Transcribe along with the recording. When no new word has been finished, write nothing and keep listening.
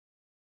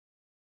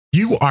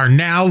You are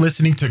now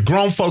listening to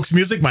Grown Folks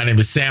Music. My name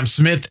is Sam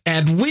Smith,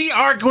 and we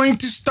are going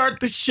to start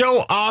the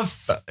show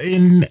off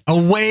in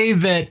a way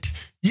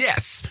that,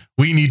 yes,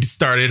 we need to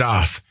start it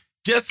off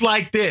just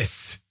like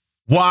this.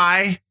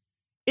 Why?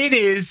 It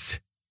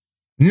is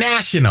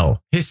National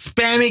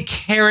Hispanic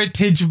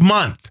Heritage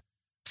Month,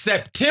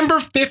 September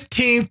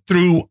 15th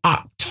through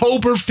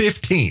October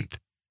 15th.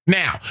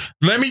 Now,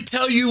 let me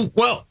tell you,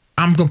 well,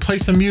 I'm going to play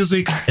some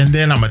music and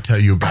then I'm going to tell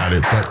you about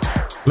it.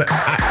 But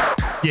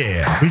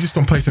we just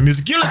going to play some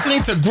music. You're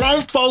listening to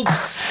Grown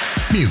Folks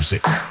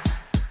Music.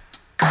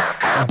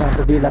 I'm proud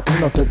to be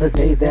Latino to the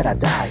day that I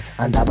die.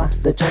 Andaba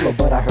the cholo,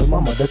 but I heard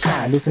my mother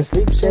cry. Losing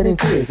sleep, shedding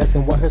tears,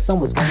 asking what her son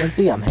was coming.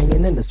 See, I'm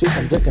hanging in the street,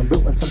 I'm drinking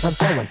brew and sometimes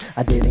flowing.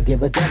 I didn't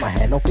give a damn, I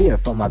had no fear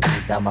for my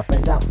vida. My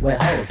friends out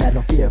with hoes, had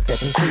no fear of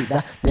catching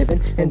sida.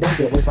 Living in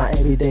danger was my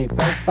everyday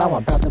profile.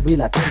 I'm proud to be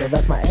Latino,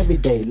 that's my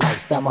everyday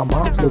lifestyle. My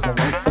mom's losing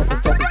weight, says the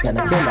stress is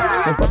gonna kill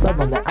her. And put love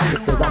on the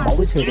eyes, cause I'm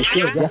always here to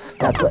kill ya.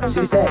 That's what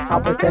she said,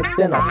 I'll protect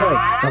and I'll serve.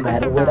 No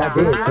matter what I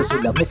did, cause she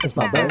loved me since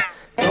my birth.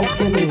 Don't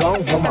get me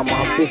wrong, but my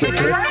mom still get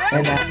pissed.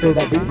 And after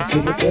that beating, she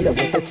would seal it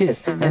with a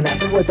kiss. And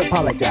afterwards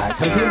apologize,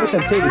 hurt me with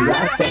them teary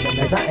eyes. Stubborn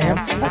as I am,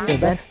 I still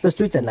ran the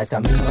streets at night.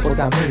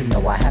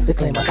 Camino, I have to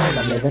claim my own.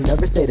 I'm living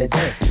every state of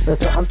day, but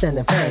still I'm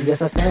standing firm.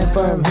 Yes, I stand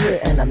firm here,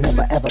 and I'm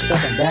never ever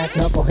stepping back.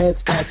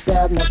 Knuckleheads,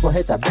 backstab,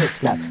 knuckleheads, I bitch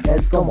slap.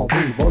 Es como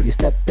vivo, you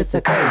step, it's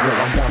a curve. Yo,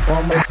 I'm down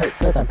for my shirt,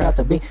 cause I'm proud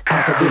to be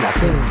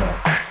Latino.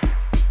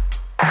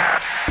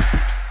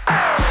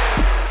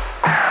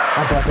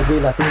 I'm proud to be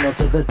Latino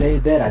to the day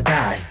that I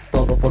die.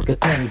 Todo porque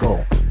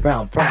tengo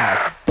brown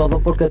pride. Todo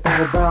porque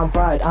tengo brown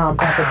pride. I'm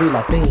proud to be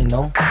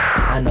Latino.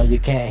 I know you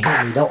can't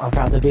hear me though. I'm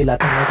proud to be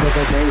Latino to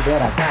the day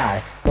that I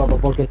die. Todo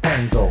porque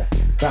tengo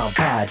brown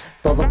pride.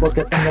 Todo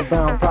porque tengo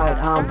brown pride.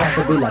 I'm proud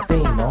to be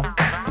Latino.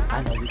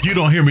 I know you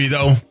don't hear me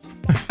though.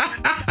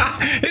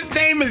 His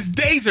name is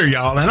Dazer,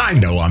 y'all, and I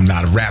know I'm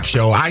not a rap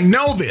show. I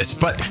know this,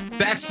 but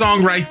that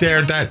song right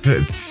there,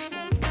 that's...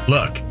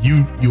 Look,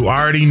 you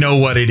already know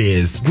what it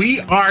is.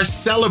 We are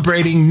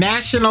celebrating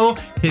National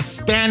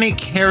Hispanic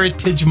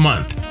Heritage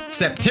Month,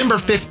 September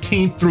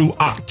 15th through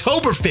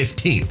October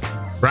 15th,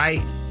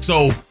 right?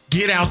 So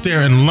get out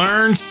there and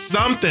learn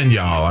something,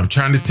 y'all. I'm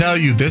trying to tell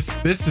you, this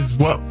is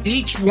what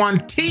each one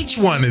teach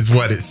one is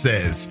what it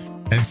says.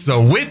 And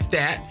so with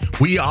that,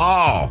 we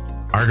all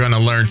are going to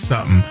learn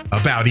something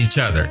about each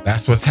other.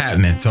 That's what's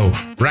happening. So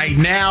right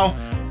now,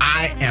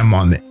 I am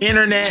on the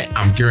internet.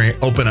 I'm going to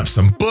open up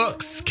some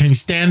books. Can you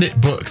stand it?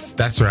 Books.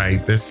 That's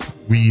right. This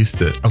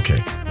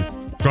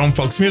Grown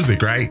Folks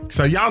Music, right?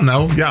 So y'all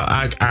know.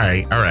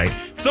 All right.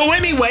 So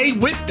anyway,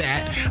 with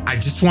that, I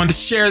just wanted to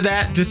share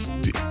that. Just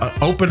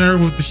opener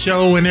with the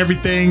show and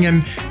everything.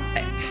 And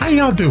how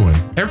y'all doing?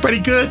 Everybody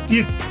good?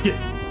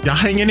 Y'all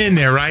hanging in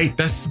there, right?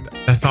 That's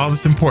all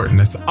that's important.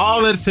 That's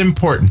all that's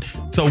important.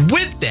 So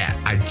with that,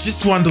 I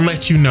just wanted to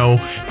let you know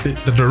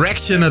the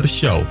direction of the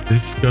show.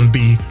 This is going to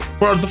be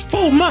for the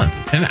full month.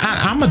 And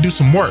I'm going to do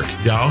some work,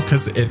 y'all,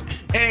 because it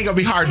ain't going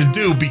to be hard to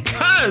do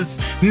because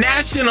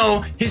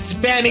National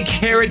Hispanic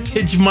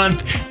Heritage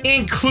Month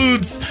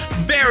includes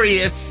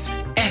various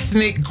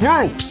ethnic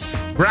groups,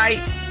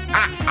 right?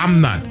 I'm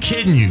not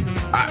kidding you.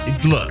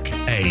 Look,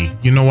 hey,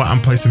 you know what?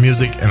 I'm playing some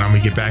music and I'm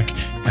going to get back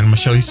and I'm going to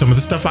show you some of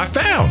the stuff I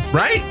found,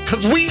 right?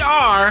 Because we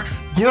are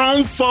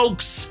Grown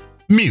Folks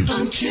Music.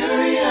 I'm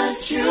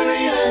curious.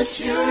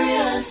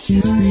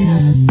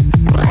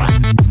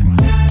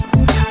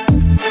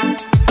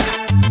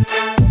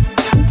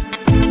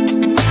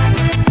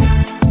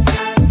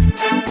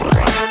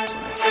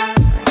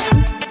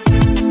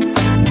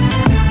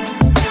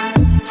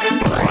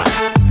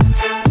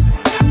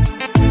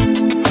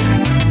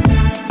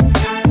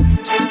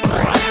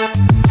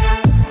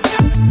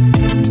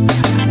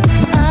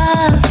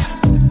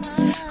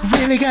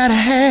 Gotta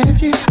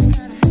have you,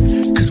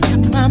 cause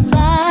when my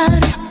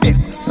body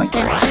feels I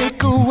can't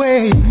take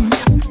away,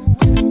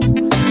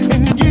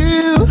 and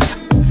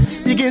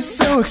you get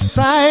so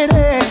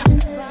excited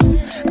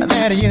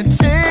that you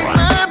take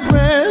my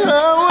breath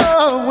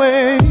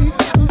away.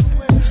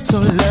 So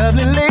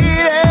lovely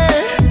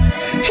lady,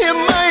 hear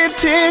my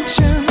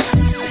attention.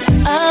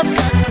 I've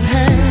got to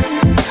have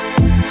you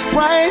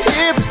right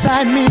here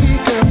beside me,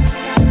 girl.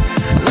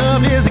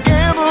 Love is a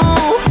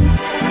gamble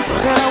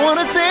that I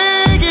wanna take.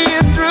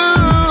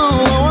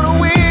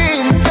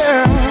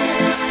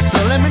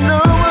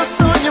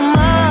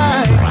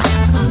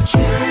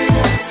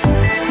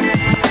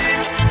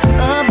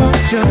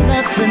 Your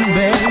laughing,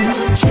 babe.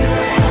 I'm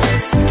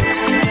curious.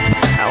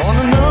 I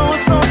wanna know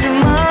what's on your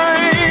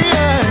mind.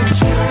 I'm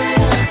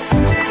curious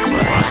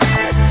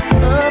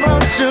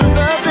about your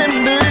loving,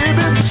 baby.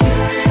 I'm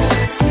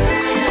curious.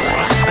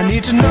 I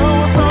need to know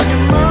what's on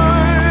your mind.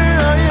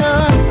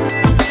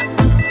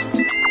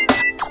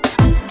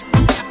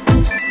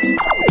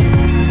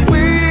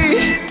 We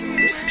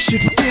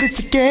should get it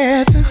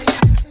together.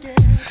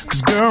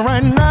 Cause girl,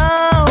 right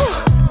now,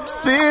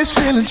 this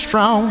feeling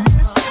strong.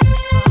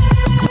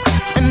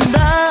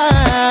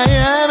 I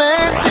am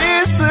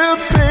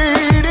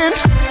anticipating.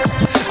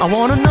 I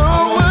wanna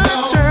know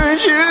what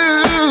turns you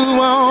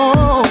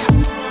on.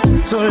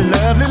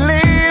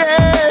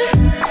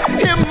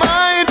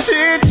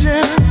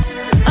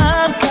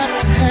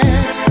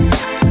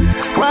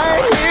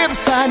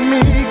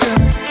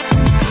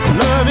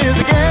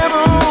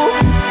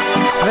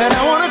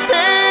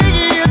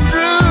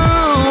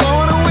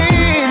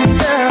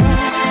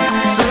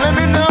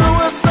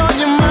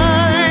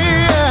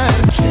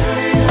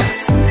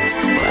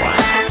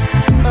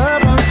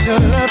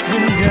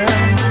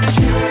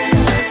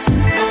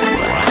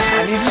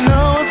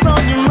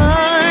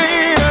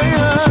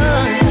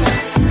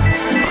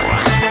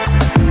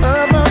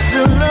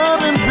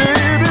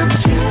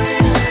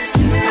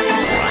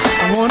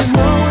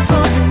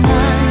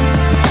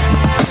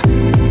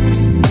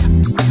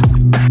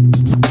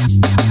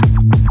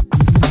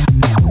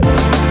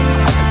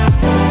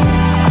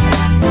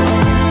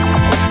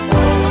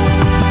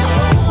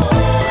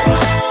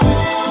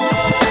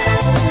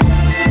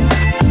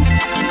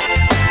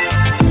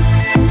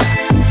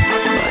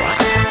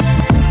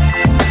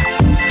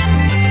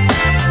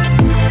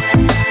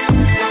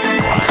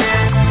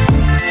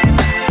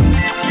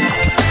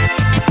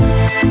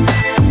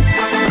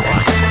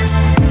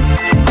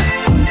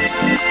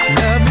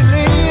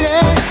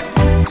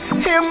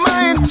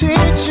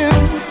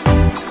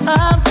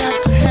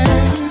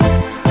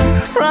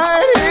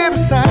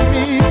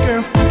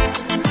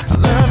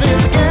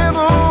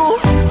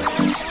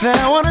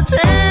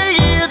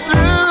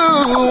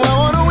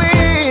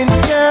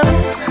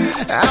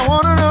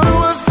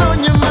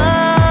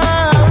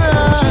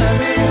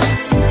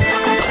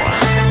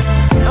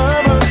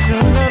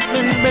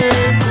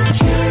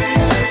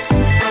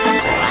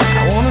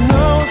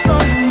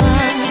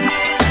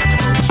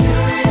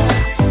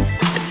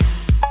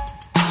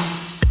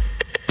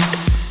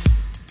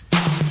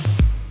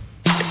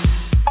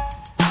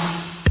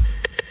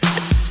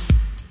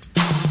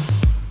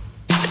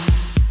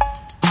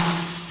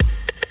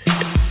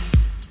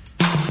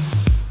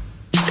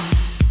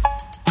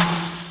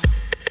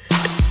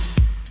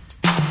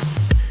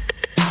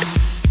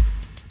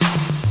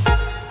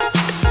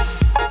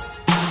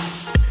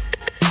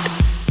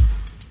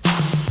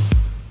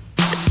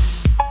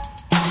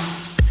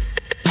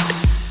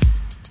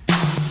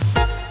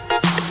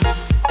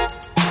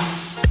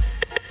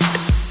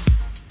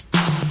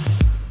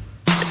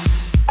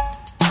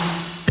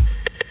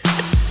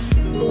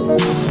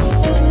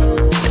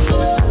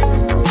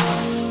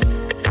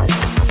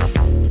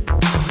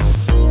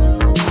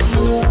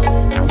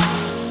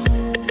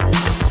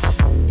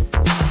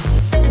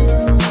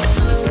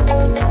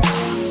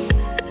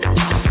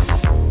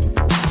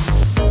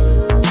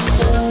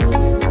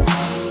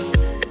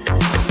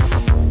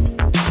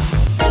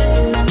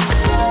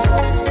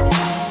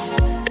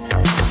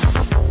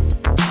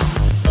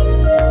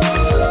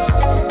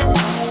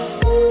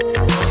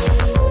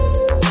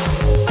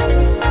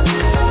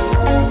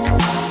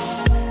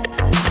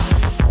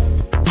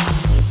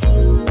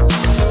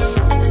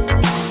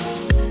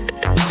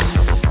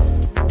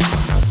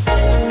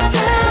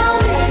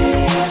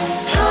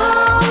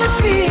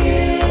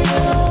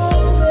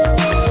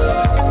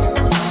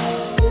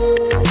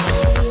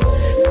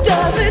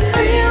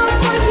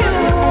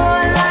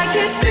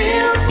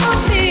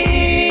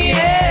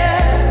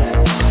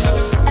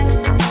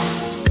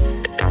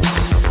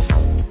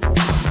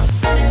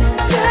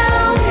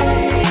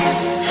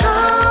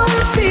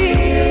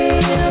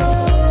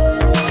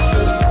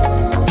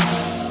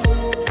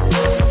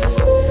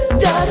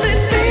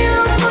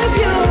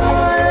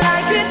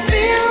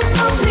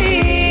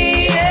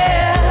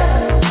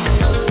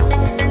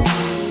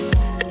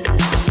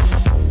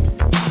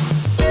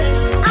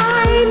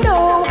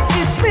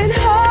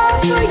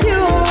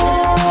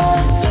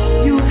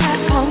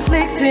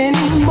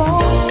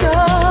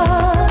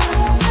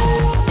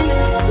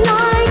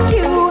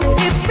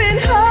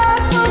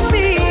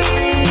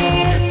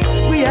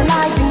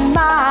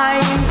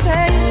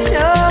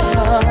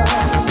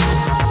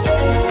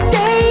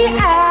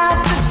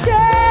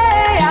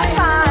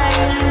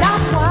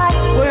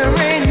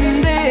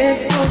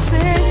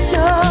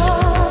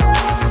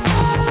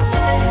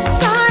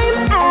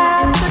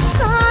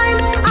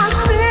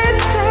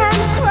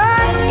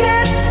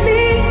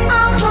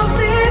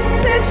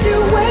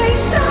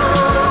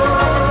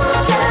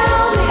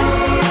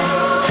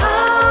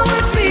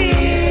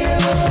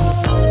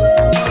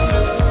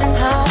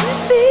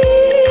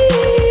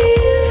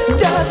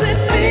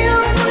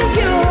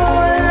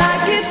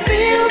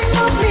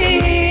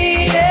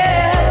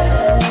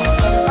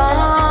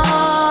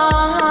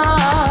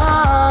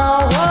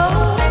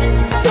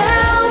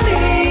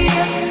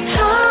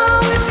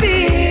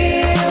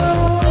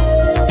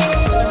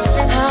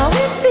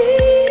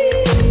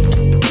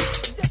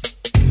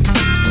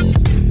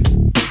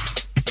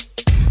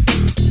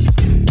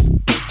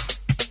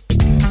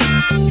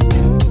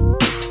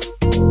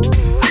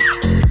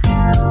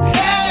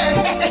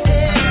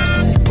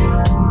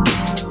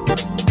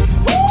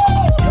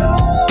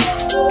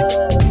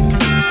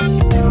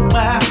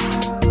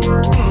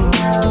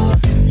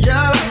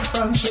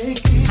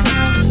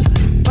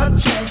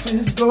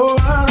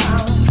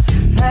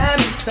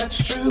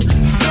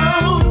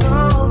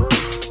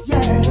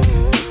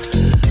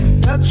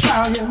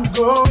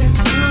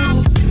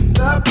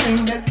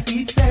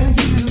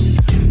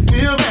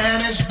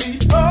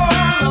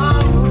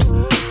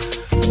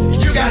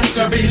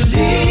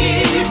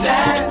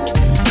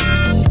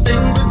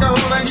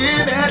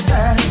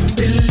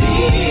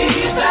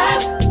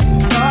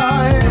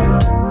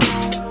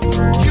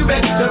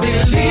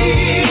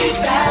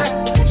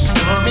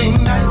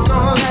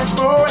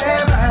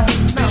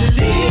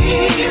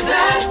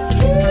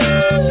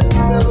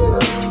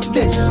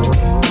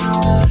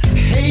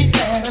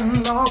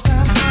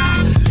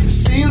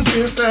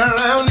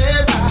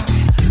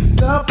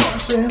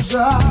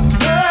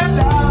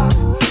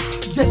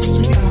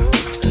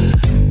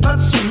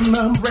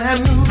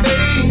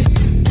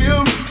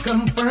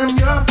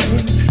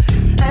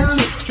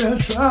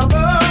 You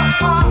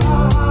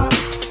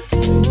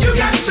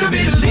got to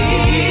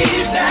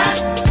believe that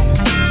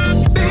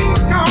things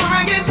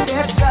gonna get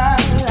better.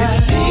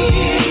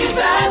 Believe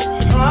that.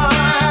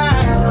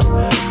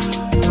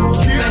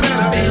 You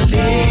better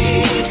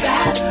believe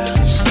that.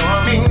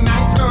 Stormy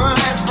nights gonna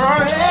last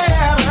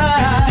forever.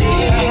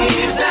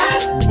 Believe that.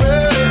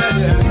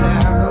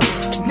 Well,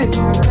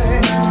 listen,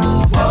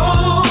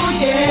 oh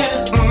yeah.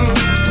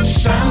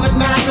 Shine the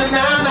night, na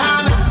na na.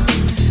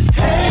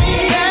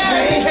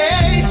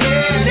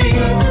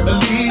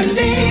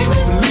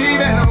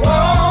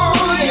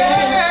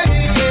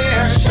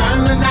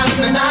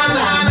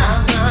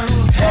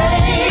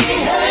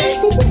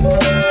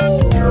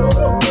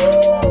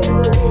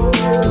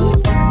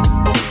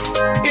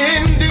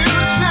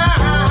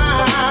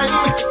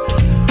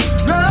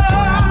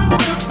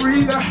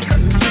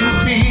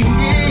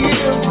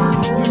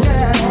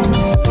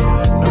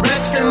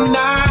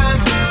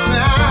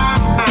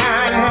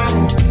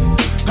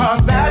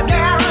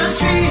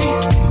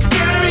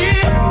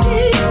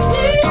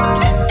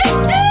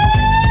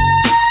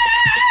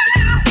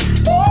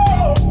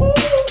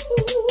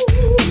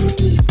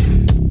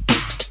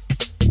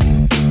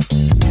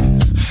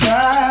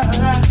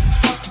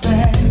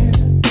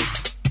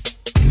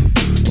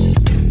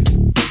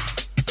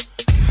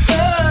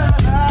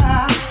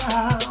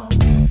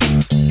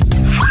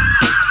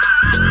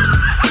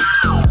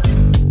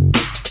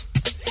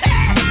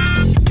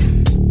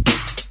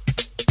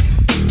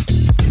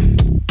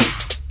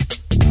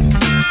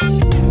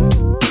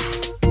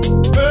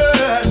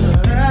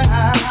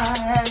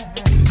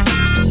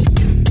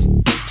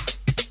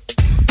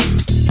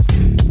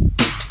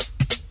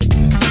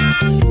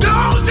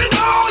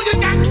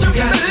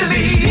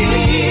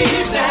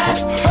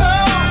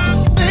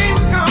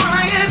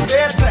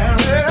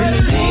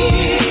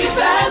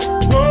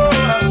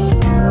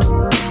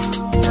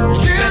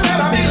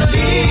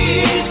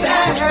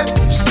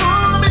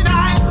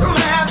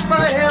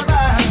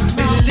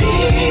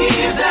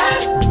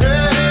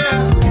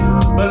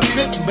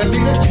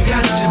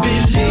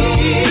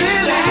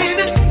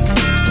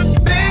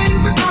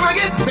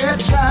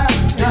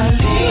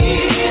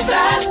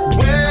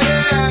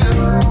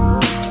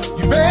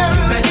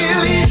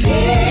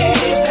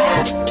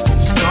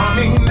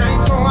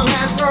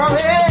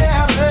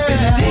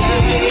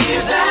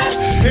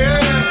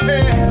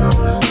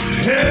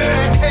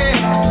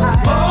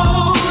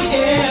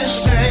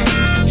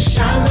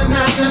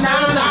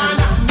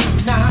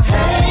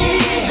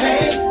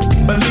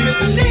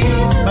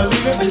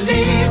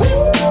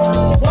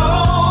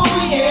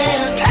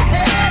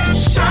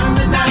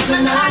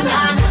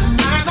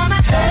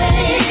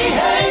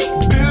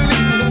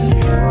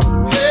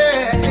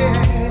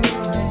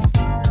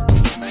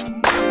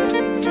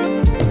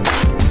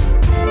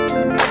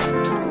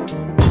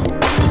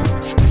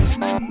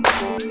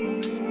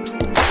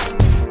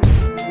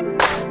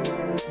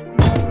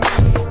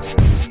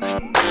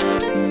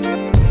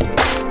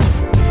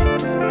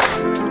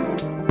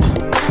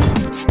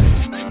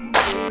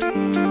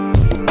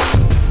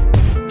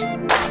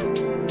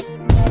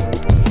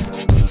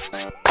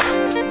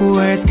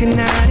 Words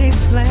cannot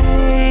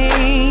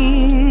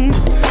explain.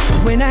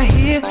 When I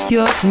hear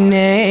your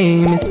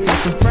name, it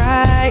seems to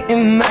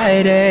brighten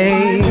my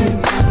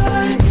days.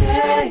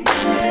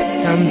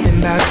 Something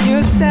about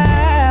your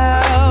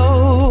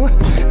style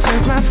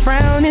turns my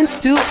frown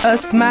into a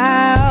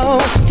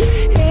smile.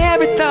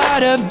 Every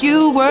thought of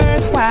you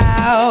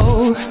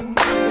worthwhile.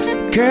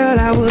 Girl,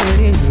 I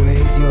wouldn't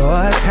waste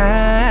your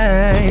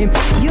time.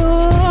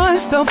 You're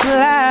so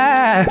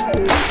fly.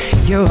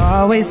 You're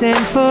always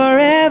and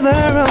forever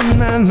on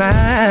my mind.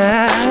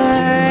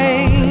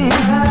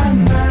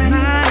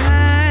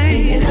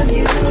 Thinking of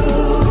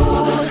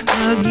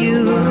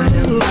you, one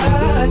of a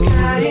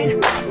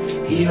kind.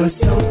 You're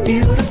so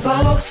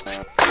beautiful,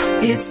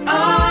 it's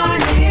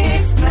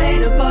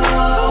unexplainable.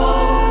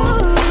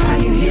 How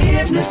you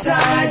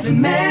hypnotize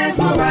and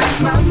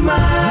mesmerize my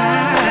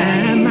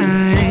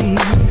mind.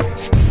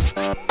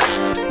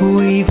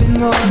 We've been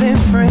more than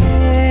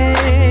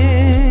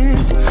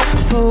friends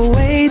for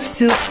way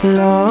too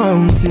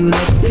long to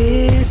let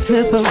this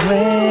slip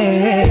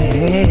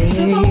away.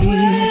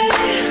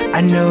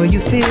 I know you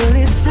feel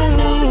it too,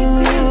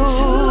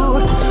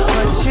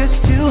 but you're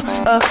too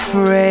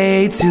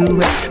afraid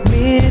to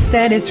admit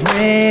that it's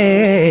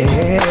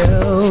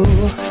real.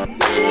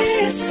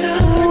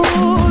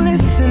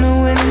 Listen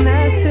when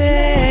I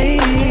say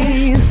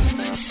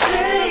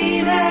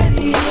that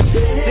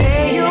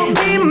you'll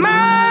be mine.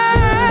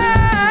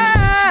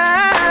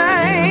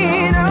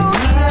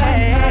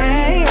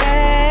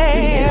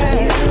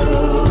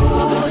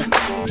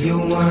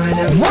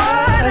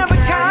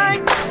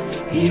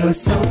 You're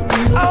so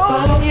beautiful.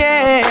 Oh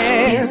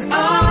yeah. It's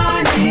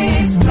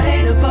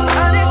unexplainable.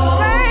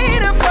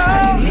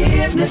 Unexplainable. You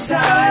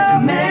hypnotize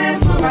and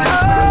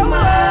mesmerize my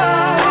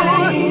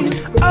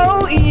mind.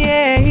 Oh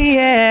yeah,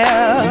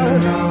 yeah.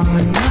 You're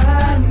on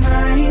my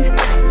mind.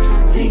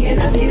 Thinking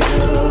of you.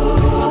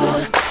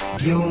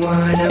 You're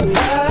one of a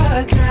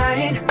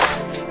kind.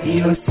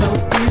 You're so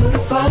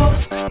beautiful.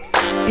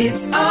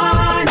 It's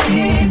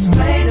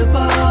unexplainable.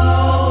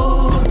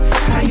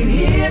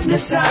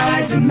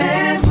 hypnotize and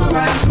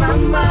mesmerize my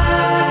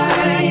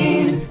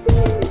mind.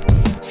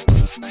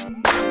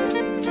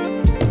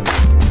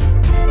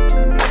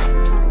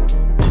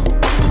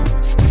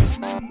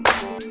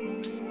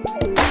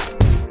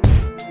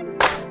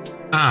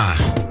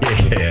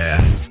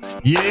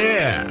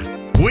 Yeah.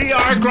 We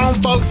are Grown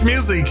Folks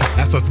Music.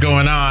 That's what's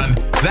going on.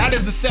 That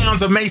is the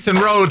sounds of Mason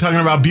Road talking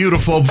about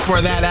Beautiful. Before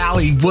that,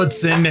 Allie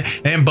Woodson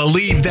and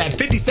Believe That.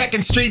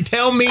 52nd Street,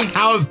 Tell Me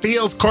How It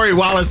Feels. Corey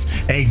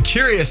Wallace and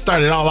Curious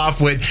started all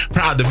off with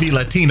Proud to Be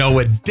Latino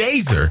with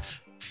Dazer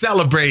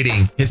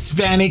celebrating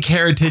Hispanic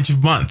Heritage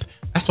Month.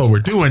 That's what we're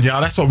doing, y'all.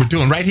 That's what we're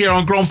doing right here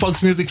on Grown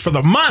Folks Music for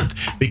the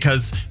month,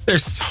 because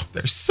there's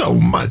so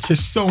much.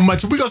 There's so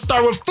much. We're going to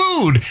start with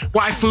food.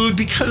 Why food?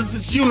 Because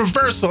it's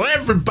universal.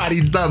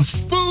 Everybody loves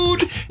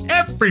food.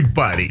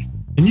 Everybody.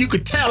 And you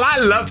could tell I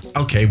love.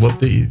 Okay, well,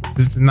 this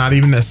is not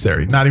even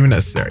necessary. Not even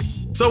necessary.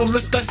 So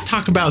let's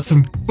talk about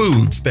some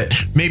foods that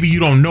maybe you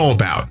don't know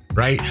about,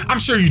 right? I'm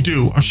sure you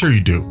do.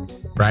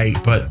 Right?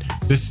 But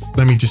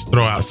let me just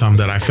throw out some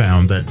that I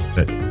found that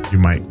you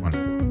might want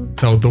to.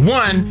 So the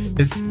one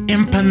is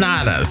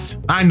empanadas.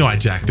 I know I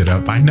jacked it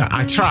up.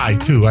 I tried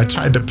too. I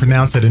tried to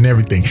pronounce it and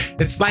everything.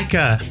 It's like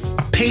a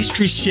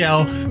pastry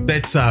shell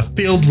that's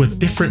filled with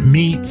different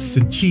meats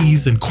and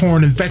cheese and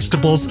corn and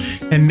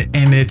vegetables, and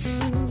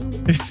it's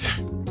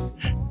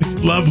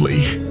lovely.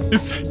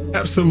 It's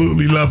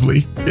absolutely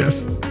lovely.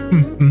 Yes.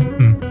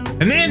 And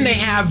then they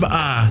have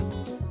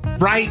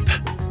ripe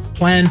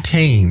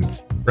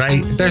plantains.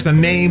 Right? There's a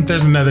name.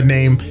 There's another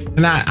name,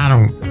 and I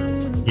don't.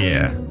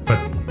 Yeah, but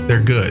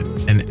they're good,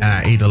 and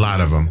I eat a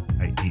lot of them.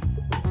 I eat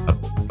a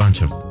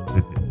bunch of them.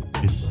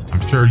 I'm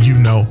sure you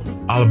know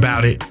all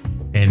about it.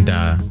 And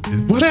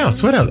what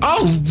else?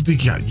 Oh,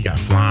 you got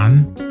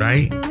flan,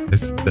 right?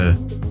 It's the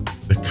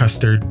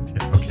custard.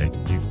 Okay,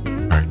 you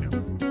already know.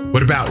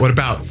 What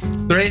about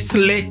tres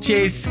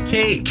leches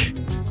cake?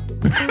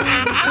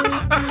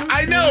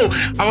 I know.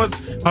 I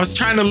was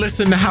trying to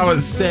listen to how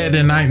it's said,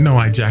 and I know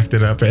I jacked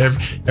it up.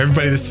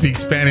 Everybody that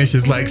speaks Spanish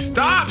is like,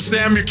 "Stop,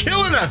 Sam! You're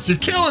killing us! You're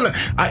killing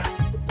us!"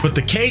 But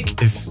the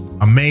cake is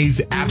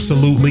amazing,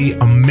 absolutely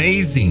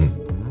amazing,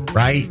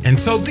 right? And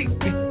so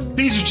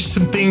these are just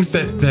some things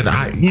that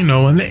I,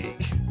 and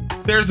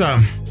there's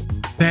I'm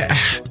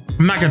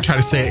not gonna try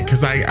to say it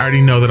because I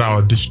already know that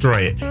I'll destroy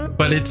it.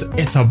 But it's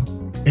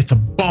a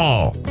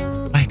ball,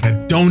 like a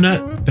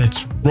donut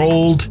that's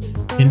rolled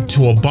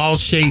into a ball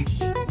shape,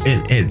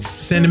 and it's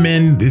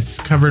cinnamon. It's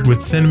covered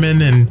with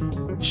cinnamon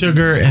and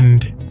sugar,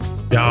 and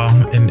y'all,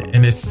 and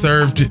it's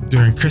served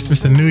during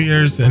Christmas and New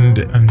Year's, and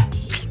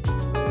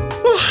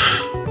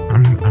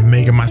I'm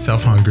making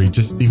myself hungry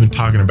just even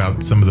talking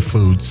about some of the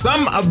foods.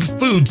 Some of the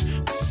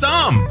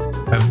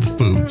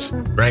foods,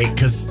 right?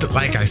 Because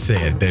like I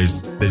said,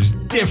 there's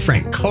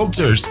different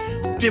cultures,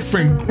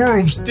 different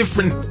groups,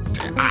 different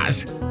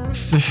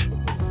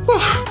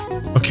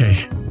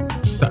okay,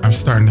 I'm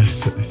starting to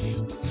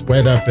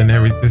sweat up and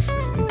everything.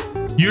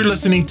 You're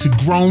listening to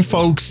Grown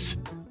Folks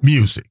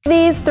Music.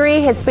 These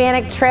three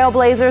Hispanic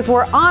trailblazers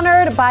were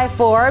honored by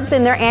Forbes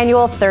in their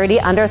annual 30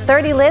 Under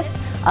 30 list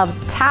of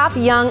top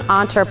young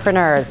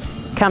entrepreneurs.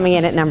 Coming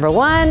in at number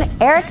 1,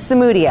 Eric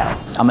Zamudio.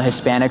 I'm a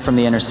Hispanic from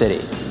the inner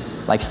city.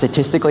 Like,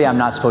 statistically, I'm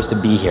not supposed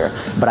to be here,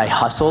 but I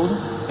hustled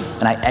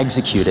and I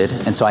executed,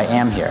 and so I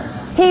am here.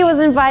 He was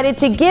invited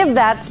to give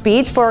that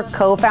speech for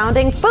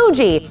co-founding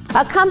Fuji,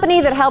 a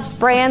company that helps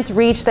brands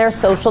reach their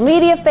social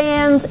media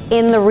fans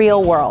in the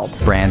real world.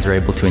 Brands are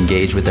able to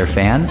engage with their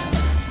fans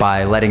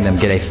by letting them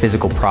get a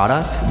physical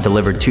product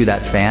delivered to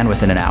that fan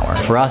within an hour.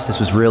 For us, this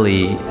was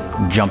really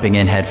jumping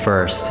in head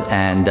first,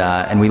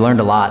 and we learned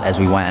a lot as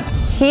we went.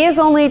 He is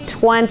only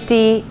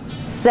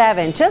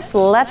 27. Just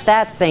let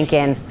that sink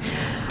in.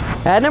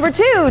 At number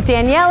 2,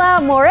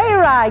 Daniela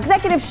Moreira,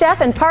 executive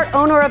chef and part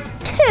owner of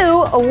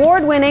 2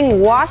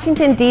 award-winning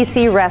Washington,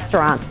 D.C.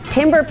 restaurants,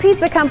 Timber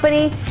Pizza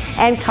Company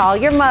and Call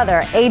Your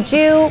Mother, a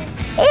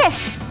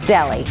Jew-ish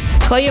deli.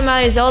 Call Your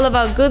Mother is all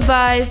about good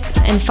vibes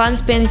and fun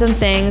spins on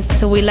things,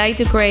 so we like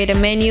to create a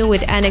menu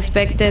with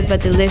unexpected but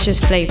delicious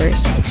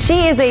flavors.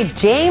 She is a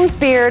James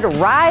Beard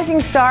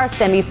Rising Star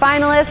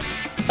semi-finalist,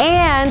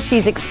 and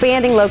she's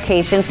expanding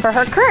locations for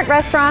her current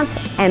restaurants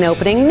and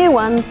opening new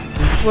ones.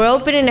 We're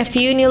opening a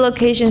few new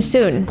locations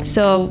soon,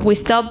 so we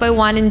stopped by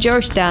one in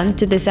Georgetown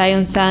to decide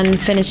on some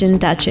finishing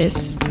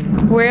touches.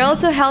 We're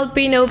also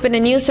helping open a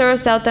new sort of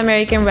South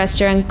American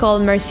restaurant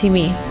called Mercy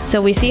Me,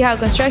 so we see how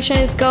construction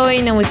is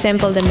going and we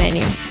sample the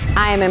menu.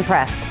 I am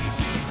impressed,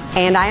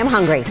 and I am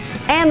hungry.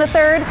 And the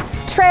third,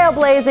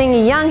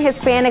 trailblazing young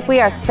Hispanic we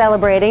are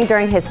celebrating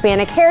during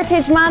Hispanic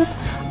Heritage Month,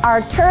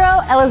 Arturo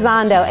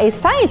Elizondo, a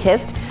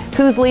scientist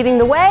who's leading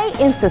the way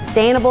in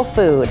sustainable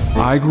food.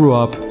 I grew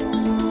up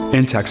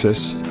in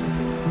Texas,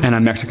 and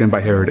I'm Mexican by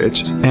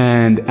heritage.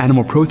 And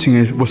animal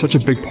protein was such a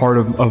big part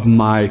of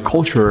my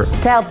culture.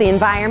 To help the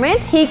environment,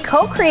 he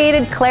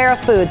co-created Clara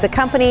Foods, a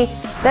company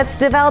that's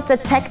developed a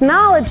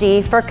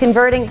technology for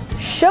converting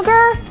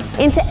sugar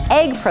into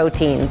egg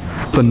proteins.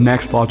 The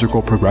next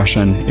logical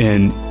progression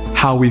in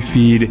how we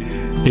feed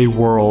a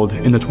world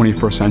in the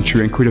 21st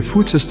century and create a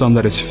food system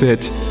that is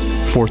fit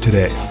for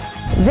today.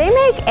 They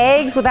make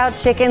eggs without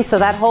chicken, so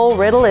that whole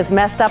riddle is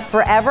messed up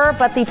forever,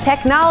 but the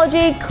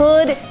technology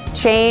could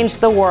change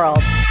the world.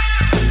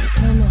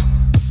 Come on.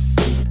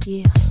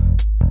 Yeah.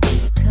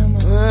 Come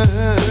on.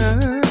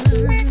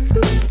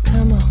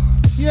 Come on.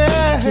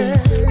 Yeah.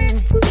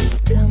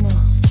 Come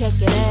on. Check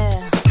it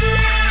out.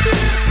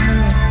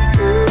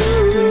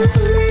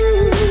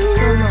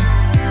 Come on.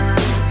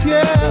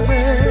 Yeah,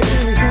 babe.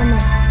 Come on.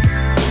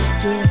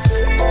 Yeah.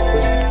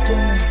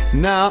 Come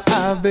on. Now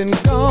I've been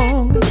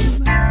gone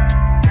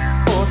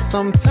for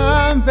some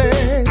time,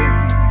 babe,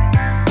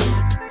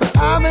 but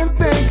I've been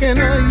thinking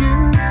of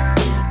you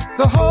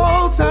the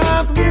whole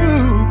time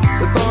through.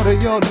 The thought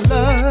of your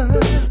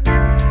love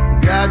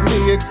got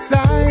me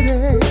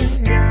excited,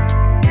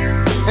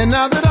 and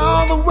now that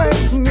all the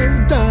waiting is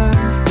done,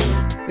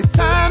 it's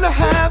time to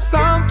have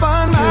some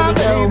fun, my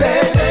baby.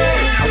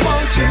 I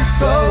want you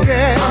so,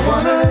 yeah. I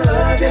wanna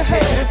love you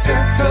head to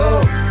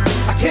toe.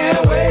 I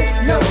can't wait,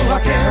 no, I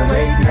can't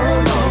wait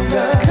no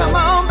longer. Come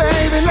on,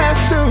 baby, let's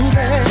do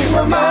that. You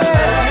are my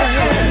lover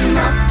and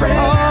my friend.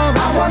 Oh,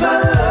 I wanna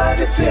love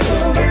you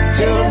till the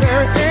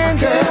very end.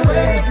 I can't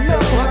wait, no,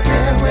 I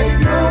can't wait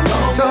no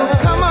longer. So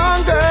come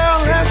on, girl,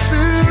 let's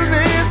do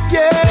this,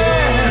 yeah.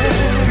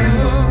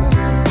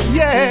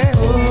 Yeah.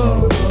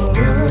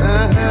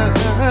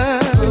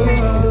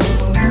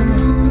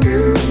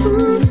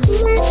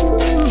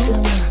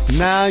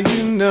 Now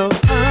you know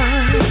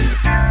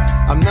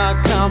I'm not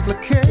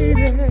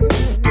complicated.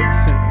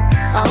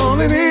 I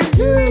only need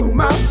you,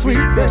 my sweet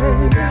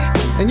baby,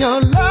 and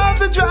your love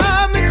to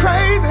drive me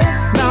crazy.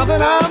 Now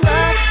that I'm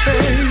back,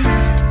 baby,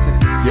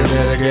 you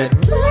better get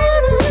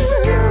ready,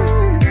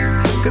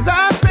 'cause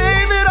I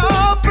save it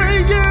all for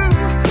you.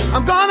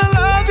 I'm gonna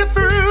love you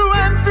through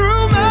and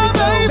through, my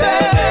baby.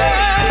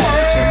 I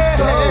want you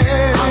so,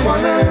 I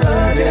wanna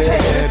love you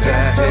head to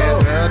toe.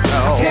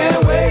 I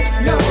can't wait,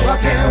 no, I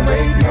can't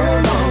wait no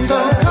longer. So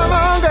come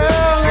on,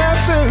 girl,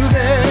 let's do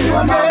this. You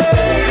are my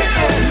baby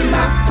and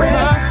my friend.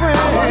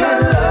 I wanna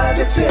love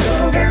you till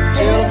the very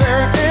end.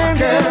 I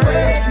can't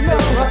wait, no,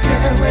 I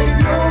can't wait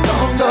no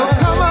longer. So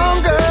come on,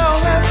 girl,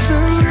 let's do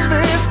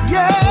this,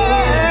 yeah.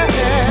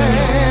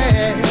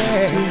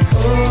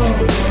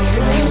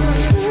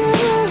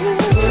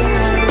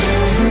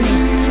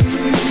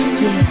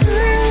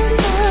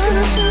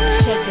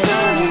 Check it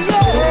out.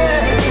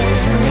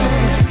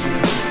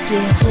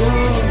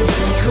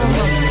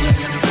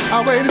 I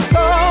waited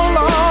so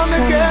long to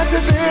get to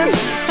this.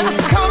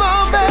 Come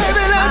on,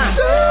 baby, let's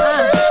do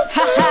this.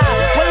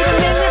 Wait a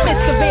minute,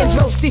 Mr.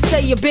 Vandross. He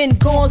say you've been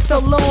gone so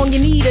long, you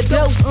need a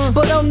dose.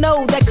 But don't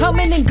know that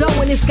coming and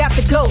going, it's got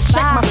to go.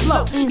 Check my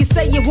flow. You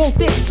say you want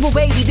this, well,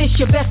 baby, this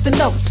your best to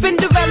know.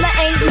 Spinderella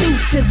ain't new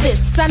to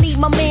this. I need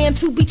my man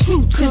to be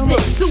true to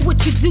this. Do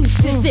what you do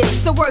to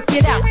this, so work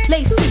it out.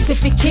 Lace this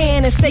if you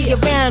can and stay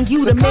around.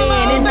 You the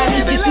man, and I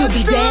need you to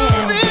be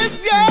down.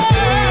 This, yeah.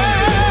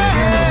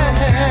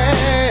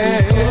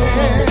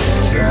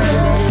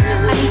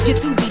 I need you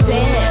to be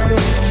down.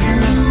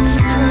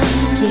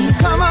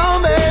 Come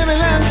on, baby,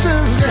 let's do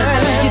that.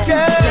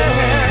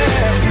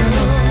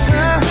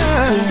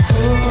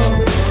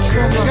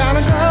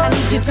 Gotta go, I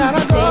need you to gotta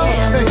be go,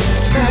 down. baby.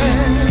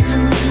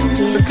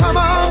 So come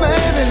on,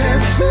 baby,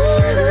 let's do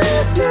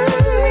this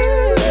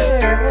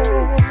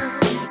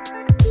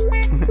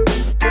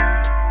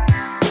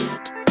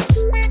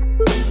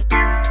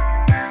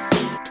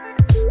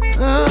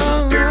now.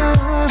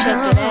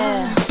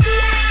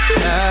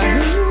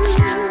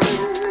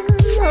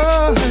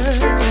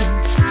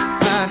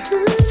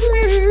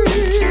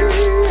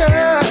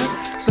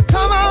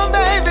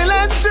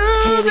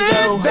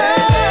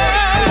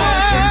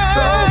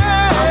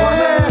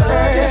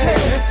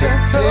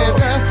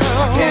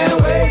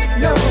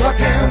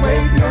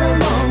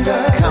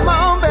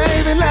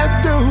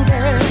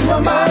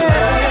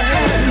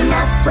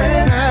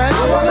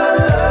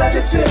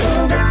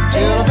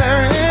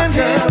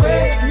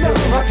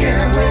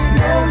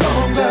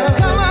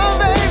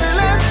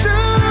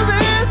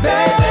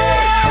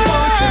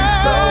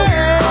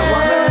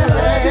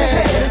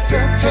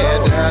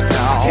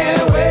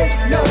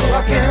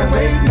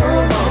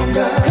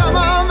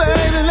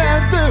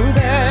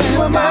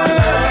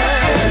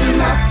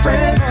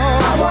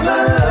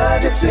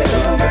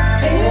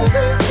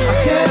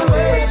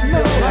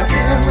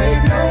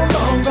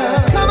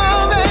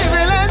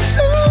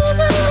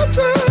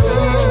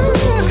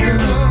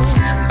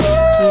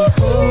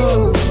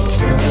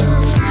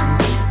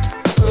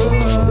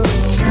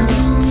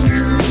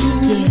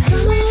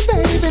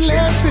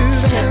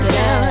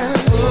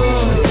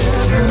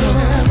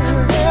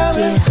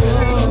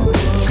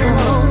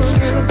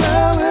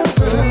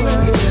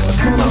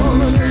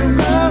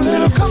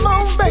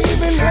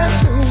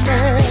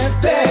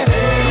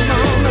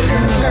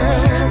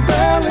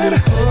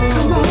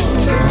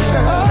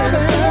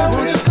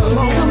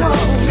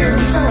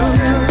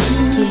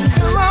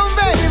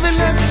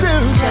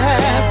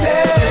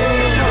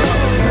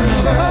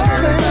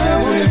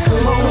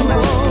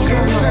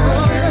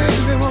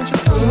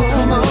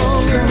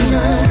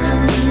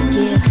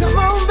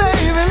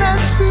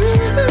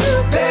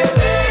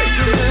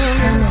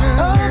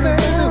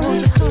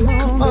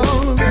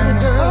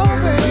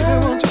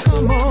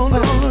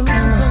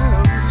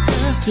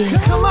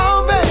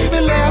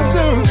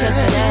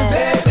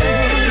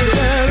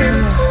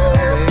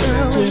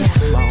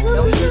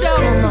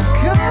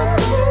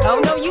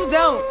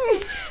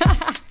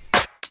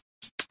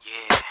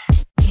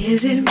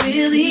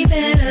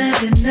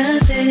 than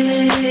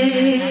nothing.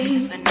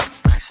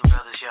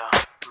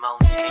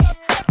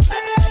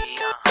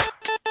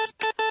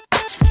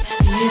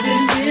 Is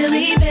it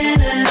really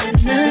better than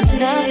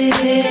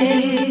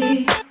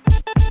nothing?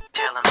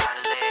 Tell him how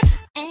to live.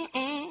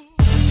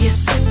 You're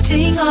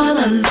sitting all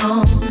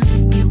alone.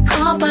 You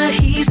call, but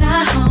he's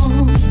not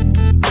home.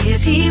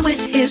 Is he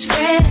with his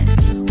friend?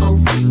 Oh,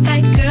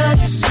 that girl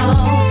you saw.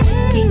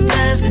 He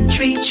doesn't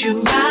treat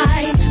you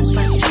right,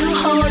 but you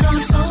hold on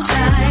so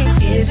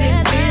tight. Is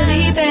it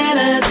really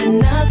better than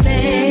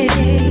nothing?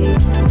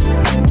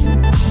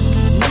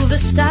 Move the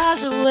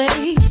stars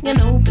away and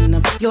open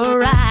up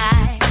your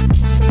eyes.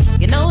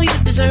 You know you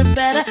deserve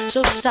better,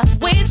 so stop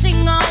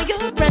wasting all your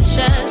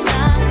precious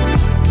time.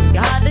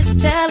 Your heart is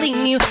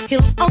telling you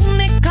he'll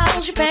only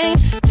cause you pain.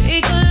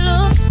 Take a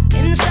look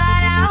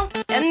inside out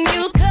and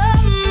you'll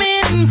come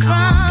in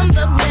from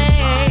the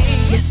pain.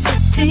 You're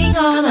sitting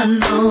all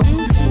alone.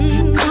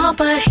 You call,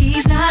 but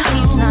he's not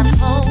home. He's not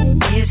home.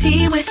 Is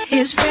he with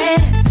his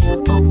friend?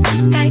 Oh,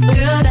 that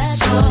girl that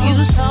saw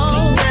you saw.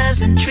 He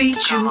doesn't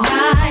treat you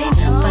right,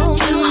 but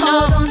you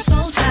hold on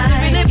so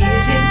tight.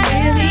 Is it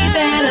really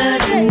better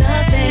than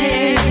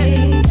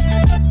nothing?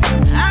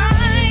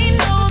 I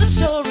know the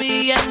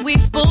story and we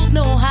both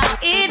know how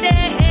it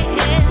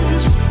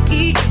ends.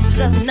 He gives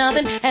up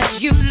nothing as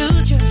you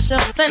lose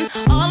yourself and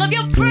all of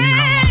your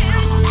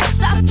friends.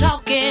 Stop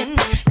talking,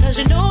 cause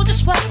you know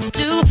just what to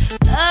do.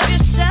 Love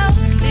yourself,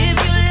 live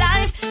your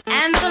life,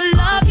 and the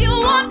love you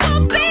want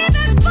will be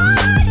there for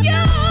you.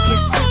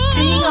 You're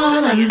sitting all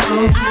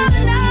alone.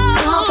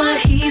 No, but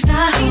he's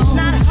not home. He's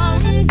not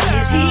home, girl.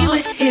 Is he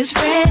with his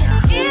friend?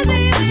 Is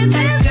he with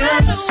that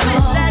girl you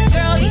saw? That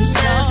girl you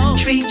saw. He doesn't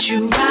treat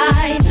you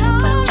right,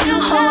 but you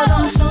hold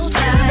on so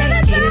tight.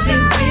 Is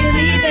it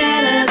really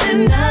better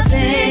than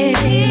nothing?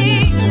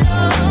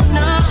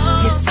 No.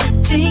 You're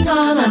sitting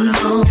all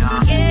alone.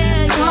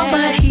 No,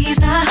 but he's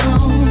not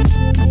home.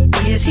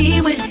 Is he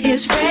with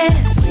his friend?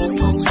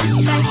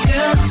 That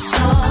girl you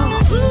saw.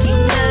 He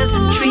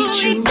doesn't treat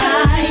you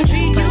right,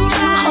 but you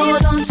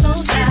hold on so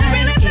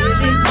tight.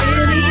 Is it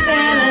really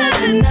better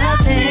than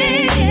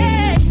nothing?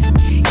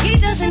 He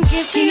doesn't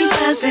give to you,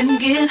 doesn't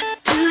give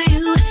to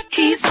you.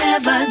 He's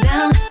never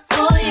down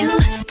for you.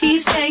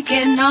 He's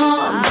taking all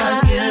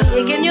of you.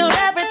 Taking your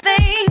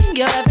everything,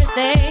 your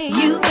everything.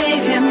 You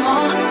gave him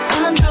all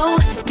control.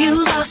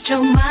 You lost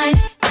your mind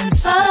and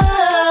soul.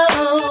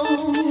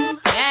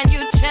 And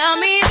you tell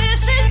me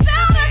this is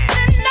better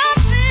than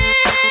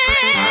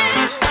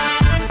nothing.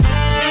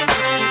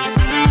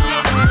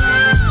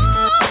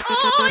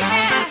 Oh,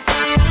 yeah.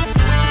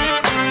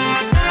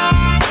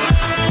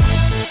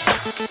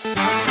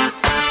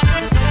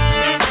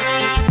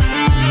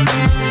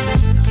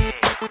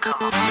 Come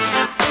on.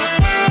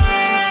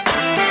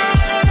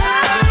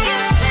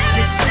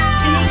 You're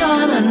sitting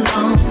all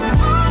alone.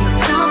 You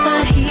call,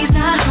 but he's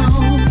not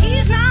home.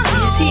 He's not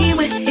home. Is he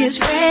with his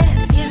friend?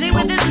 Is he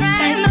with his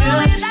friend? That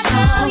girl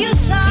you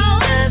saw.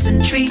 He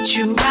doesn't treat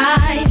you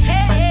right,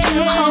 but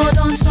you hold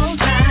on so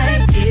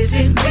tight. Is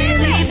it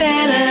really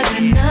better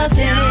than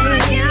nothing?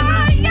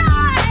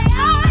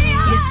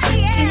 You're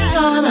sitting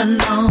all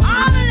alone.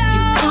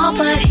 You call,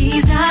 but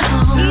he's not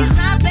home. He's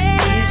not there.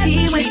 Is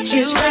he with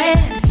his friend?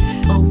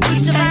 Oh,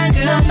 that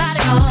girl you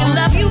saw.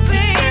 Love you,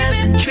 baby.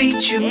 Doesn't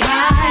treat you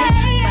right,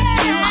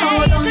 but you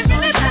hold on so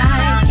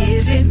tight.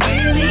 Is it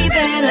really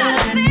better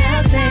than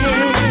nothing?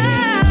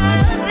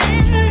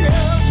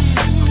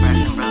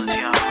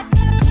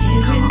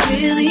 Is it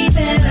really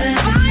better than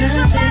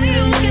nothing?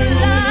 Who can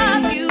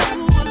love you?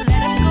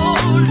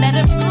 Let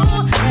him go,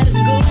 let him go, let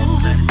him go.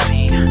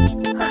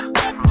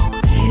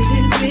 Is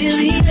it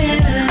really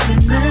better than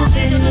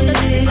nothing?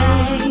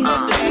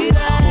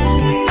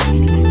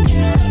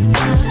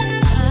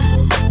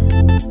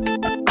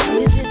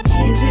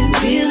 Is it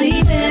really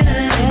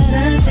better than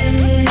nothing?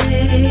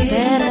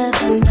 Better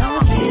than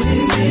nothing. Is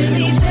it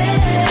really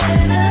better?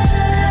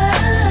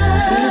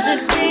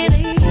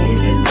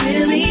 Is it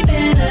really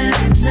better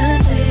than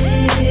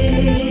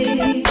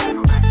nothing?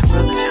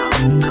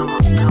 Come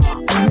on.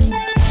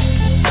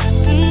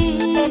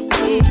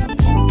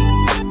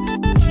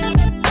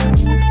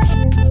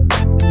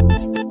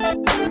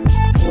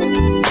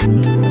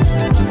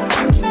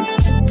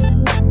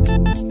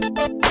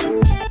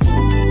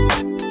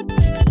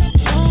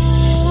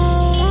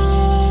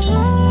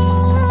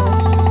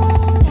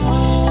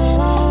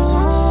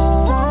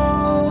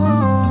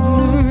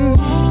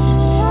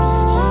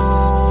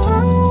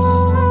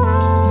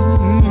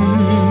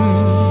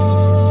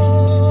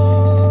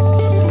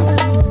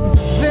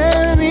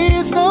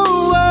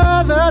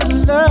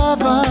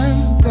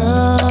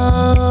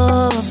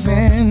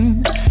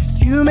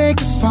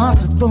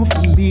 Possible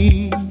for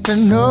me to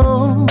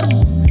know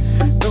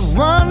the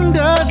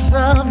wonders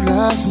of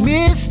love's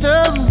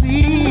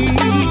mystery.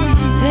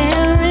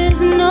 There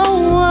is no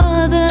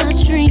other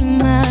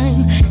dream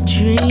I'm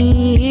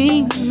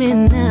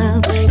dreaming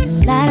of. You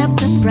light up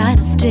the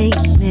brightest day,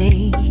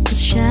 make it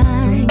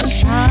shine.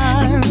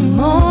 Like the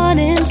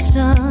morning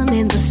sun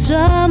in the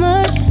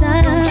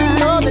summertime. Don't you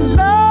know that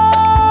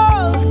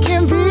love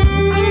can be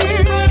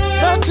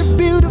such a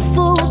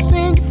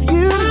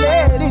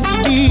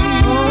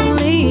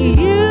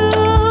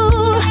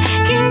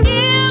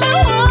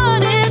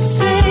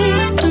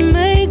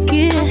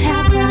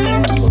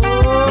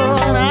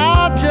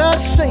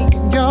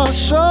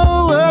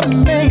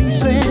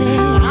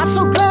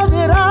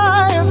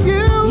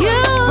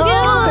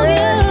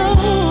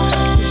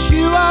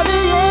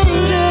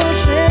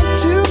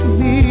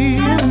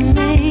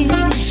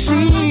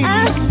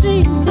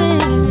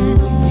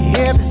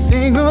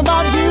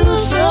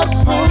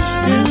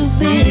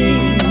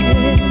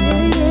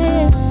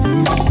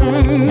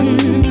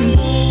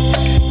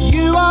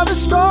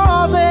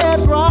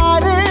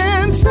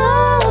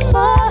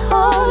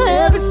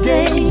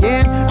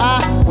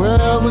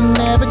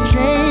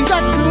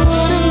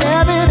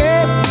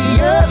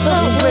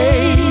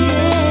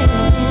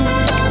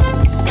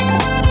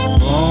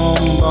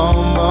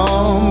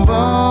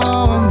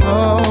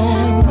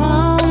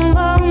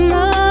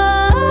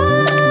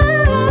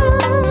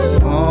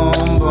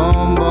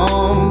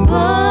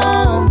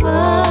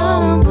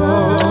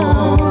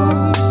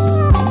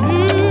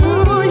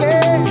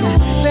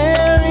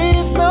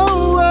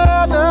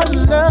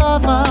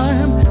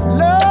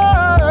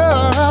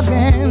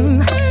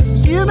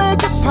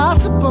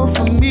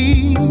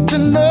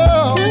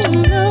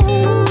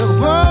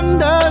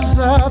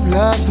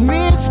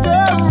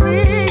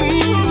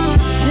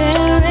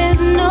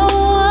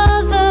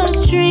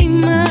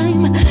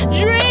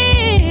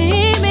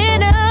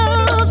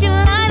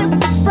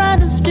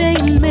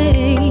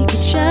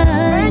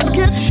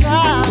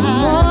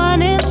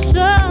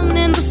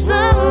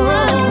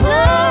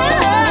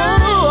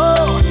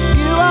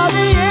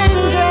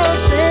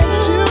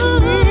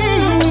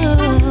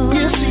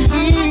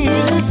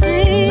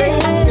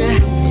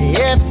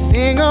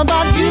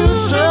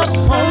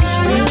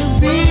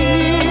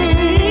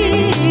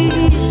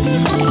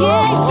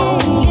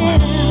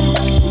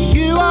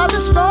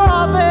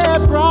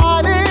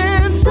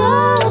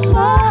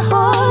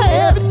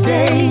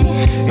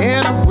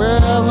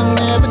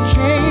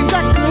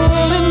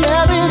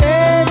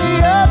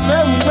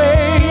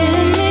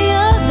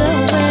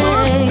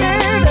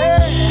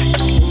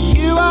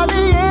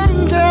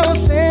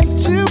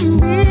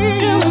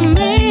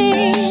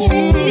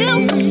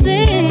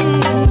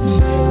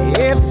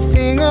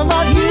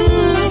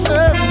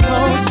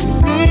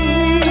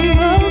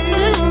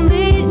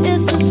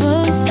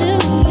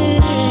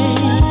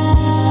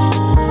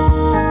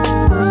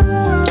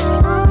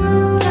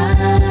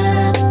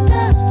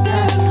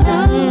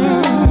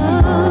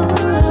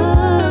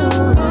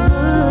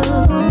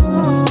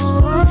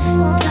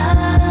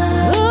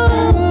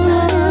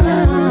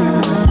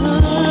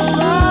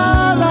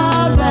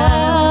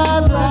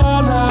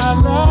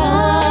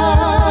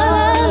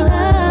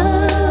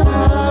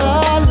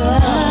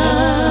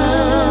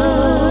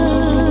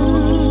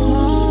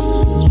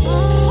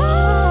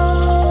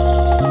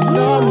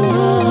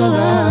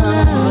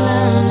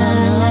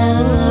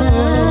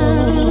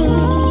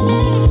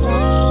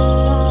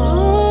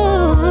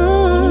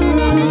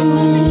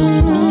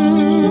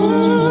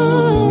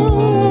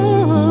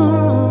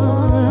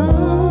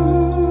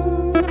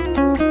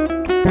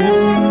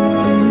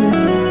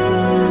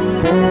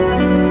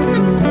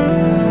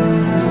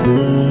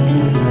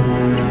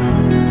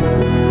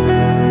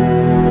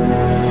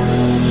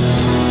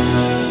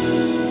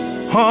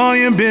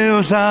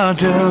as I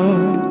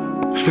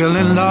do,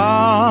 feeling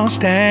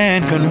lost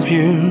and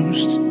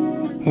confused.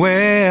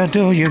 Where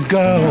do you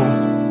go?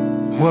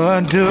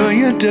 What do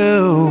you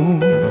do?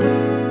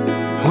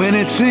 When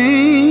it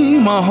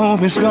seems my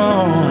hope is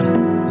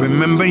gone,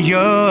 remember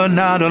you're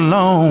not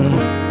alone.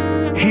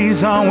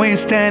 He's always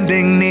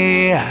standing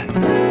near.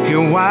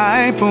 He'll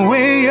wipe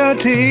away your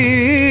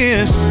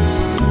tears.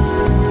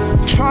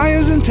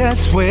 Trials and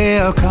tests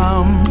will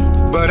come,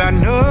 but I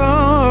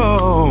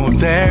know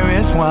there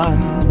is one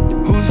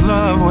whose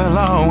love will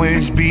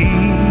always be.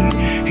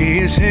 He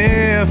is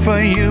here for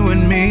you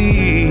and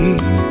me.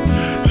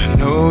 I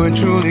know he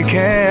truly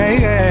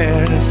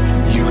cares.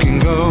 You can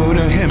go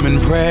to him in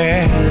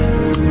prayer.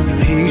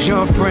 He's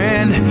your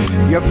friend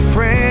until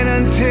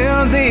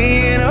the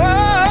end.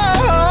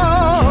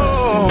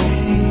 Oh,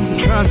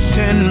 trust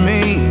in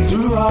me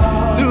through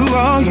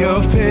all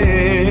your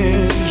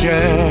fears.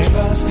 Yeah.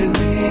 Trust in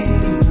me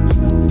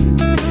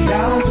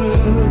down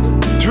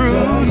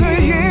through the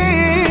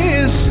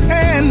years,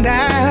 and I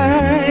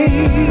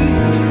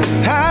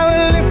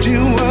will lift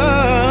you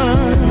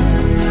up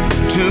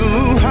to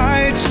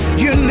heights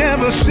you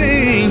never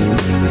seen,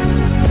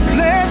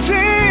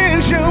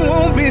 blessings you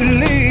won't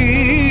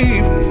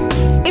believe.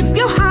 If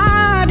your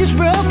heart is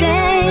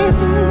broken,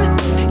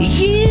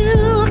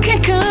 you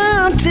can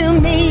come to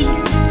me.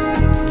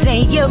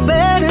 Lay your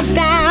burdens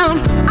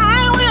down,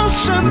 I will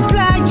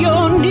supply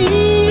your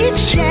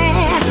needs.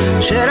 Yeah.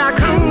 Should I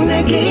come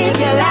to give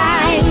you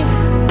life,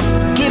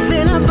 give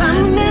it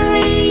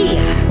abundantly,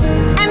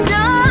 and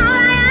all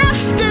I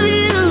ask of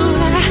you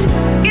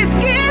is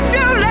give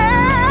your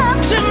love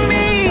to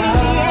me.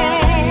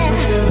 Yeah.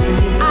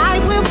 I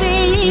will be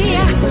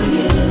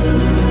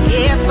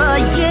here for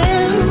you.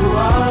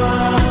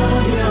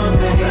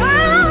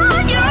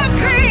 All your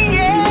pain,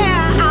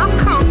 yeah, I'll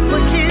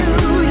comfort you.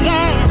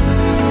 Yeah,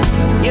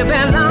 you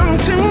belong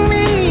to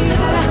me.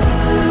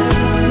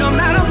 No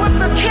matter what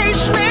the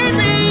case may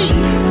be,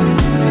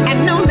 and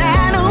no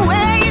matter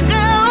where you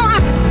go,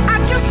 I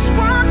just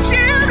want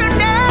you to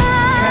know.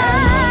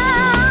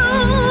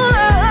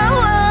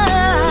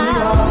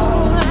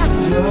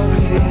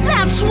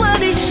 That's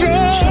what he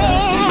said.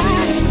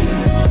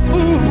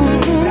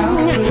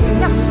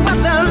 That's what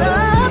the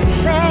Lord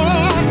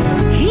said.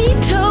 He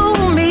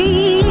told me,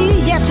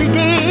 yes he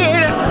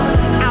did,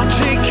 I'll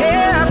take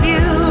care of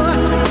you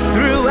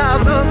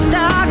throughout those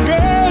dark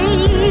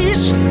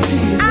days.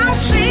 I'll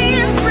see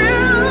you through.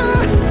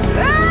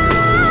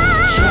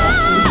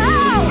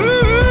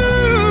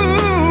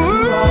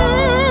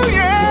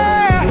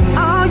 Yeah.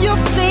 All your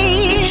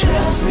fears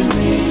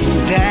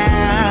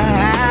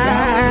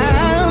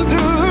down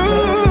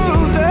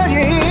through the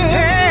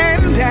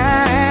end.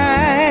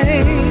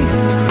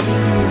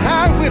 I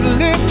will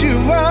lift you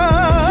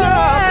up.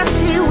 Yes,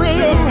 he will.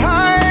 To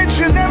heights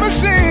you never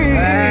seen.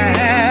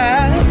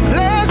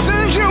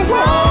 Lessons you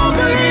won't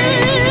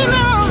believe.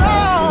 No,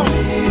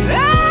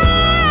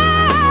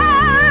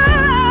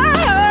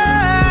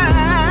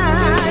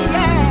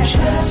 yeah.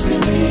 Trust in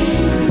me.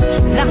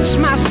 That's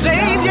my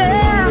Savior.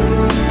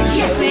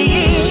 Yes, he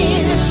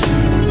is.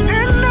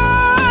 And I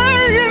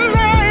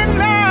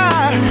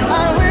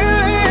will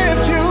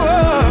lift you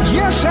up.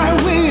 Yes, I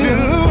will. To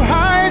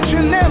heights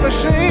you never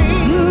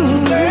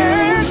seen.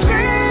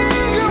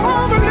 Blessings you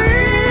won't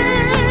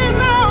believe.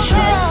 No,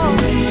 trust in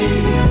me.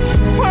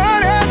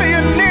 Whatever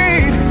you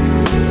need,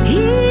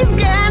 he's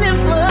got it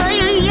for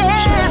you.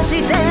 Yes,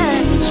 he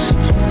does.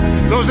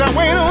 Those that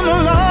wait on the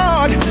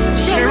Lord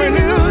shall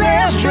renew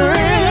their strength.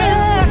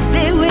 Yes,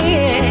 they will.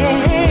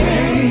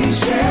 They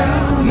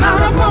shall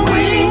mount up on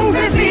wings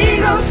as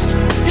eagles.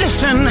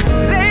 Listen,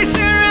 they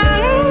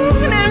shall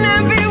run and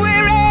not be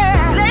weary.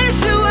 They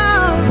shall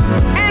walk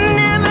and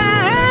never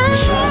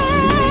trust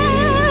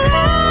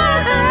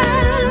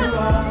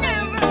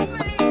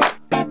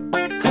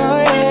Oh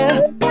yeah.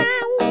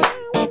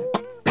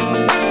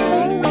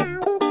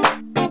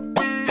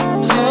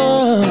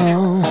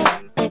 Oh.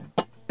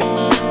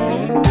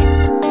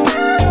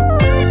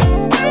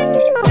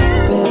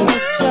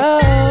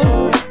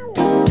 Spiritual.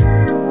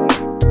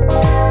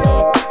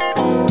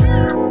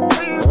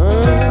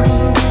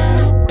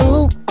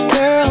 Ooh,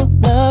 girl,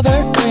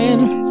 lover,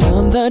 friend.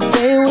 From the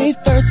day we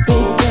first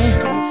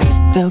began,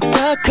 felt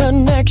a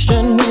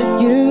connection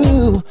with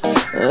you.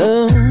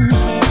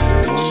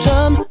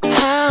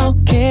 Somehow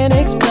can't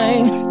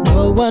explain.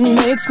 No one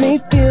makes me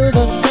feel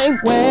the same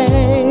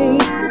way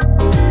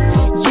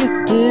you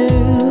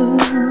do.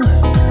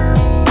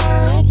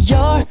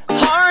 Your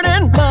heart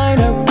and mine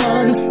are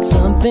one.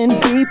 Something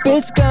deep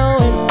is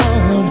going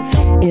on.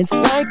 It's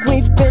like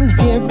we've been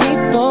here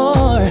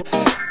before.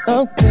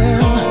 Oh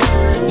girl,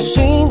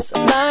 seems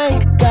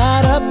like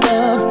God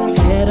above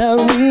had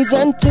a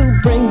reason to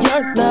bring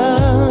your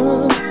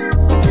love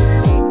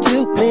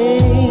to me.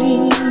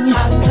 I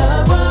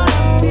love what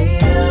I'm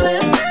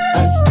feeling,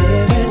 a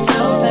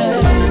spiritual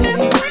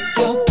thing.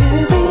 You're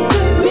giving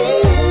to me,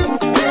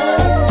 a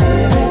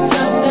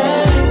spiritual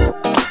thing.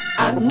 I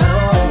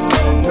know it's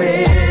for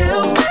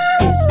real,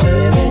 it's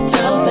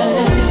spiritual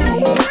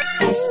thing,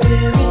 it's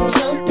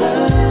spiritual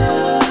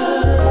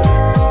love.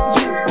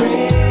 You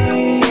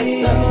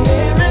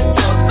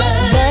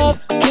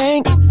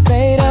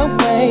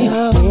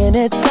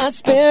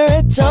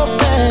spiritual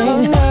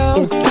thing.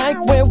 It's like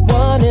we're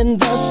one and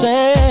the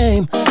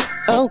same.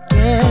 Oh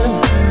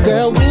yes,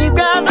 girl, we've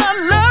got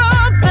a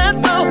love that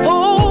the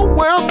whole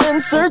world's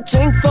been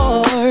searching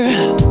for.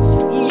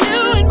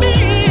 You and me,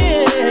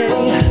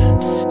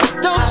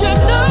 don't you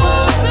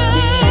know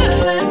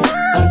that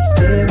a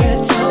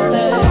spiritual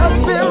thing, a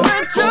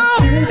spiritual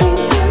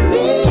to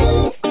me,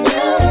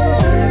 yeah, a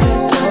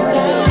spiritual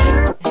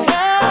thing. I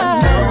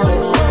know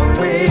it's for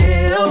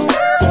real,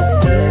 the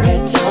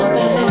spiritual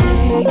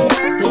thing,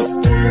 the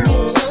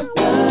spiritual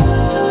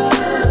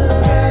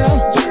love, girl,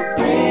 you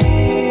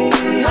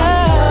bring.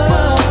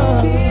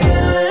 I'm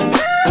feeling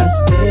a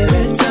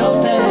spiritual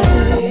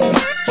thing.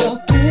 You're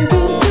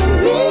giving to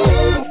me,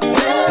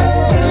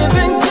 yeah,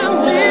 giving to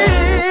me.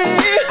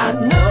 I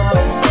know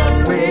it's for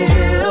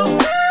real,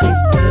 the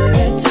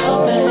spiritual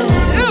thing,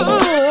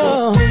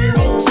 the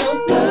spiritual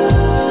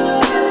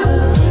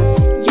love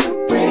you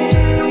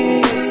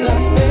bring. It's a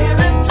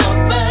spiritual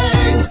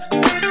thing.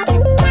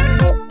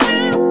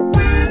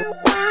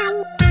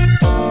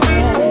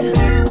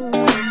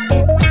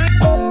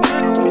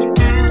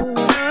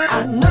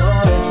 I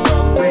know it's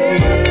for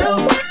real.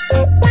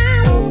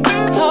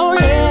 Oh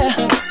yeah.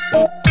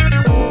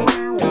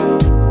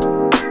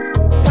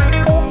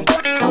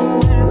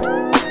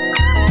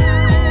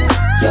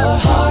 Your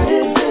heart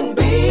is in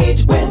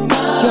beat with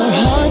mine. Your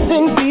heart's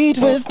in beat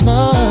with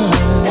mine.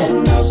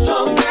 And no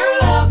stronger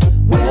love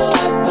will I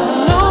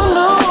find.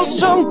 No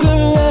stronger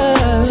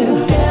love.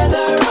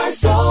 Together our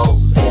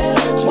souls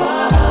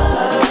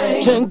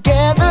intertwine.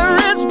 Together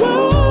as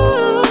one.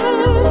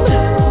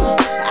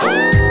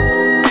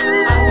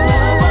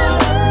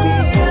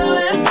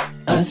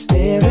 A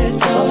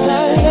spiritual love. I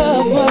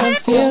love what I'm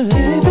feeling.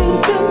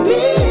 Giving to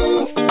me,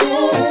 a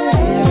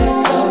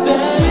spiritual the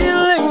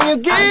feeling you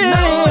give. I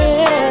know it's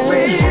for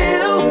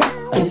real.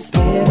 A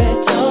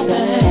spiritual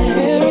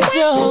thing.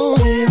 Spiritual. A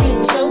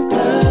spiritual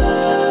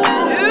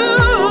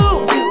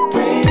love. You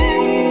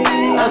bring.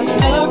 A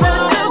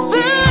spiritual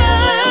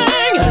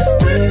thing. A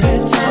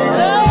spiritual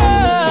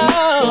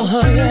love.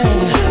 Oh yeah. To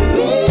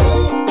me, a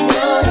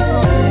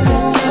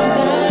spiritual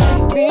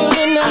love.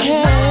 Feeling I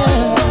have.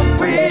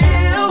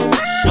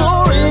 So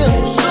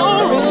real, so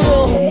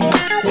real.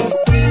 The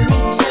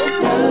spiritual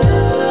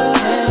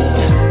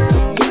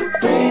love you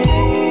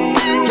bring.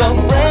 You're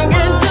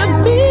bringing to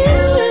me.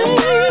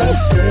 The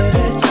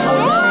spiritual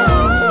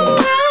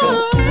love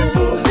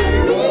to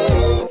me.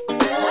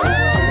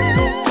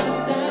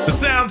 The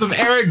sounds of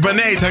Eric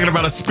Benet talking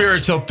about a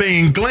spiritual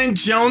thing. Glenn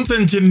Jones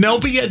and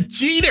Genovia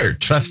Jeter,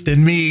 Trust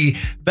in Me.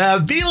 The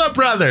Avila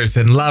Brothers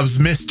and Love's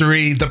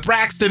Mystery. The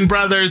Braxton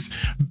Brothers,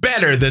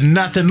 Better Than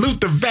Nothing.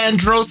 Luther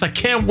Vandross, I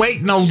Can't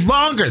Wait No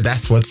Longer.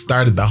 That's what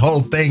started the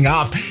whole thing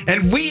off.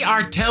 And we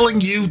are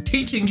telling you,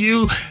 teaching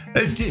you,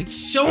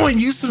 showing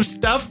you some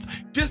stuff.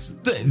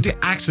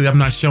 Actually, I'm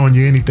not showing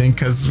you anything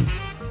because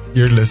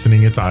you're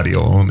listening. It's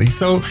audio only.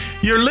 So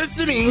you're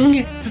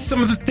listening to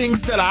some of the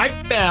things that I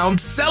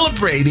found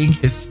celebrating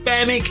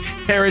Hispanic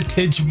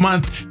Heritage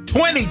Month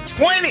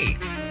 2020.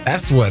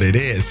 That's what it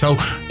is. So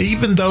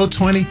even though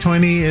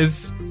 2020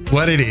 is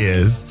what it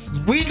is,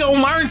 we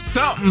gonna learn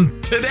something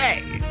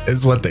today,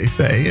 is what they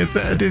say. It's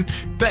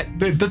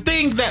the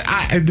thing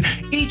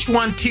that each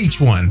one teach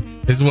one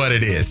is what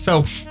it is.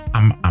 So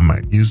I'm gonna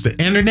use the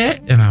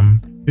internet and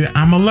I'm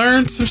gonna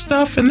learn some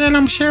stuff and then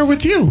I'm share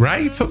with you,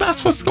 right? So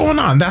that's what's going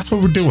on. That's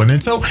what we're doing.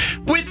 And so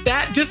with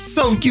that, just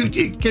so you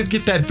get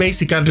that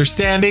basic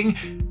understanding,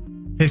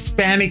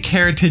 Hispanic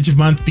Heritage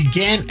Month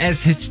began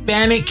as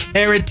Hispanic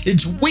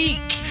Heritage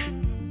Week,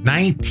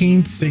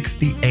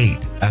 1968.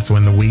 That's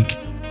when the week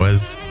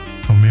was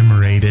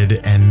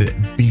commemorated and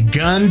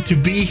begun to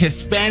be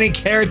Hispanic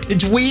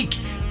Heritage Week,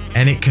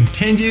 and it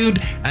continued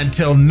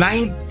until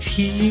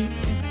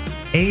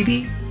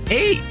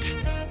 1988,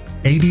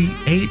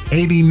 88,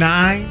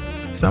 89,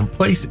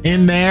 someplace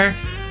in there.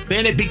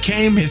 Then it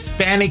became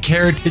Hispanic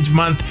Heritage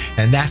Month,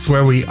 and that's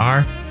where we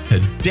are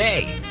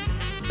today.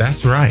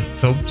 That's right.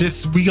 So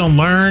we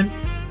gonna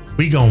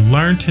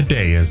learn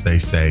today, as they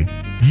say.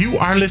 You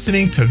are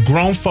listening to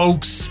Grown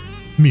Folks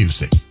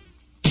Music.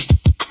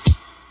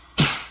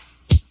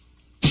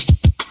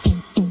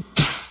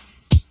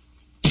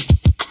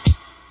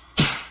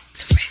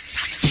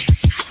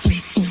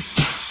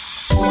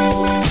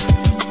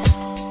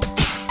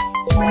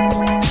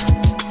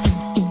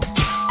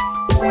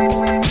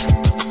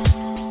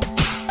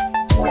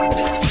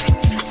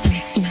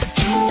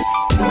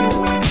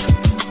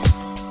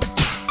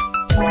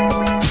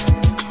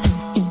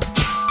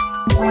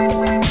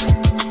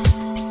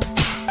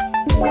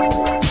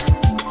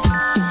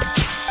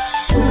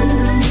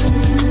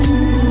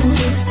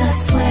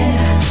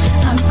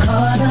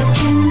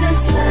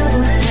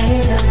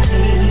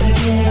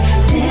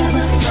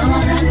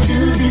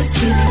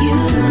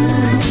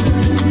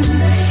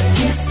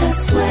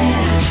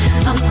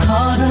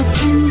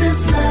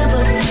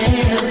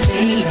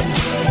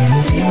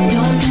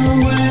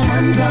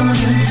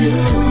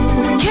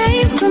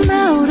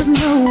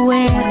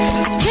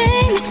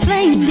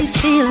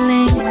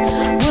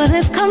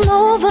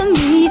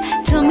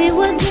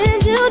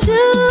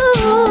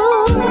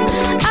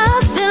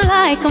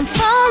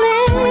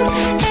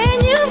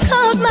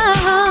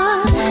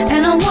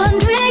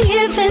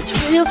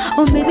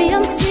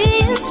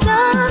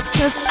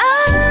 'Cause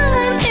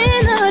I'm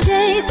in a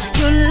daze.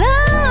 Your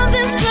love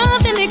is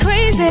driving me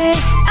crazy.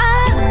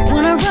 I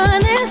wanna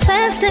run as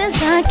fast as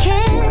I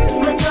can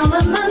with all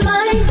of my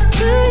might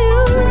to you.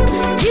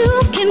 You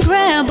can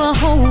grab a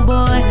hold,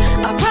 boy.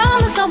 I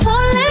promise I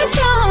won't let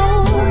go.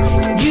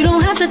 You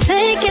don't have to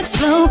take it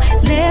slow.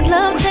 Let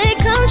love take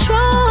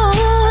control.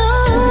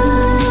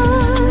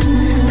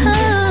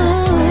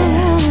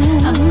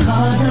 I'm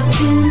caught up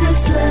in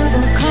this love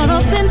affair. Caught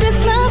up in this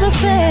love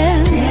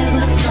affair.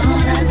 Never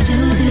thought I'd do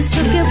this.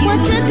 Look at what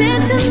you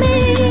did to me.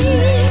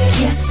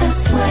 Yes, I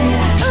swear.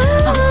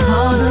 I'm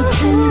caught up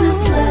in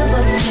this love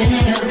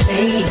affair,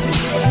 baby.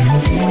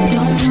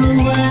 Don't know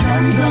what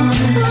I'm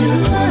gonna do.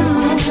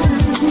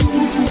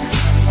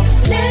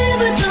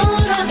 Never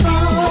thought I'd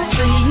fall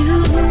for you.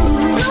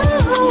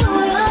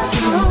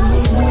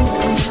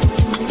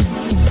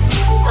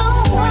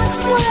 Oh, I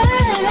swear.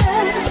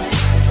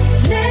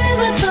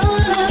 Never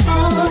thought I'd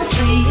fall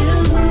for you.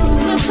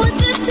 Look what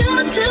you do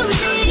to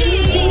me.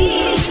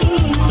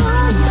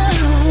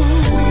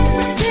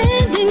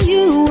 Sending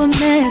you a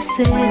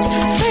message,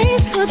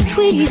 Facebook,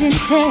 tweet, and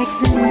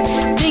texting.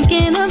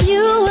 Thinking of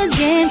you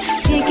again,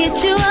 can't get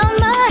you out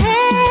my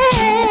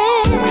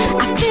head.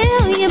 I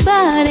feel your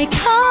body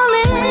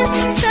calling,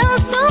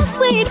 sounds so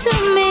sweet to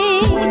me.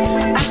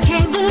 I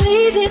can't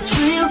believe it's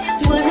real,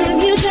 what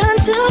have you done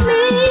to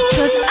me?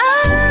 'Cause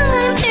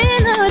I'm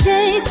in a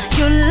daze,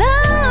 your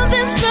love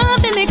is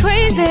driving me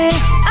crazy.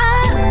 I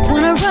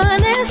wanna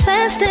run as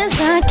fast as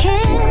I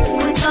can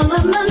with all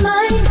of my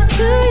might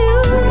to you.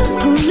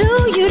 Who knew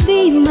you'd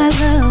be my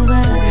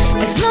lover,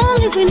 as long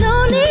as we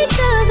known each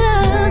other.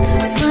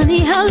 It's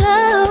funny how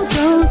love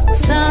goes,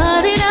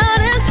 started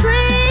out as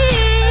friends.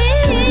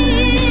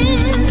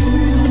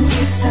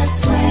 Yes, I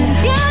swear,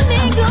 got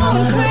me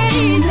going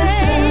crazy.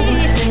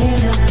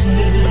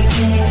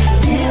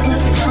 Never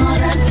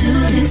thought I'd do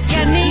this.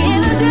 Got me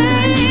in a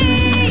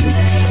daze.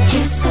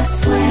 Yes, I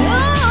swear,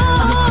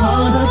 I'm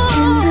caught up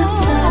in this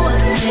love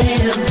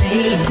affair,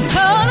 baby.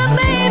 Caught up,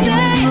 baby.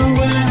 Don't know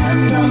what I'm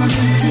gonna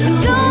do.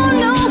 Don't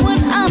know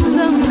what I'm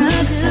gonna do.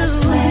 Yes, I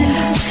swear,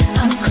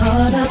 I'm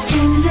caught up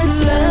in this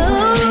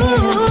love.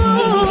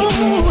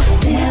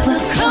 Never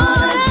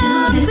thought I'd do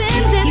this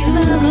in this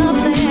love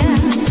affair.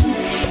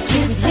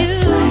 Yes, I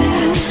swear,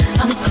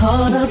 I'm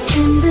caught up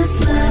in this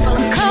love.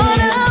 I'm caught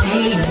up.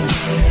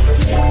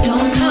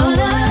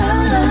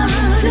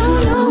 Don't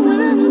know what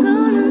I'm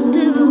gonna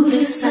do.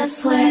 This I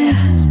swear.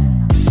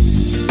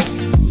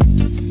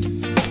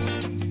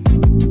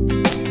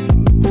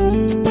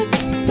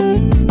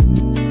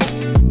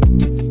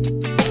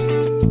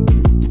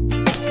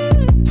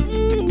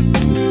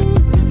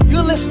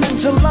 You're listening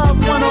to Love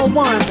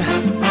 101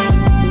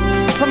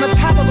 from the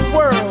top of the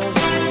world.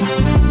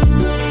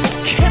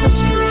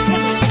 Chemistry.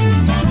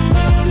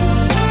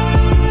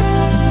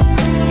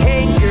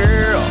 Hey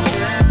girl,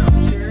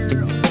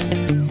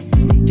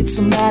 it's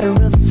a matter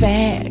of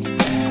fact.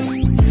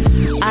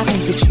 I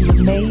think that you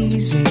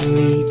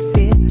amazingly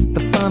fit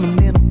the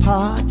fundamental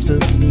parts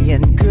of me.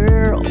 And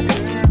girl,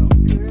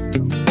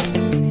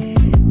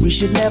 we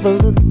should never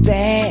look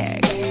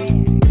back.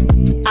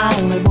 I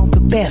only want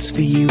the best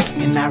for you,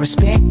 and I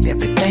respect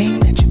everything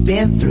that you've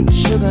been through.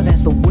 Sugar,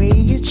 that's the way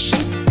it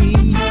should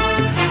be.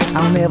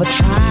 I'll never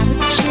try to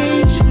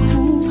change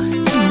who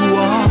you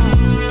are.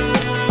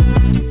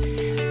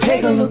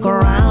 Take a look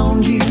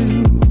around you.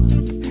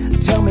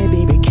 Tell me,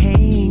 baby,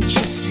 can't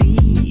you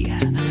see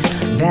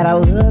that I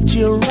loved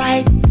you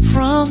right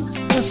from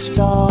the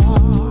start?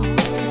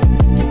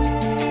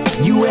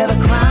 You wear the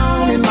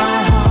crown in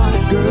my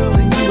heart, girl,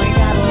 and you ain't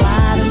gotta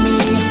lie to me.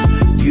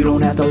 You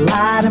don't have to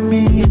lie to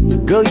me,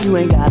 girl. You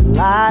ain't gotta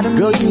lie to me.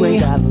 Girl, you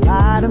ain't gotta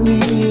lie to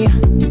me.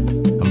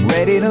 I'm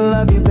ready to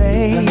love you,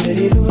 babe. I'm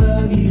ready to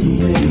love you,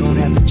 babe. You don't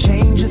have to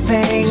change a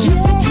thing. You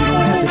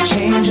don't have to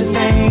change a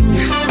thing.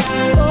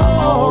 I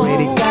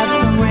already got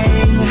the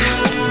ring.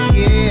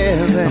 Yeah,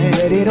 babe. I'm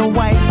ready to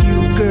wipe you,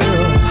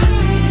 girl.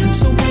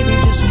 So baby,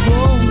 just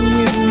roll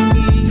with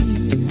me.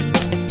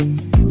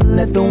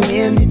 Let the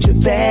wind hit your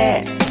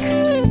back.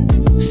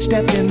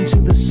 Step into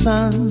the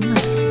sun.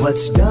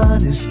 What's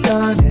done is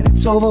done, and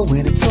it's over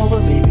when it's over,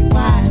 baby.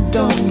 Why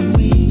don't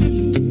we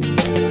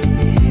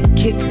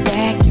kick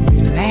back and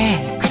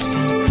relax?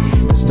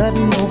 There's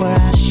nothing over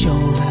our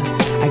shoulder.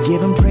 I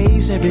give him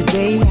praise every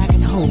day. I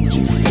can hold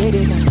you,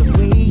 baby. That's the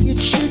way it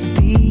should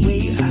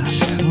be.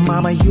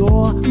 Mama,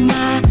 you're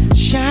my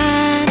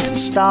shining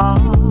star.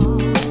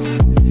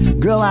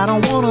 Girl, I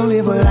don't wanna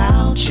live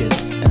without you.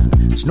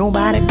 There's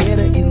nobody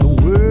better in the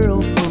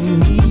world for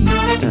me.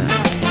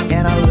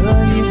 And I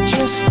love you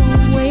just the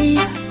way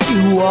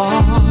you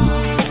are.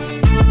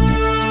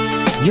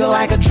 You're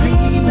like a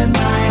dream in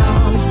my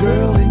arms,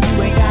 girl, and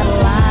you ain't gotta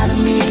lie to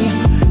me.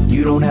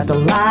 You don't have to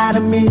lie to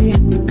me,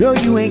 girl.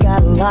 You ain't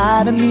gotta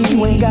lie to me.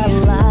 You ain't gotta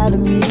lie to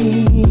me.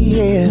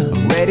 Yeah,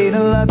 I'm ready to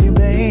love you,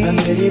 babe. I'm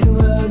ready to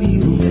love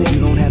you, babe. You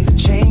don't have to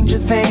change a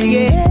thing.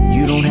 Yeah.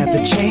 You don't have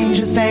to change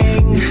a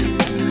thing.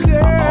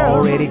 Girl, I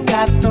already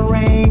got the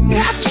ring.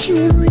 Got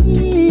you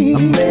ring.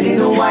 I'm ready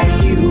to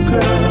wipe you,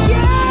 girl.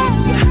 Yeah.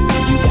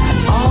 You got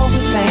all the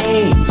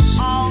things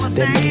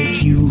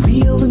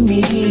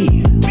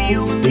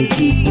They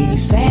keep me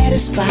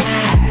satisfied.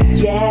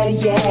 Yeah,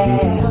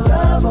 yeah.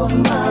 Love of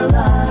my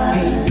life.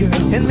 Hey,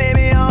 girl. And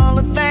maybe all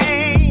the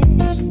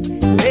things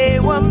they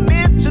were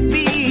meant to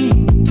be.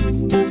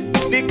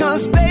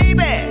 Because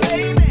baby,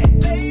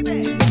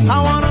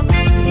 I wanna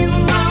make you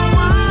my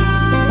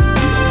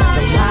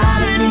wife.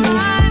 You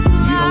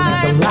don't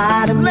have to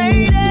lie to me.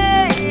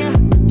 Lady.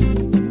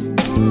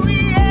 Ooh,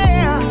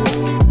 yeah.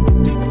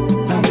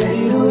 I'm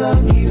ready to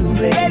love you,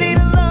 baby. Ready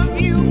to love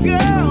you, girl. You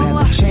don't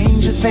have to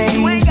change a thing.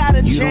 You ain't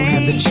gotta change. You don't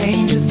have to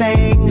change a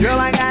thing. Girl,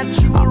 I got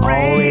you a ring.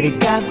 I already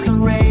got the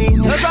ring.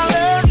 'Cause I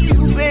love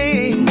you,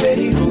 babe.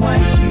 Ready to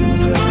wife you,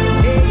 girl.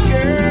 Hey,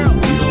 girl.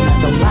 You don't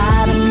have to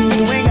lie to me.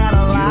 You ain't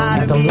gotta lie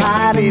to me.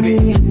 Lie to me.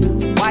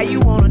 Why you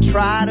wanna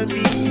try to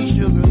be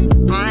sugar?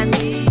 I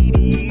need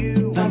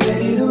you. I'm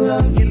ready to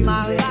love you in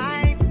my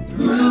life.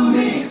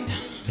 Groovy.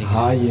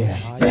 Oh yeah.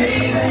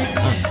 Baby.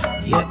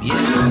 Yep.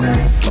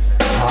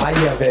 Oh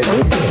yeah, baby.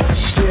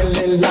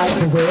 Feeling like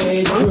the way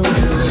you groove.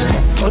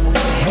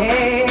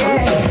 Hey,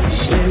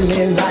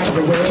 feeling like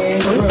the way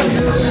you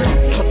groove.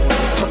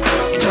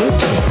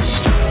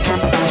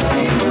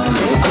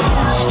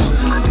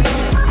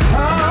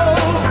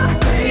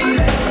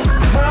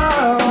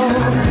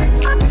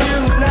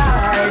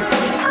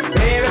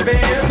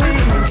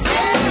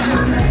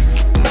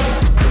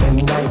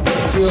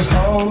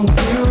 Home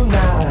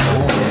tonight.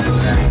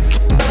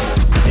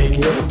 And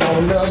it's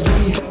gonna be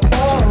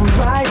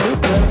alright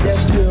with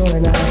just you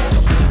and I.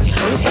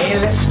 Hey,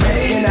 let's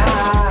make it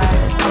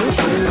eyes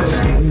true.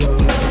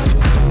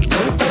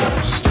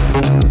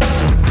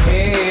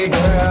 Hey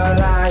girl,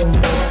 I'm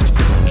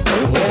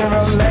in a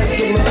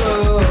romantic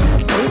mood,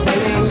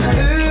 singing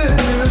ooh.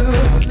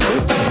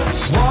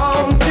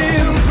 Want to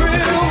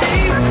groove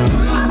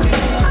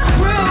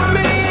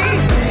me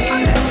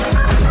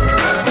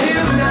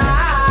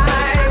tonight.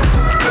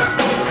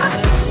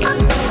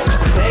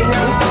 Sing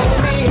along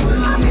with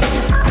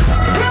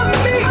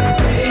me,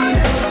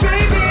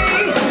 baby.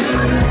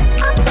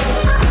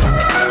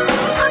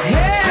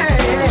 Yeah.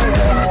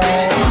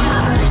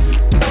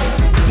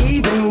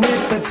 Even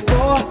if it's for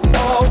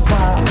a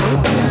while,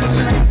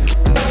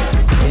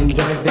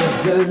 enjoy this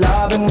good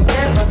love and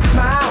give a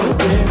smile.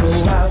 We'll go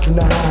out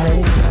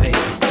tonight,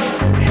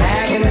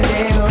 having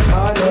dinner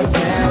on your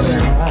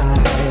candlelight.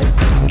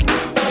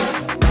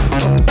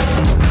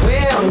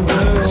 We'll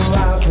go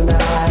out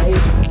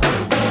tonight,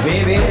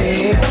 baby,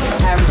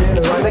 having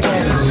dinner on the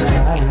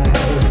candlelight.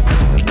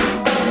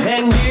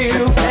 And you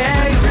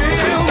can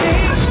groove me,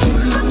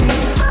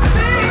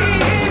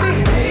 baby,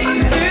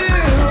 tonight.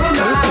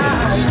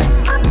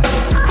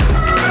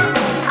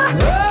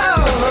 Oh,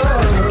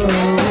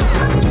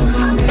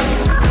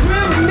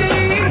 groove me,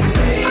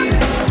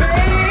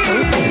 baby.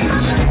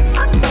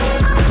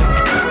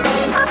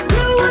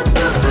 You want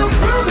to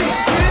groove me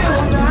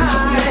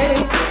tonight.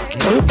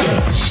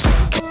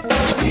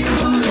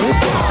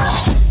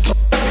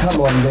 Come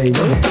on,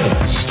 baby.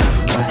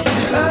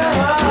 Oh,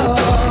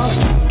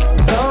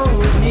 don't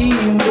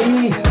leave me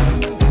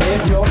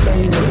if your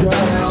baby's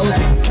gone.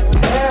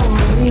 Tell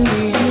me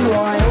you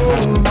are in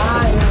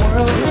my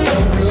world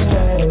every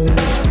day.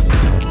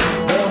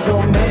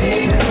 Don't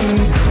make me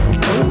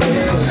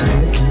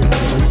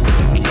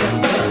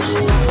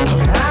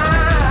I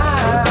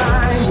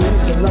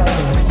need your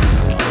love.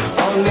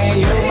 Only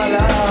you, my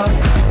love.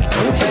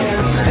 Say,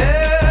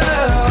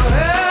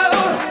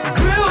 oh,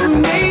 groove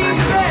me,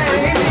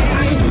 baby.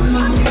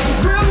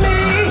 Groove me,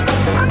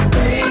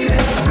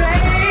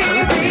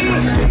 baby.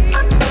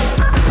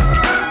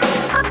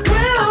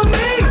 Groove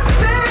me,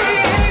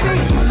 baby.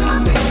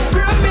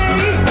 Groove me, baby. Groove me,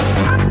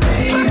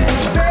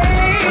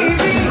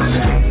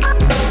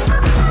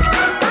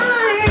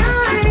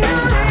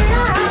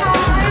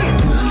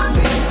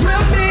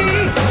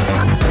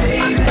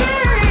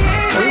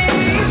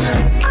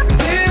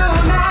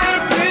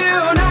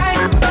 tonight,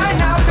 right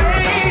now,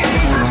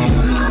 baby.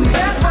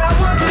 That's what I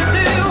want to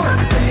do.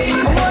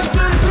 I want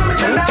you to do it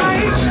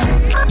tonight.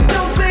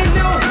 Don't say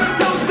no,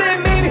 don't say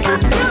maybe.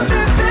 Groove me,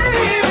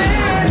 baby,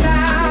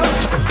 now.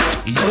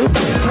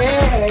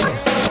 Hey.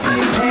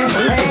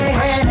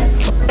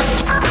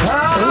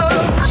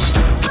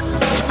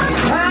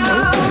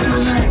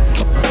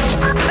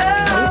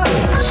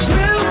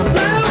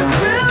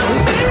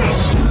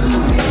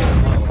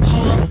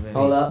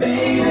 Hold up.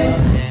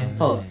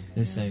 Hold up.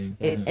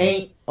 It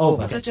ain't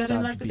over. It's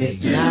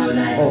not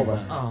over.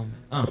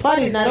 The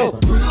party's not over.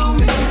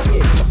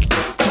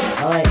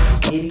 Alright,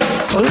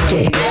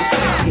 okay.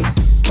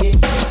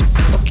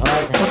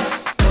 Alright, now.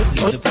 That's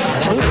it.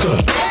 That's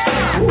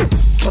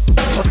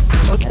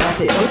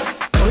it. That's it.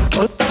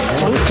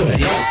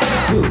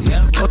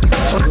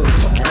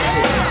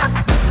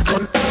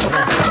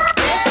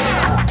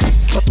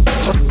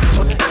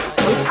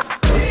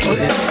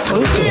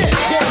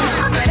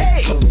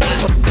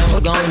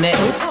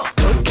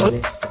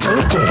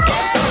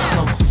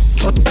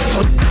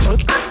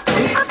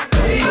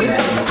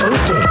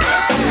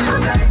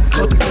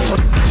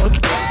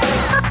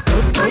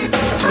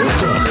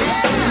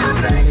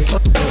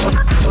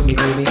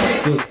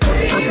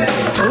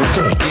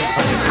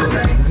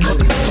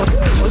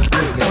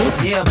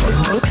 Yeah, boy.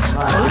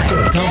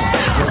 Okay, come on.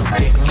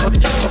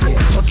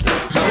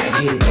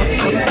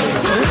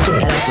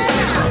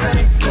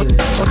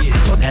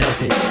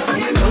 That's it.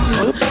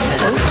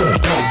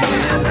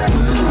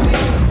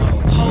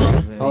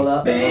 Hold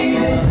up.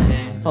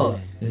 Hold up.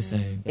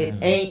 It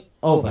ain't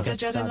over.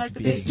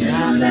 It's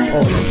not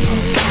over.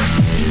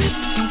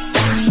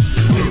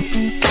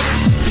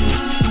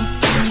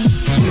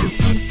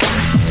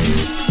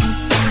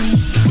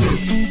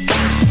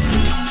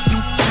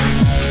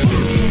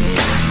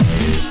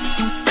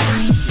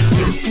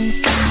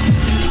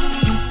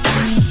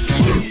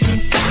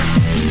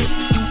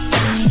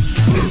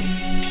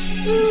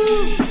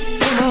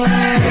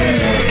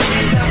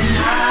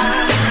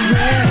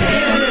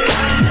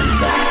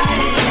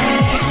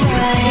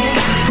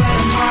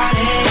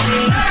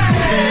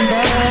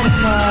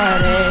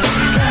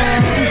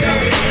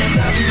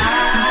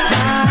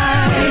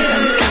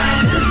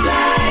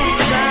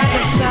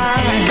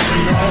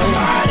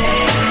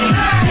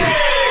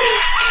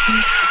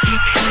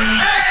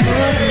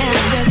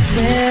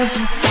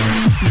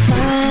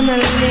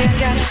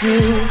 You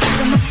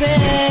to myself,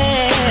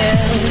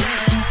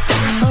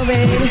 oh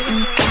baby.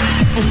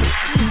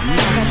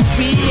 Now that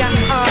we are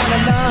all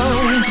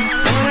alone,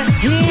 wanna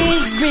hear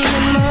you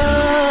screaming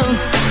more.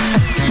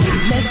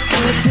 Let's do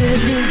it to the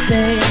groove,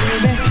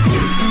 baby.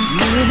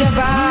 Move your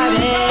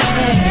body.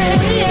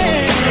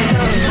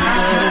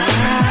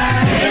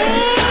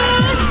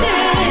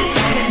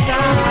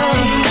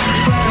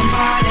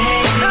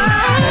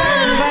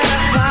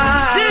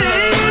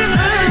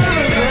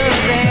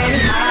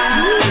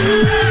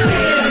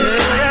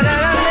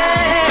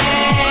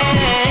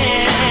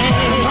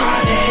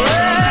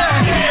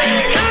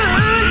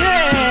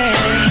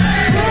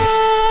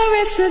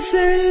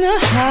 In the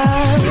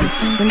house,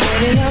 and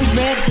baby I'm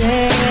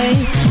ready.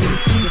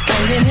 You're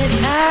bringing it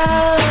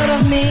out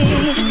of me,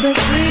 the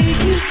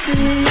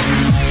frequency.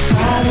 I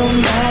don't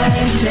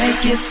mind,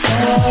 take it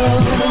slow.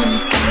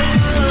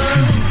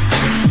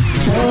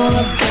 Pull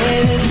up,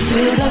 baby,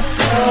 to the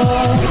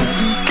floor.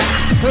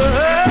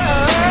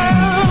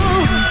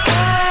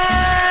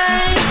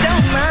 I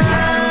don't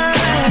mind.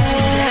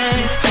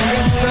 Take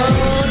it slow,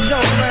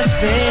 don't rush,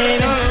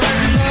 baby.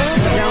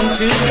 Down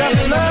to the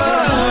floor.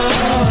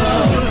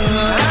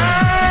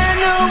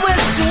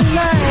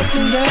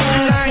 Girl,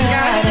 I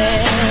got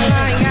it.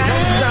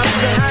 Don't stop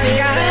this. I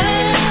got it.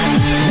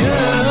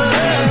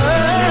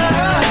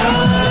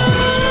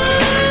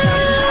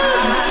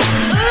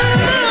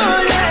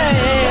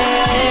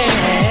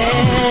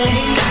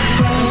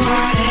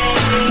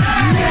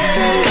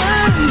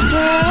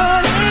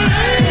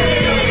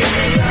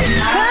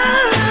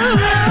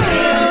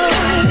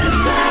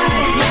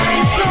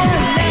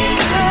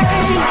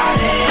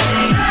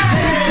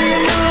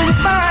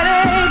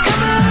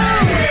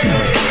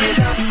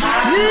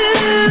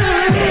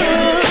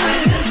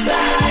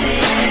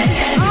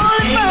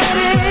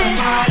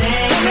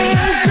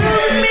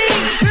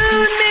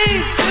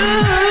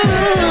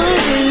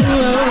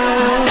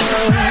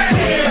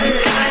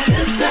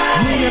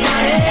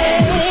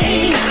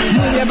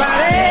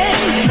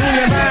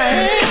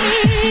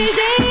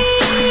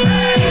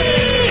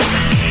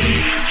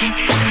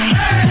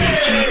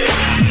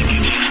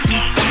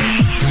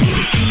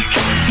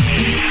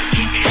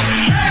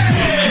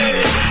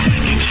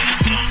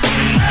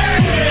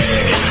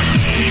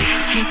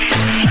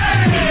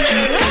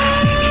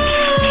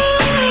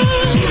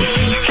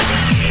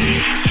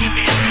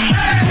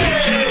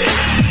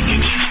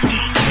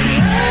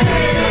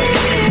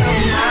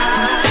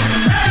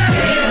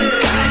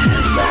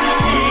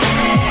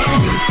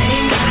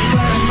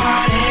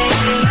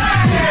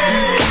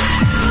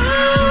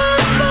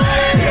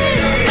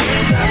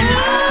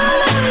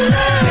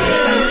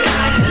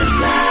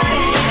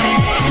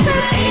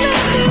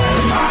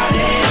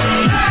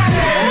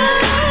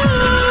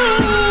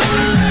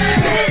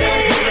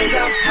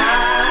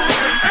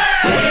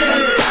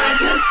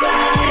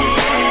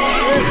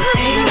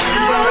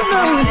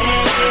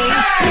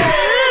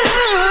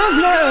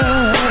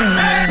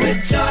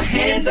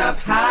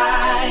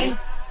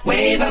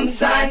 Wave them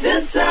side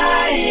to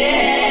side,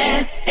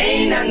 yeah.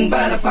 Ain't nothing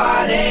but a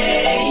party.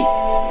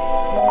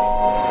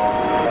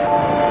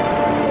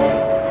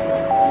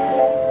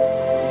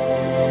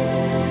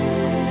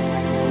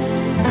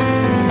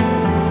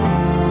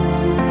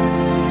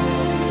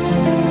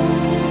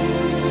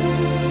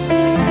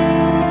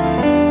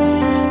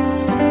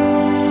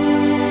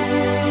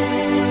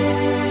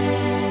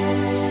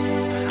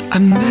 I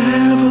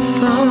never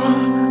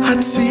thought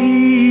I'd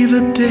see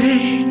the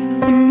day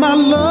when my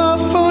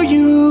love for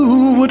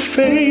you would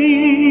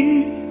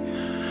fade.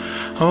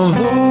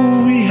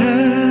 Although we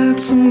had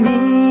some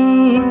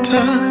good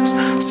times,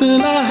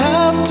 still I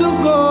have to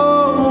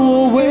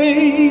go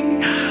away.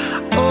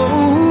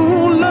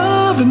 Oh,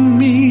 loving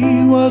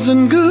me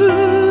wasn't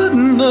good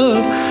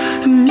enough,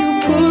 and you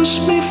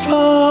pushed me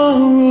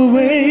far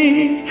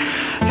away.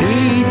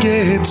 It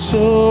gets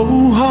so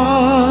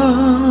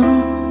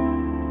hard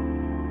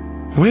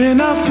when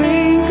I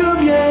think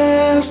of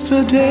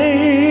yesterday.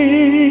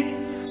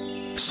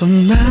 So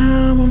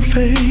now I'm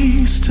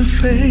face to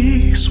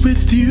face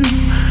with you.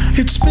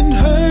 It's been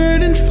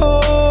hurting for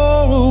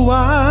a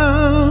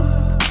while.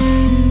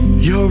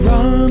 Your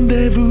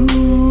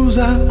rendezvous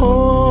I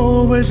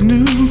always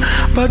knew,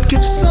 but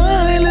kept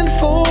silent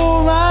for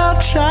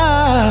our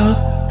child.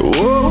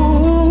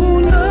 Oh,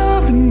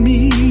 loving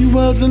me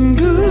wasn't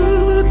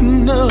good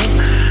enough,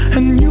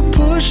 and you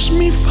pushed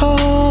me far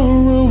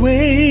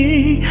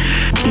away.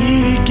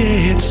 It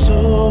gets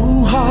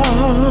so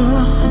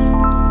hard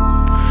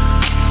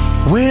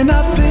when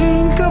I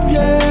think of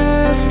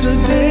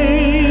yesterday.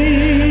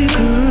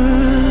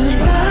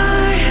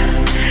 Goodbye,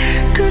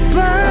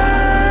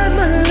 goodbye,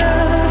 my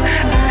love.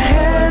 I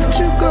have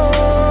to go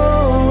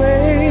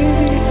away.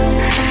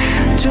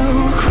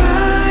 Don't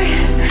cry,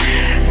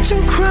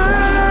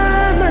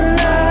 my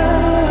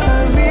love. I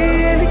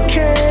really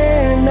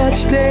cannot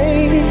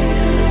stay.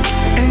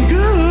 And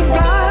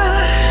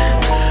goodbye,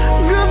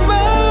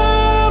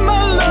 goodbye,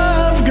 my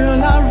love.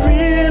 Girl, I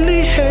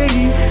really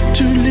hate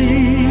to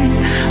leave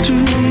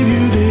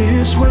you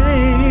this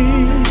way.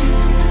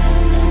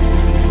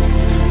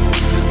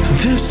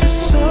 This is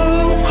so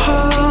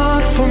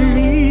hard for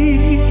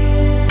me.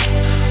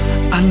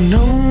 I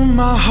know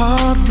my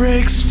heart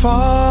breaks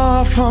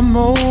far from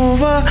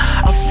over.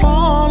 I've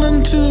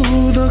fallen to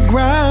the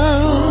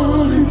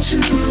ground.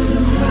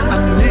 I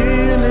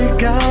nearly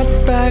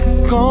got back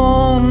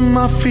on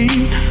my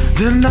feet,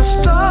 then I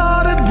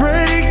started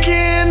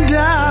breaking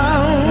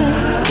down.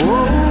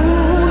 Oh,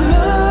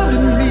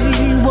 loving me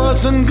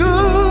wasn't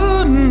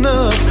good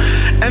enough,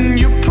 and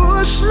you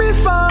pushed me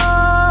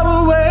far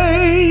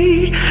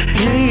away.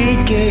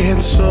 It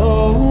gets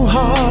so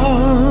hard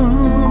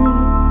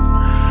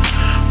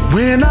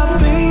when I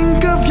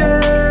think of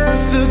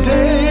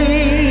yesterday.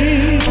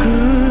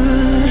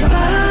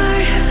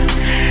 Goodbye,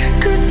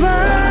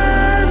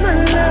 goodbye, my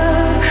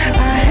love.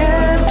 I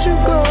have to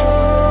go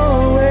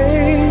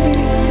away.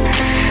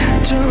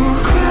 Don't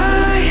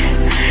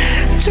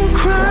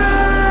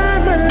cry,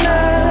 my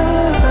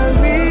love. I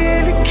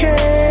really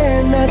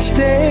cannot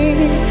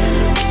stay,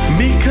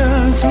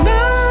 because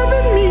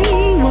loving me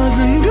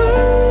wasn't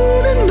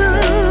good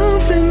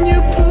enough, and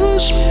you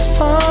pushed me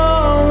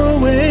far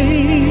away.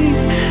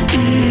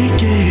 It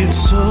gets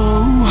so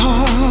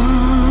hard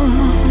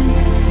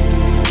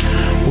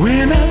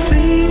when I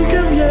think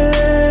of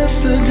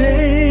yesterday.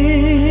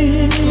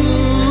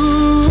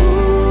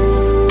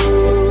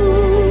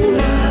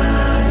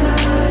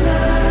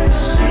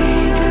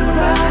 Say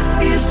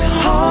goodbye, it's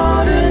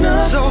hard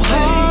enough. So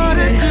hard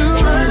to do.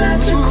 Try not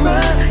to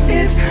cry,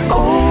 it's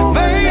over.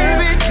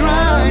 Baby,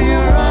 dry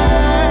your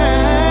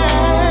eyes.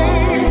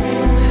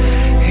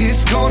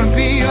 It's gonna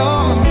be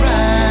alright.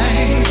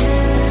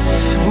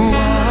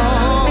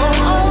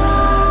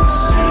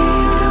 Say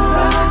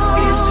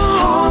goodbye, it's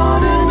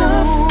hard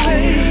enough,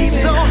 baby.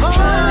 So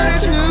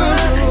hard to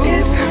cry,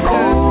 it's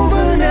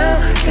over now.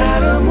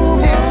 Gotta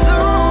move on. It's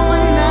over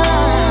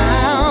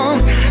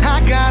now. I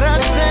gotta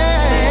say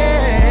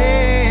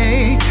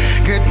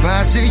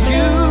goodbye to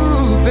you,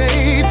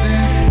 baby.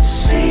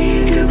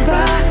 Say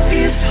goodbye,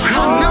 it's hard.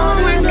 I know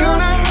it's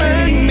gonna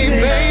hurt me,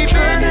 baby.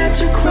 Try not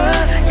to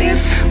cry,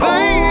 it's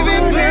baby,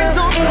 please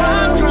don't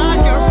cry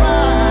your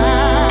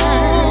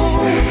eyes.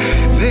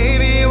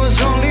 Baby, it was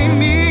only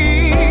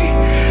me,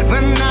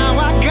 but now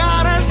I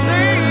gotta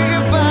say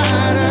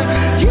goodbye to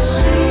you.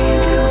 Say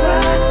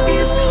goodbye,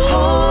 it's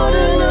hard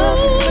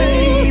enough,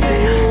 baby.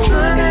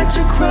 Try not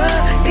to cry,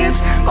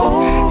 it's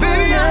over.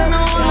 Baby, I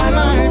know I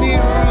might be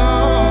wrong.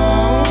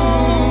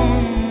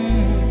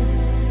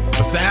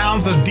 The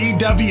sounds of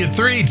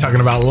DW3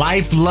 talking about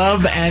life,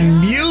 love, and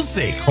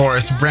music.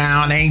 Horace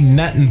Brown, Ain't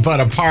Nothing But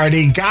a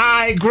Party.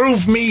 Guy,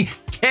 Groove Me,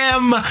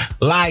 Kim,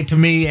 Lie to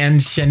Me,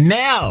 and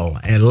Chanel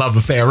and Love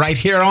Affair right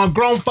here on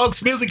Grown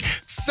Folks Music,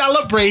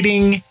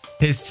 celebrating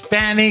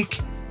Hispanic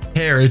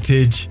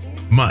Heritage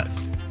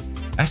Month.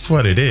 That's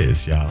what it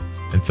is, y'all.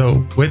 And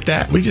so with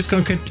that, we're just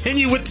going to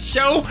continue with the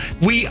show.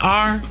 We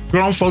are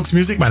Grown Folks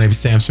Music. My name is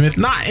Sam Smith.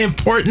 Not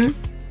important,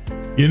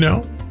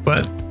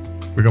 but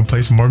we're going to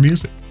play some more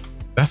music.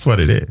 That's what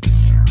it is.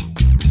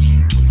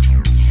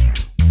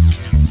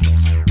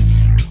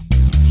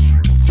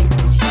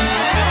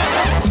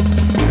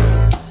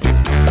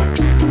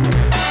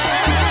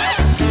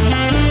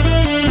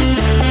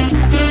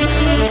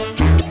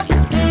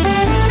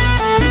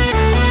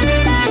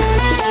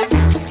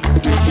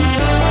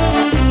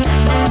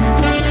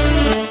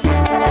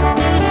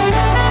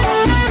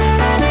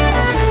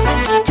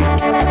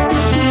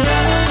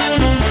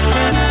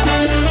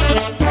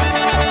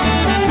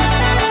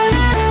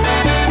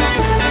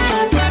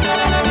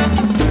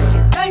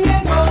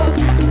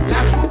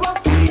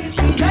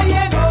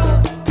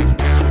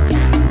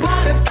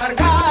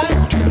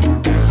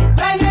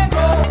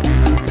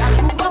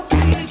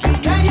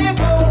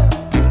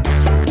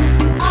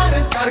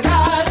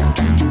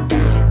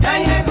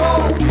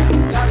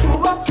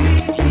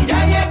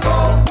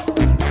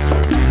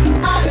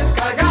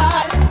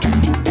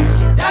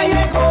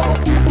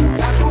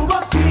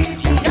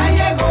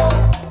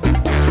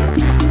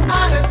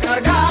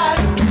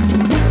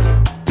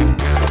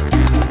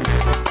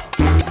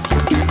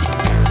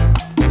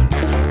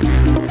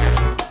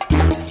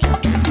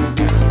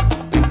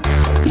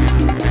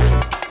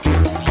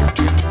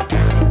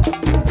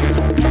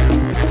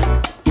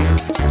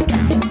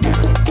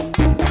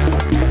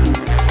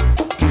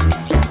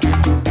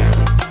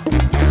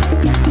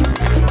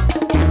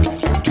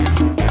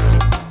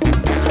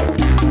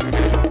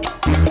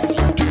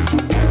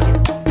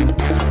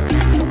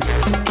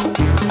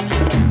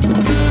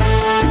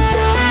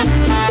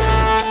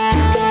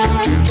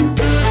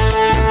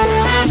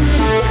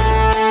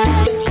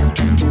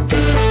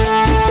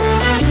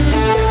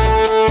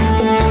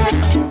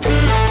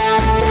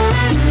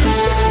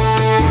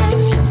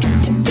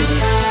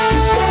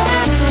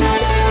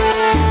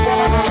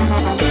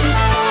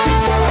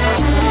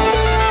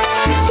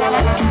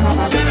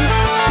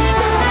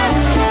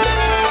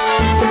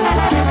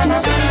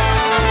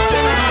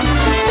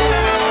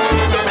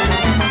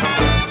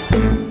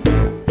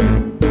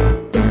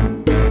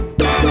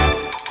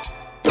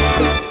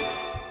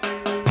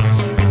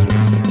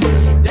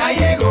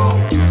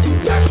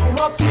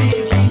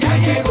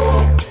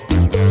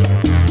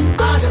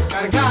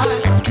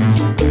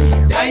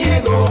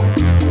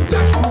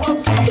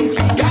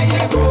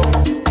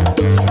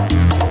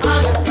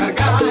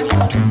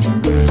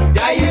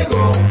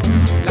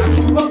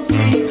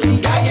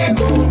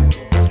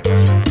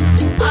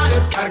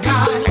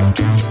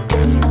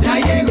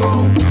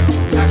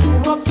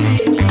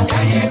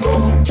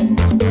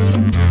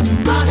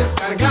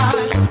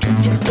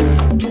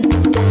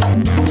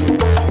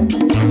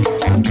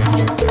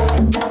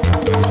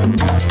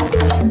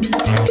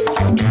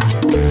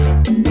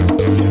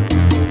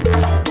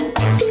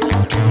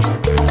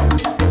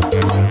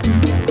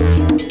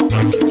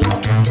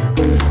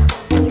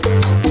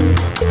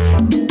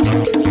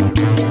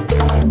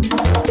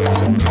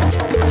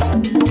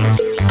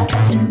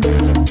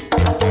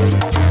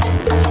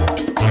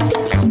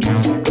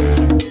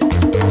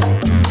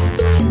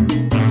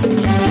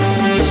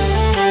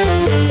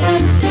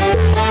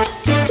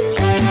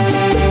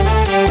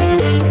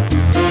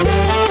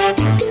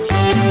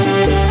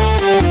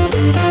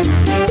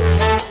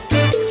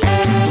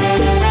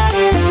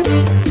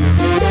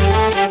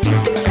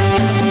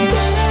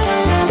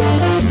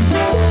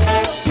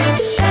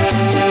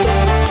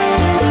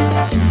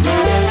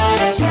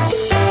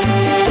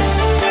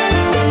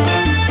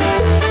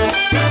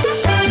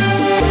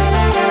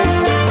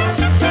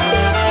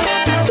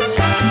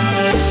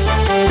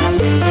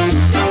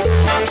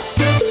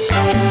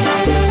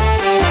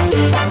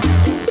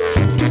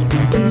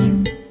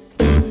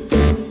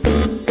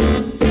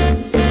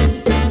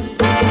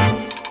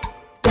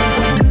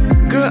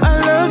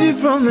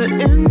 From the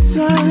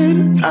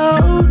inside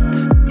out.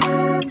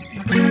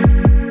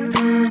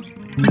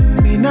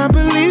 May not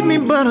believe me,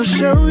 but I'll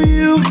show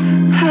you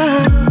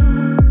how.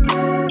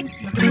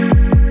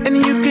 And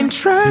you can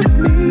trust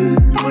me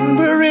when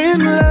we're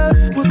in love.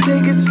 We'll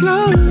take it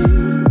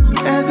slowly,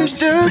 as it's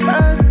just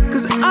us.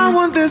 Cause I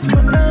want this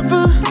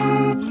forever.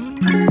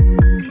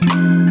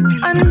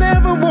 I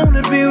never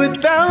wanna be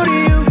without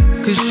you.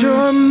 Cause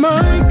you're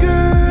my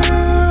girl.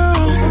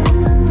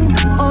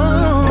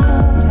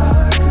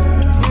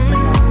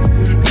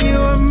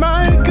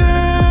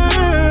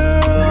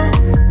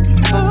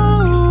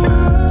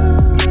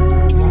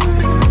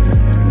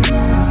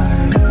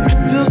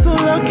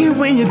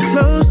 When you're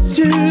close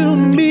to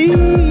me,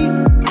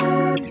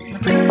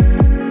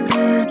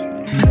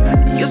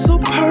 you're so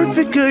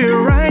perfect, girl,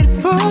 you're right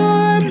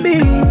for me.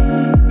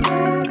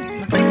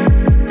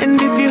 And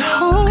if you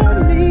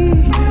hold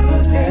me,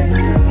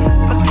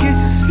 I'll kiss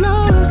you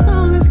slowly,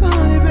 slowly,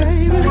 slowly,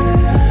 baby.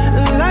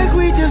 Like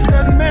we just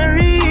got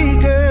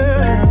married,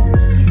 girl.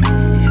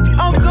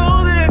 I'll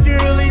go there if you're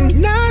really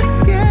not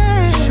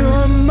scared.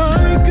 You're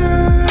my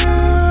girl.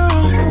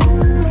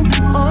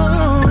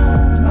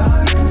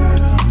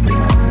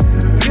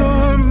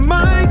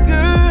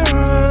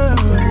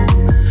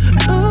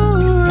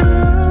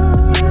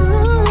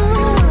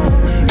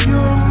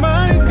 You're my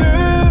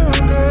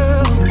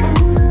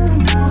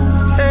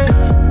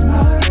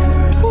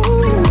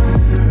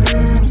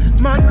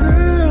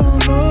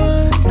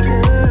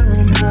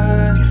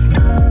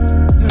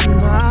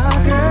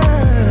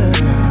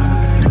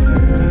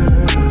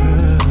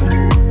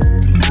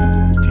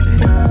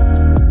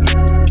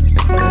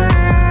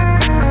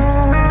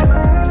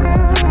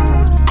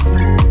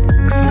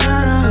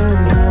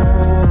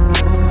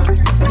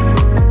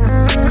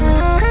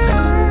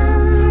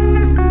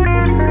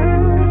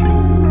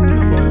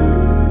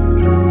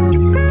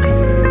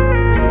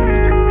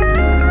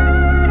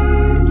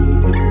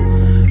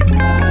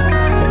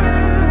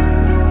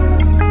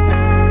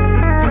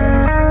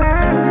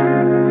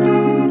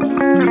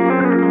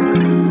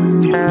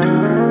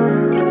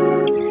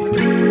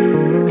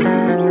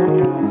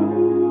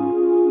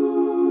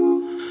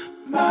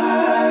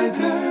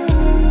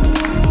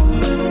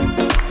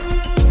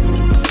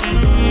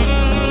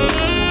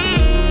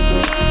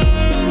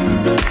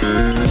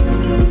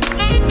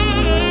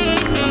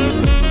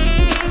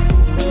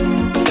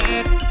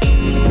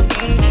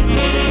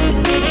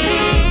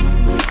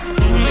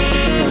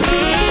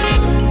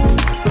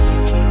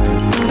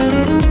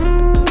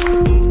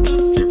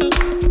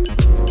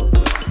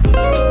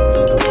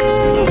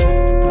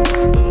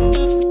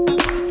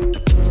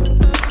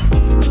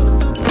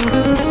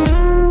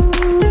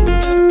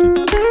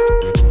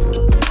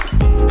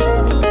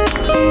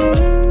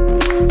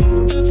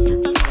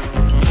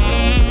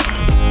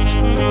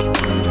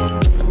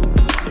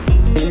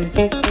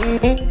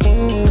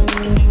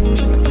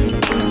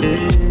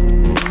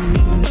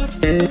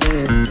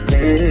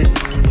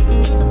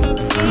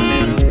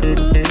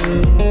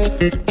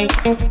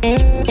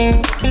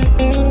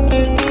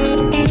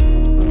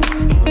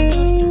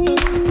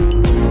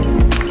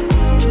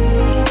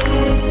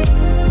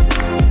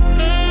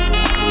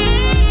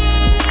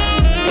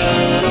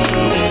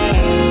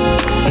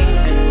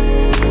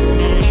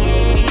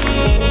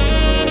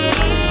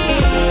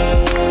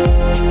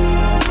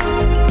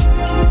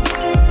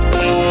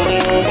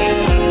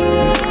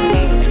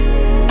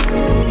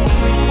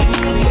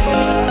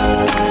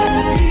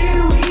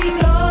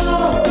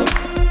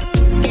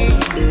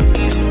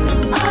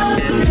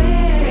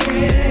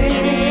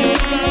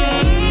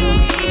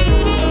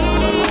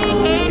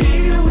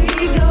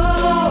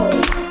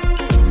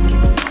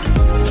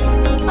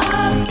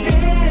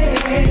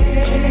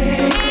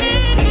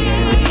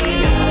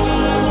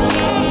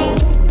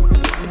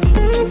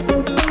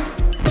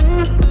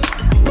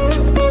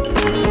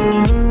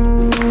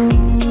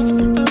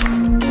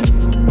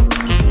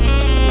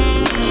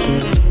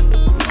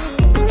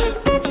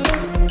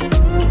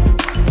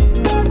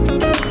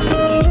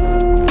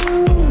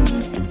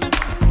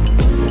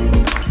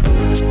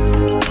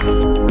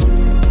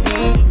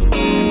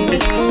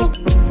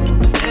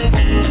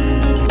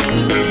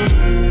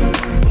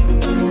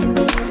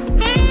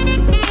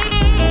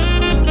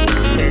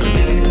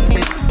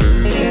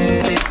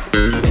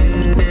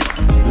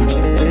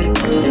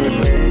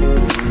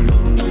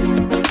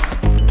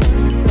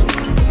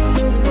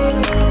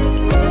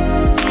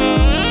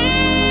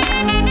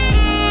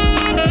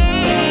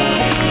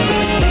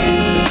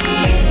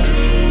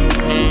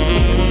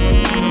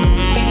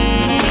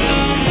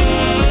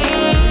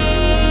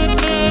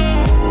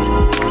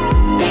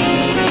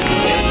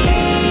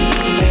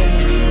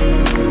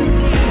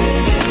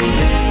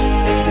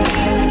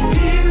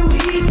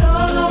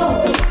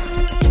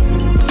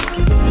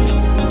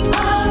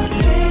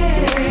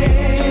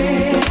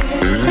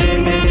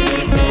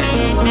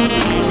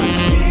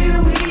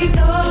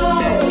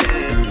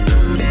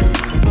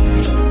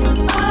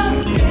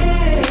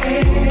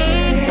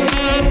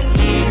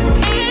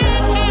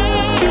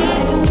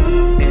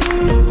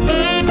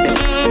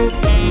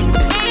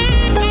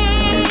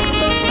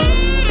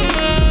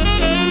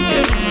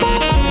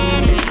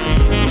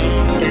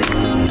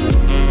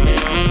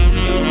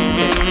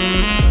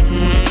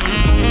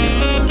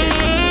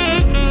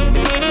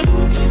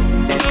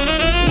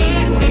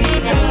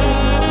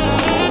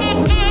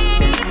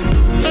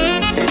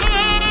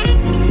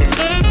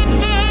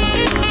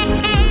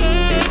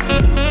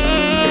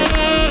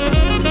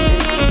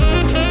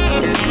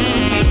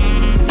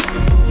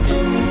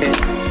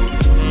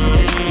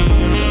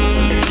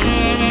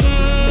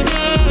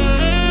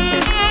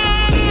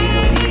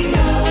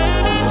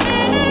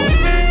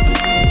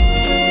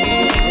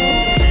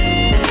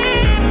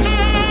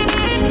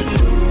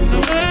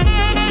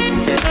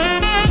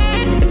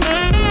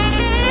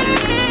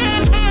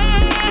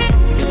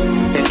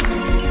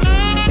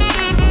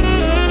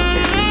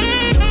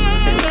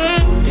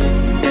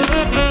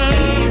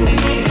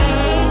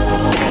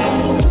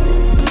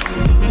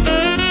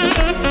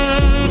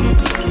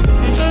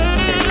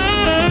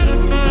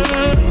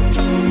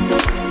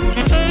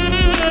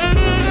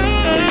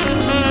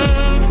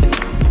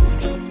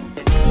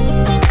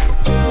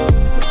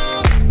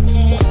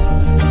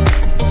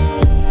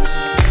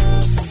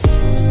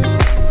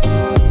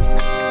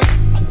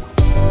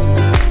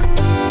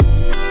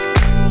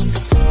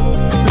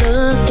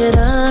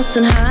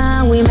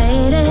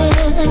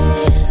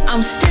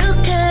I'm still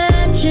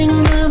catching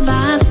the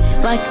vibes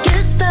like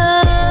it's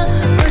the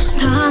first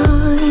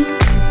time.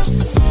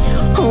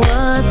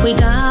 What we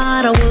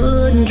got, I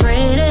wouldn't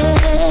trade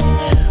it.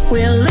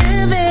 We're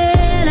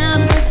living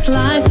out this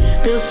life,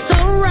 feels so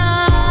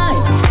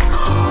right.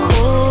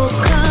 Oh,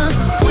 'cause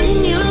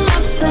when you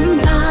love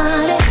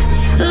somebody,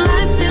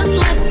 life feels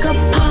like a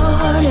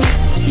party.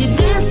 You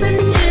dance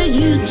until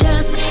you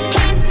just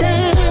can't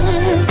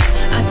dance.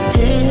 I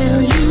tell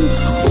you,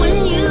 when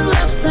you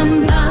love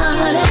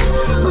somebody,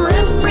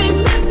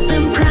 represent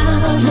them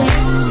proudly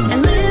and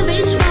live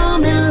each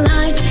moment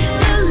like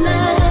the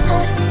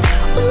last.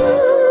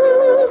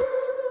 Ooh.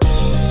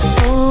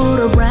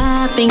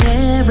 Photographing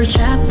every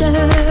chapter,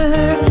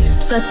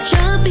 such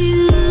a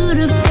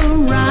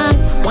beautiful ride,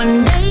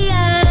 one day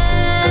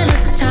at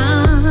a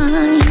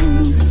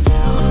time.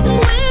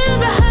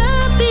 We're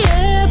happy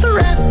ever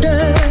after,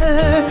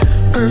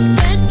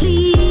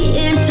 perfectly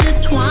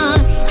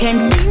intertwined,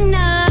 can't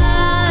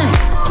deny.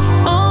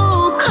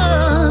 Oh,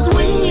 'cause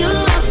when you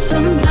love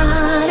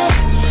somebody,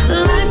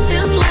 life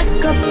feels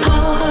like a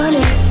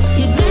party.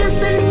 You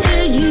dance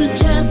until you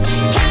just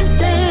can't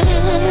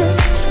dance.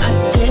 I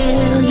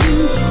tell you,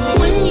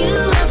 when you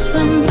love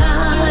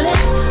somebody,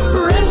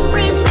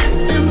 represent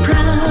them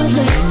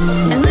proudly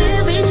and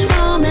live each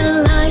moment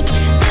like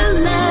the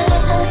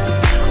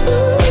last.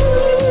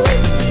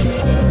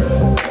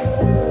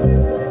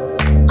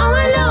 All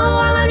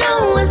I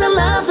know is that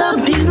love's a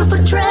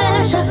beautiful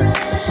treasure.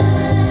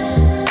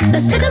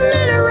 Let's take a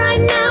minute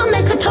right now,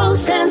 make a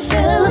toast and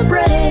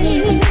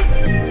celebrate.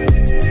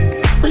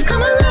 We've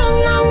come a long,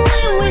 long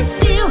way, we're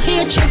still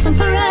here chasing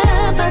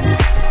forever.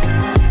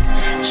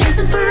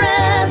 Chasing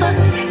forever.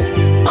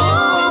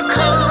 Oh,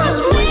 'cause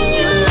when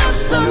you love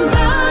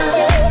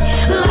somebody,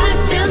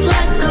 life feels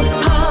like a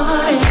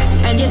party.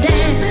 And you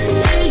dance,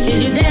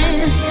 you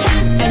dance,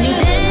 and you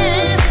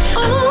dance.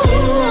 Oh,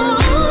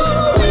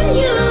 when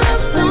you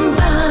love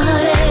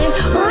somebody,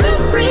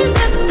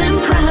 represent them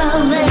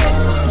proudly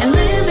and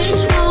live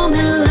each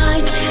moment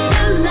like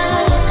the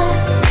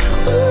last.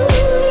 Ooh.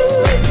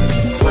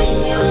 When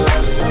you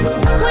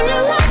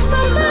love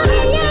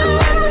somebody, yeah,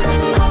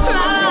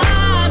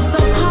 drive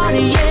so hard,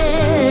 yeah.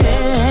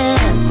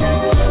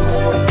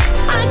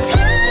 I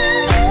tell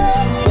you,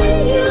 when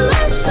you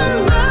love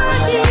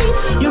somebody,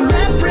 you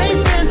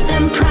represent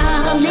them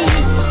proudly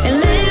and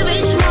live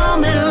each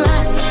moment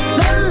like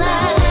the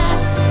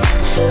last.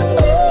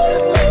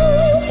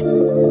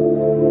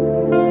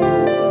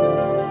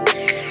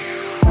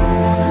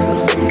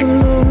 The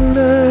long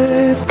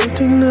night,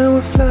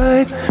 14-hour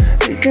flight,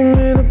 thinking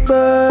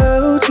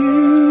about you.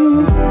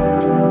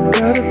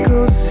 Gotta go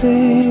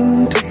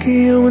sing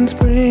Tokyo in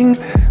spring.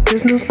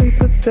 There's no sleep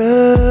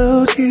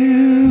without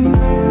you.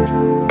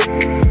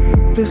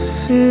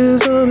 This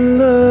is our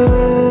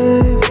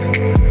life,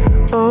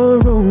 our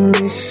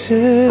only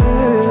sacrifice.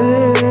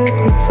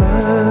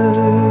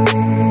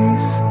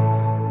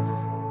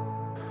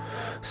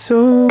 So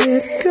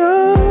it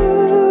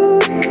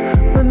goes.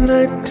 My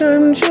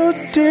nighttime's your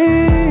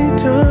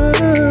daytime.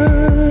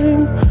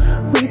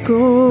 We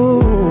go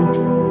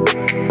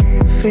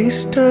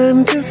FaceTime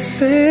to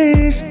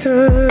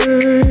FaceTime.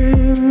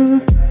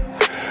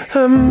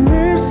 I'm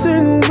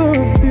missing the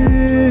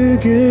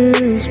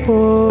biggest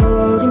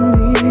part of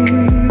me,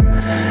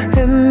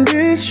 and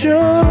it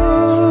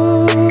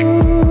shows.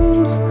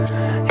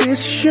 It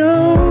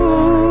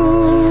shows.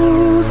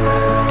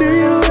 Do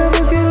you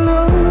ever get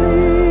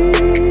lonely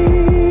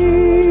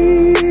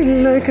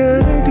like I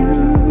do?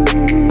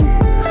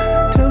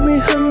 Tell me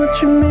how much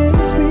you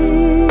miss me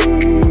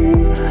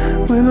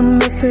when I'm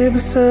not there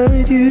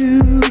beside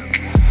you.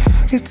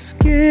 It's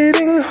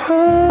getting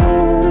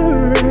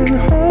harder and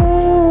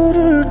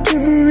harder to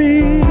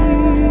breathe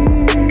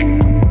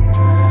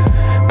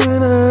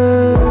when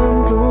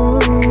I'm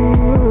gone.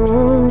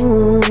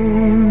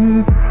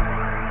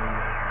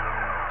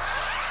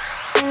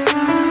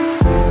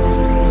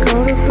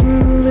 Caught up in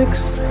the mix,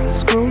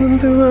 scrolling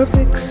through our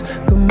pics,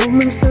 the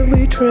moments that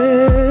we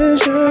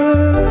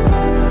treasure.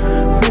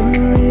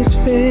 Memories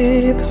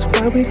fade, that's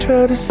why we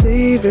try to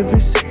save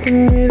every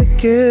second we're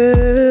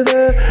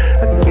together.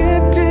 I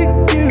can't take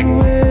you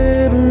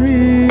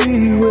everywhere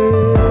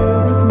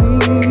with me,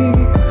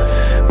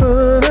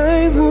 but I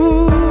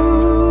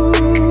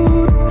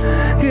would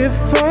if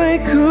I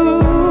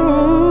could.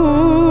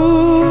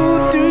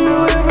 Do you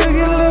ever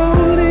get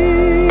lonely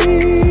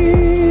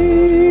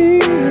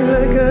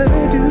like I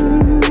do?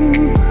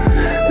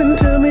 Then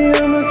tell me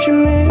how much you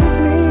miss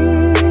me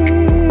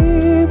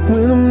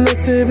when I'm not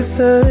there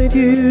beside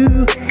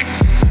you.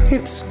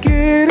 It's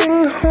getting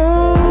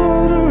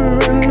harder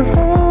and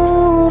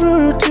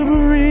harder to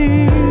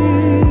breathe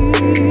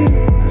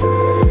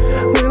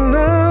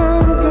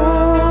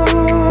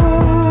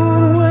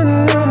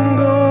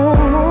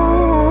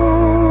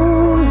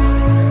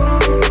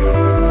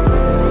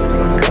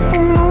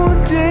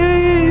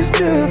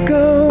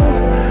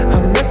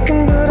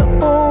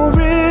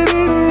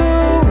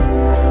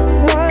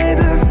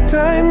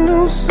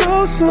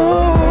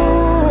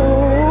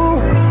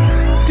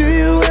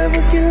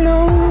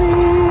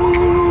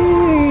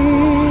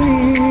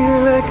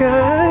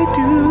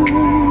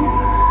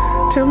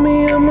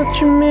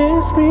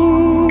miss me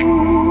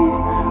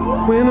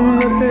when I'm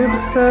not there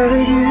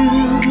beside you?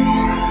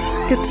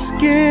 It's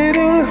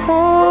getting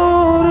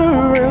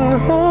harder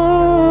and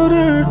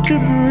harder to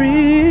breathe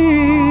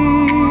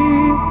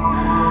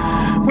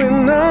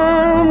when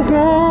I'm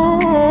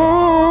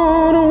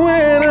gone,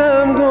 when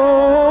I'm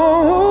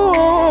gone.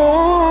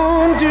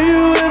 Do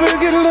you ever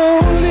get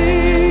lonely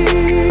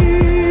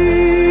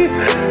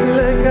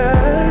like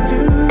I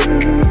do?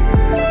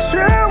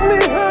 Tell me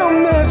how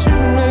much you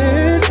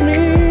miss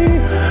me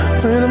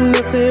when I'm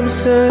not there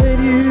beside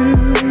you.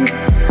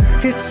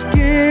 It's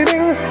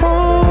getting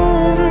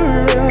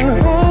harder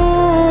and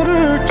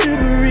harder to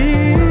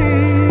breathe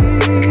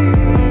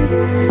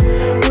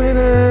when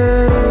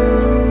I'm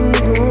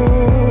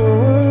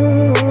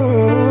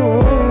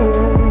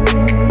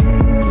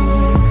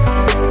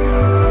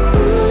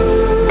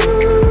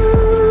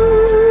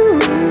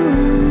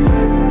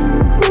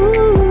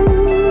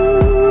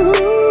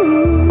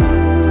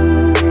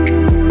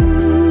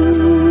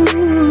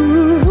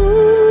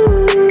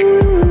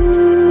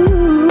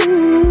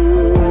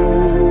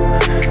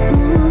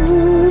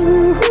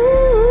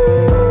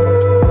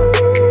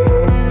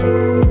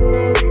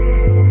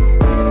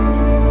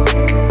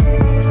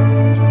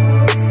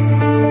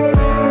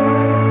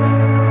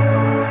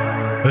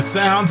The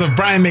sounds of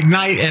Brian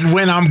McKnight and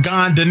When I'm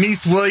Gone,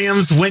 Denise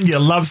Williams, When You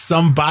Love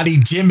Somebody,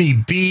 Jimmy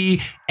B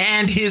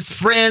and his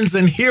friends.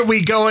 And here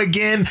we go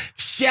again,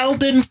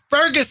 Sheldon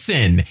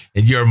Ferguson,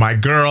 and You're My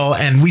Girl.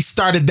 And we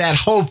started that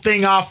whole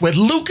thing off with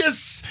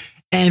Lucas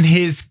and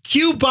his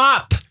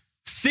Q-Bop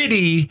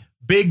City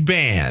Big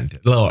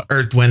Band, little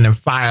Earth, Wind and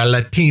Fire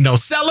Latino,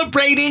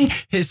 celebrating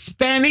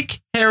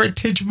Hispanic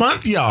Heritage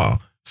Month, y'all.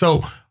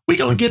 So we're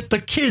going to get the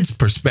kids'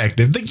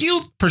 perspective, the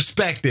youth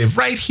perspective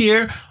right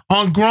here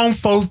on Grown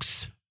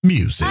Folks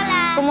Music.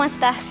 Hola. ¿Cómo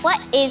estás? What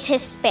is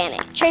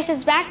Hispanic?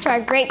 Traces back to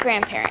our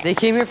great-grandparents. They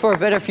came here for a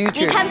better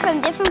future. We come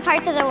from different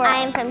parts of the world.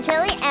 I am from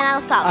Chile and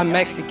El Salvador. I'm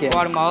Mexican.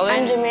 Guatemalan.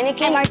 I'm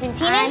Dominican. I'm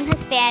Argentinian. I'm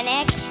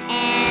Hispanic.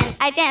 And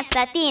I dance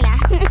Latina.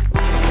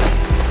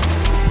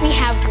 We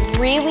have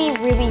really,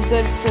 really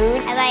good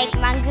food. I like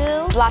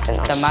mango,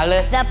 plátanos,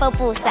 tamales, the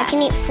pupusas. I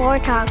can eat 4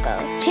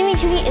 tacos.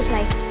 Chimichurri is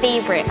my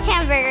favorite.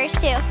 Hamburgers,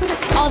 too.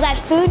 All that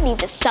food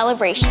needs a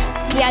celebration.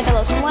 Dia de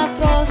los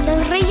Muertos,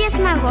 los Reyes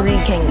Magos.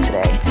 3 kings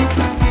today.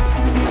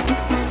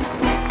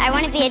 I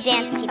want to be a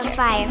dance teacher, a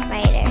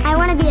firefighter. I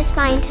want to be a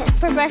scientist,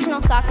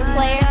 professional soccer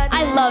player.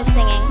 I love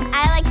singing.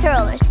 I like to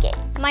roller skate.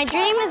 My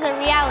dream is a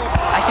reality.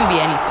 I can be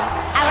anything.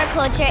 Our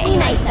culture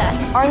unites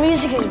us. Our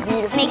music is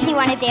beautiful. Makes you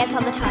want to dance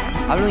all the time.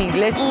 Hablo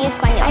inglés y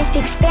español. I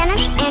speak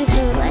Spanish and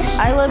English.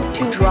 I love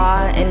to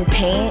draw and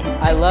paint.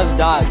 I love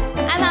dogs.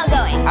 I'm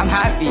outgoing. I'm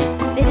happy.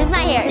 This is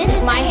my heritage. This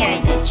is my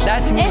heritage.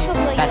 That's me. Eso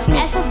soy That's yo. me.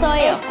 Eso soy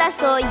yo. Esta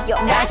soy yo.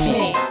 That's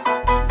me.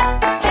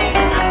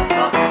 Can I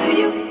talk to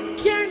you?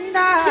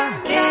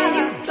 Can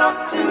you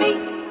talk to me?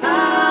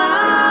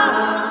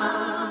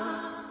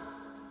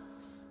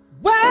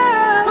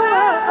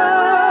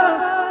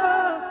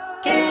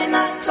 Can I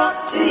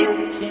talk to you?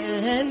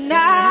 Can you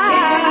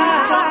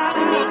talk to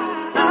me?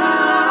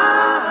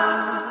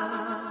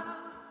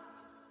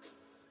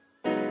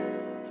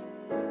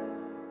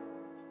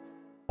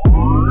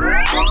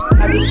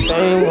 Have you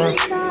seen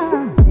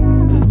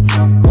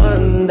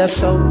one that's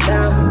so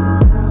down,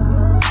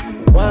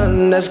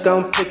 one that's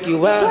gonna pick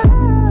you up,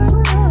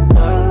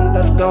 one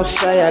that's gonna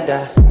say I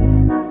got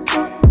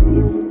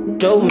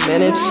 2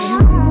 minutes,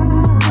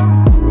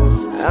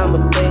 I'm a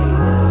baby.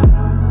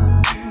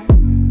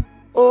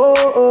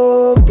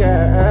 Oh,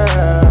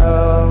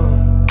 girl.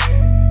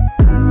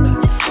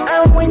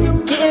 And when you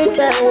get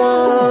that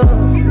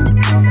one,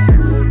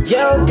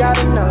 you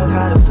gotta know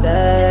how to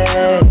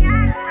stay.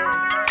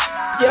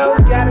 You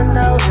gotta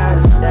know how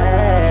to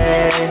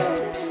stay.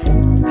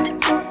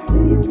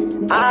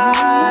 I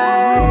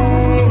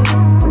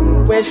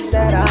wish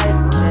that I can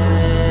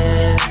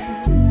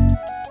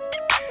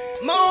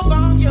move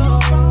on you.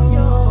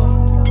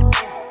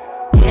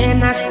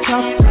 Can I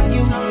talk to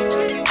you?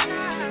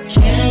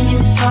 Can you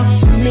talk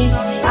to me?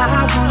 I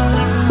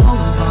wanna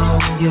move on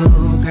you,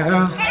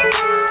 girl.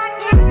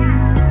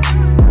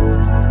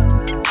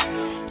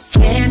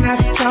 Can I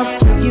talk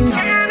to you?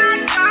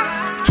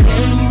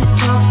 Can you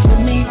talk to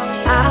me?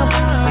 I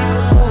wanna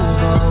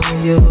move on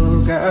you,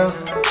 girl.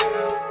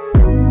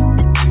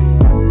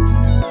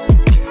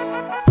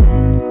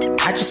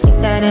 I just need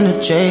that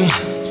energy.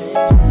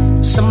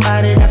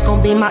 Somebody that's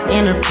gonna be my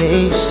inner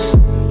peace.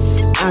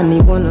 I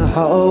need one to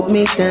hold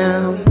me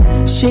down.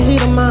 She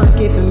don't mind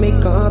keeping me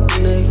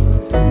company.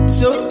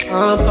 2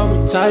 arms hold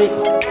me tight.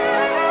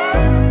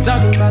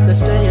 Talking about that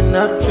staying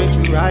up, treat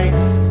you right.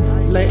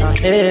 Lay our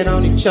head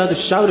on each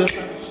other's shoulder.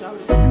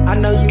 I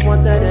know you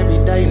want that every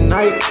day and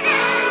night.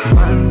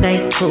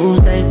 Monday,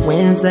 Tuesday,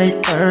 Wednesday,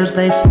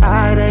 Thursday,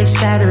 Friday,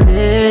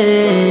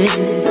 Saturday.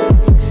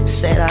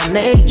 Said I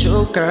need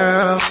you,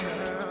 girl.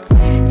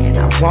 And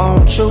I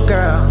want you,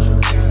 girl.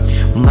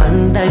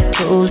 Monday,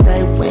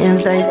 Tuesday,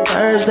 Wednesday,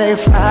 Thursday,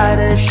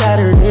 Friday,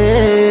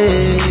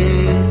 Saturday.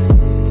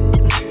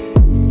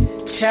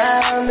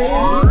 Tell me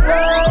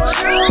what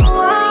you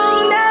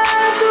wanna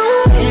do.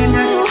 Can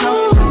I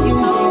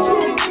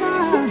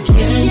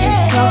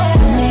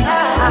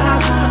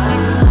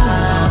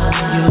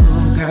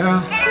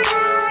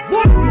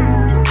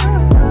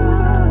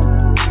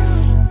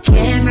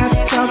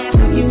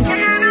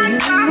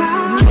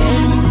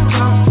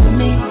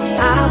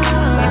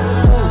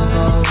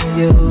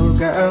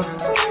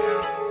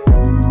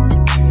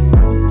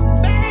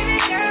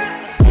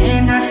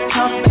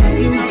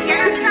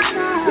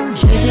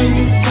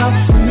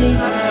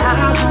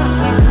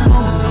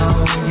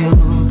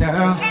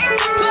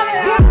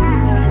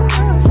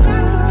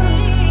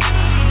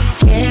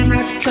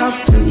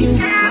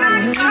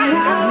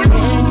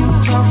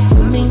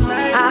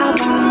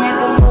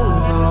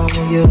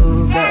you,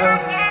 girl.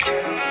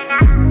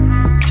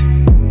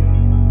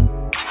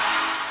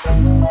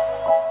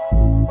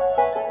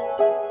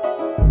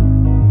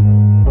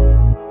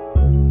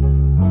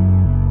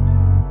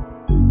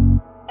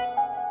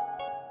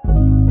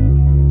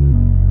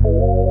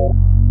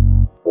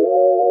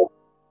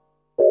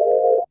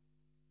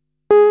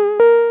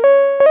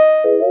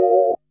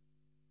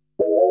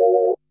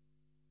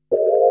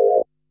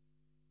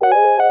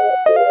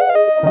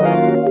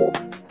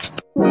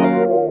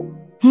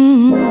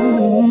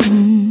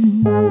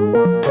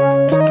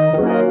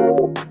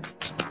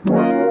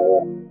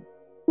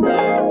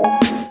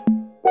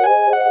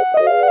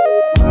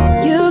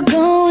 You're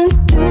going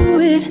through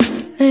it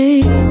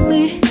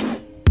lately,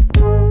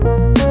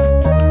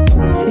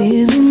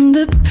 feeling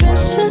the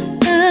pressure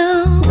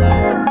now.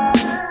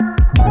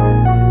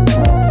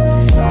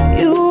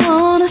 You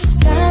wanna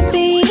stop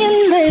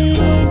being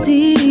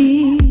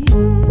lazy,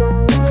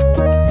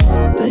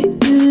 but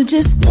you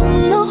just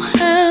don't know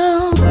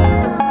how.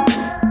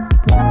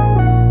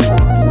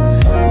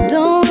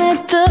 Don't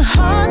let the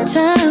hard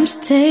times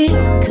take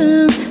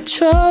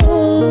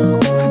control.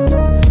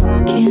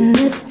 Can't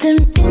let them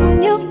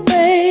in your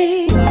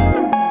way,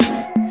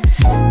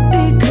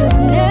 because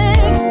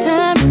next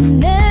time we're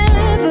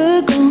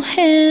never go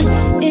hand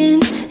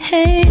in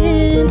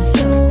hand.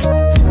 So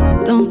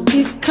don't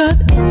get caught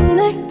in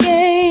the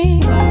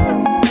game.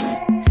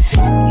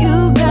 You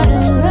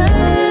gotta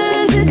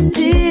learn to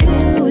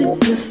deal with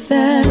the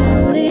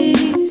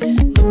valleys.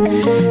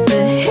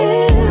 The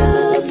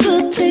hills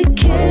will take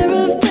care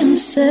of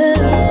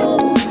themselves.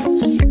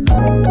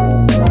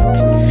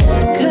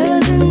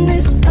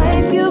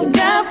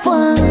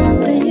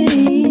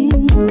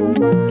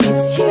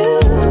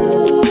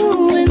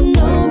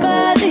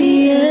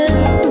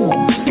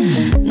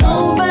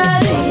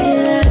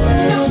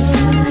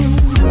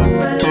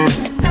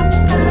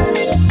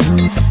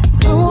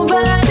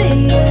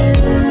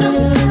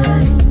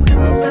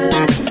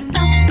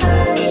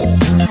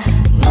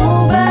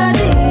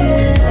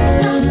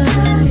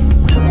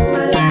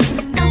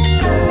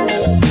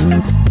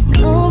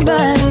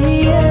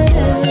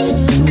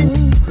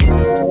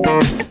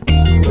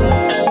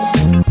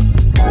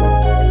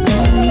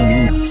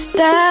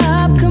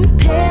 Stop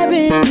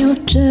comparing your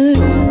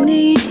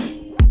journey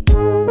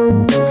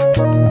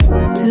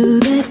to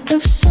that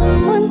of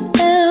someone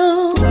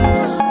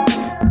else.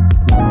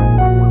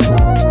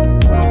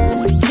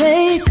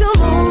 Take a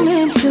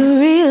moment to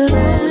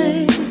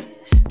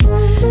realize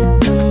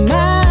the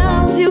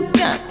miles you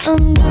got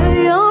under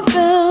your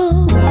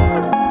belt.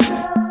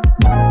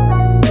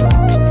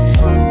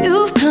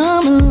 You've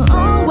come a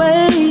long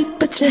way,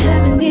 but you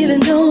haven't even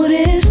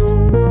noticed.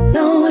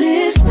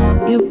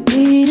 You're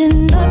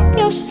beating up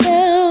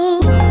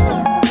yourself.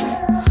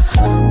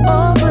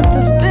 Oh, but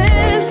the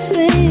best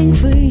thing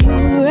for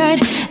you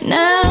right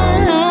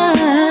now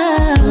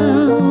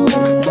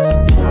is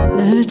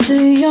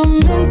nurture your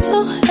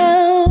mental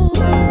health.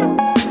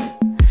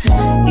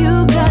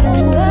 You gotta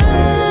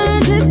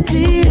learn to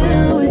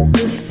deal with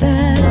the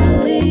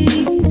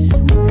valleys.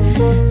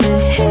 The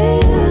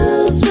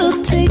hills will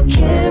take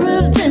care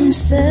of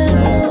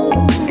themselves.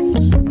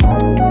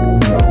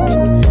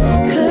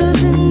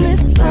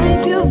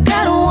 You've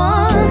got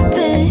one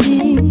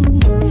thing,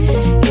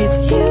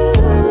 it's you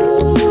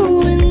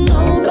and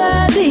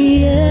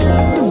nobody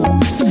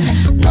else,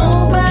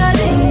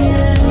 nobody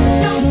else,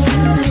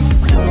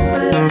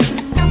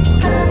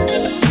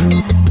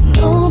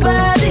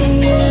 nobody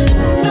else,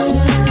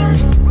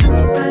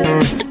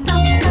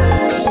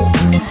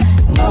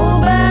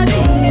 nobody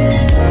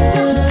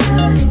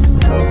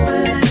else,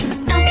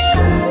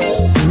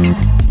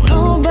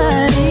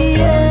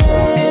 nobody else.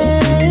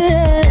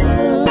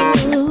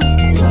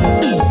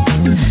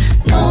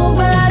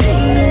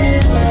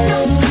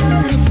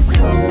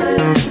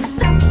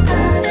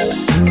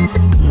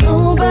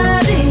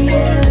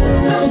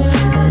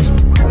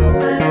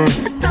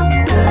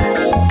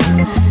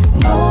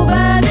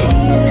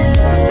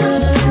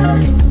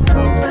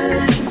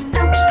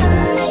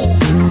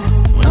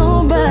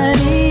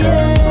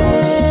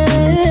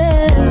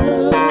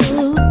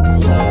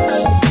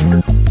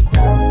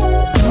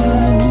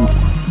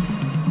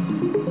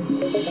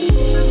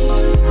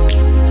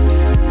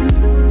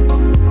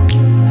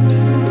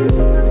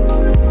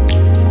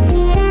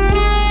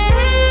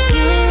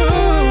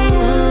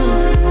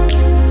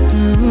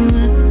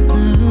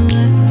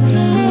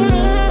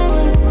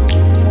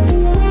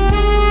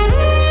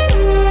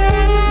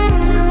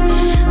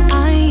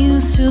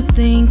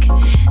 Think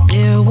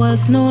there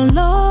was no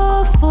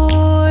love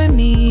for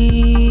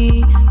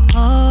me.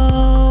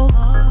 Oh,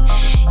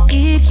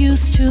 it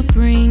used to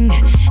bring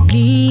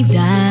me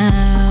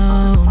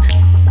down.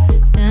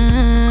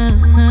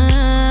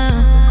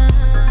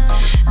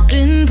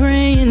 Been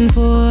praying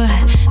for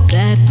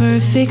that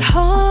perfect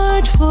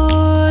heart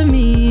for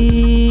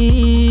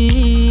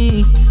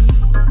me.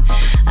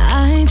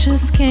 I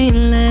just can't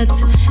let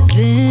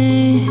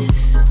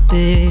this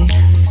be.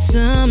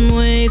 Some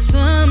way,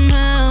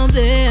 somehow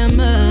there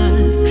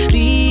must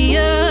be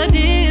a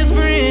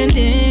different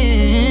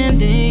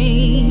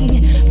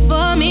ending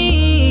for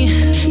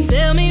me.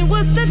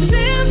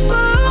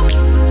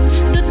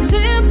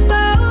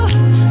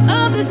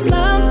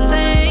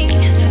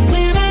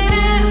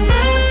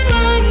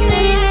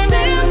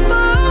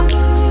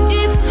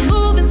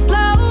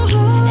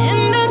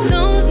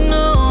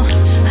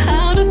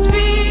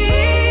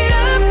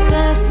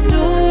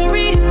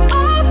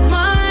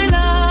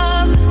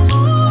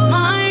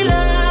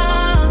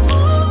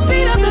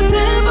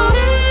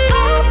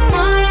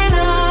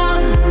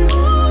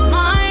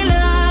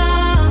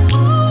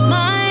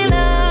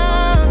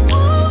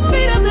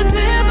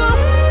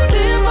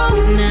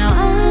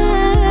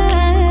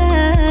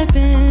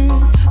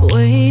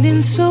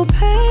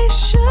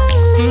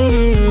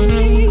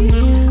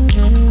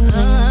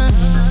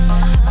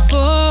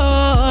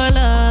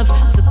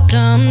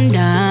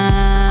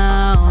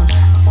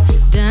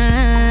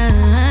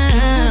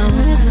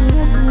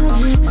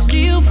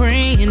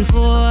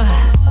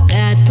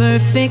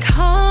 perfect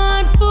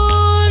heart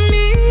for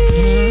me.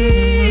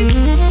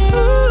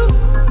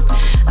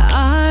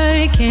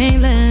 I can't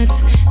let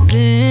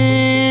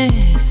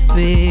this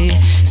be.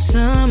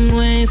 Some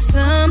way,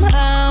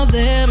 somehow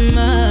there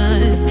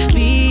must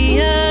be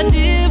a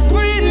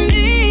different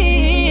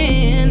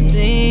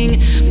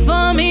ending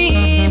for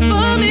me,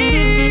 for me.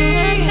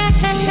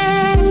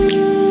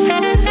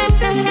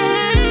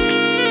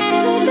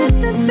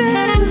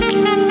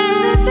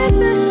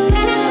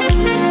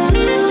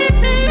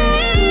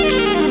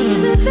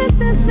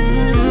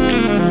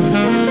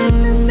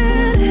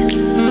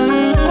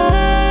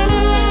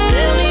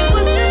 Tell me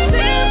what's the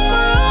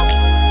tempo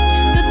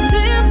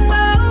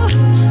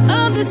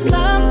of this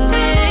love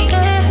thing?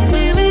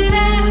 Will it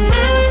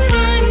ever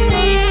find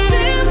me?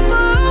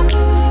 Tempo,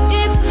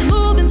 it's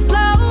moving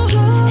slow,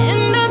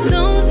 and I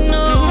don't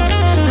know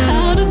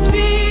how to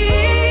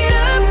speed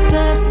up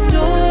the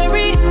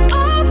story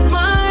of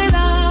my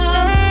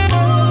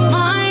love,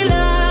 my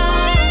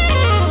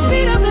love.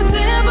 Speed up the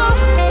tempo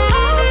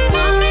of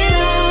my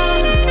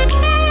love,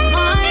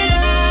 my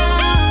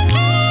love,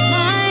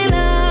 my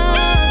love.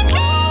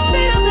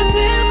 Speed up the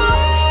tempo.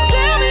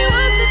 Tell me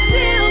what's the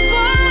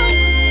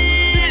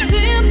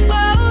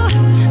tempo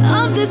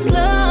of this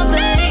love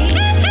thing.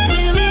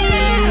 Will it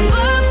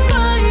ever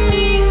find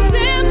me?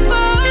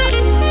 Tempo,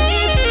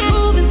 it's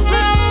moving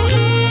slow,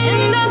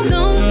 and I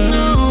don't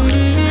know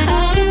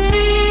how to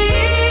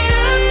speed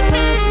up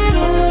the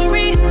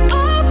story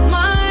of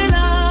my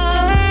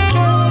love,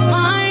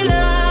 my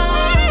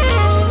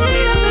love.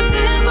 Speed up the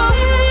tempo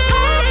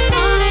of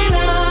my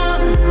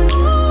love,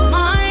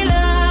 my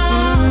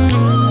love,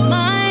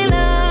 my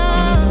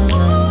love.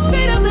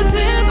 Speed up the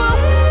tempo,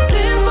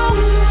 tempo.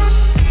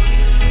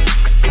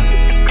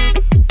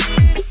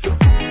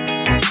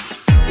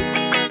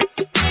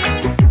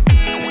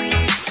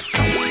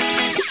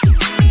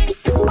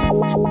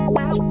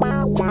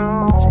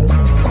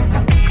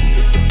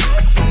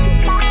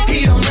 He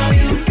don't love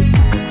you.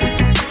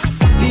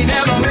 He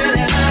never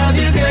really loved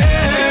you, girl.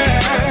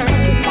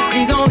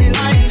 He's only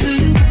lying to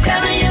you,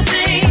 telling you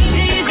things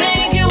he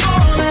think you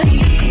wanna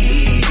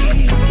hear.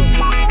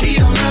 He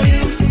don't love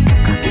you.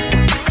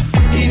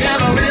 He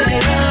never really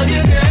loved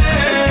you,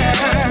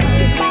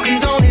 girl.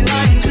 He's only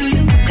lying to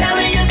you,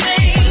 telling you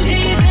things he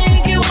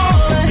think you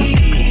wanna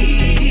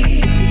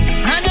hear.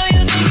 I know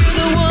you think you're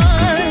the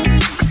one.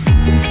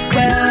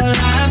 Well,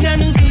 I've got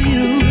news for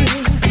you.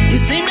 You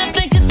seem to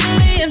think it's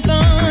silly and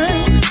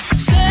fun,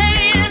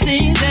 saying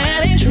things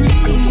that ain't true.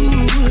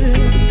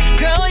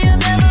 Girl, you'll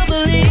never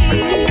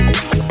believe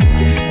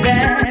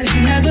that he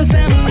has a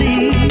family.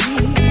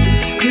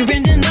 You're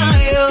in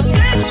denial.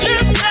 Set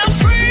yourself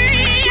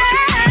free.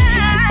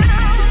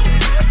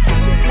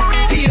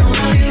 He don't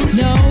love you.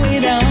 No, he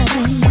don't.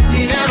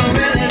 He never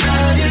really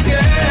loved you,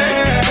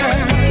 girl.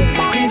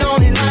 He's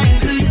only lying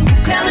to you,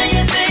 telling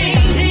you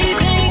things he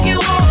think you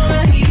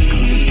wanna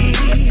hear.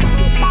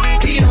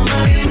 He don't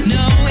love you.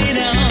 No, he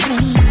don't.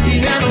 He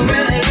never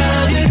really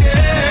loved you,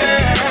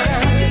 girl.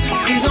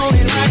 He's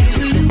only lying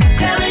to you,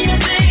 telling you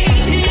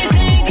things he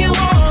think you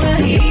wanna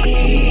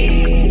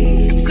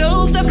hear. So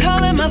stop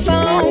calling my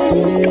phone.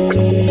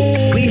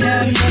 We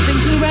have nothing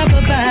to rap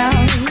about.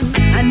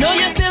 I know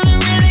you're feeling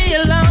really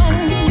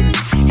alone.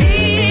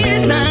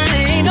 He's not,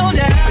 ain't no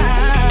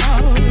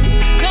doubt.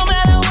 No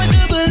matter what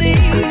you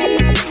believe,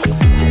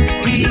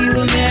 he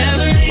will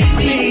never leave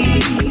me.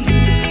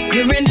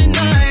 You're in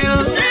denial.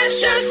 Set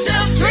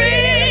yourself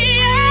free.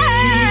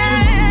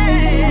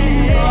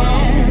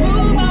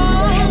 Move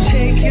on.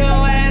 Take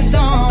your ass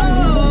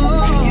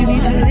on. You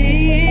need to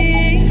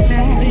leave.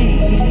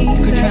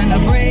 Quit trying to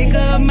break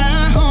up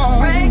my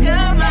home.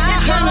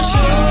 It's trying to show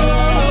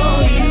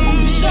you.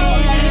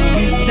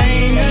 This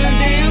ain't a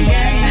damn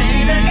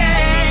game.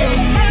 So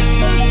step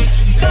the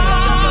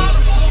car.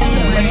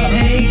 I'm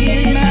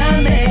taking my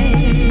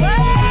name.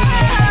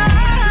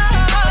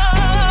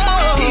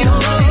 He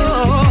don't love you.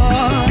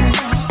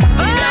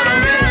 He never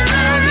really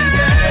loved you,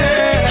 girl.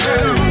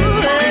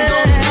 He's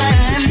only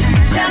lying to you,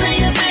 telling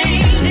you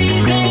things he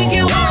think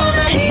you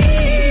wanna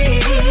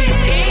hear.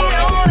 He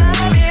don't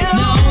love you.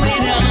 No, he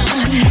don't.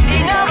 He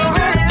never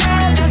really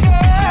loved you,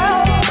 girl.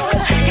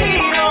 He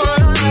don't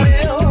love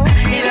you.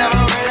 He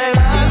never really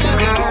loved you,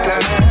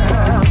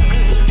 girl.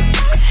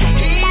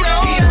 He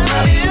don't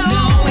love you.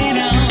 No, he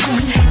don't.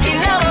 He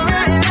never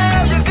really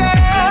loved you,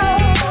 girl.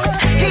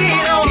 He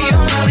don't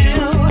love you.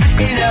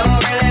 He never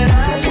really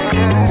loved you,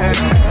 girl.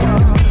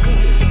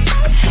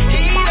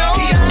 He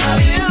don't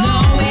love you. No,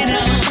 he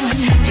don't.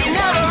 He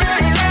never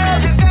really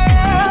loved you,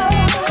 girl.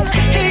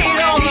 He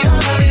don't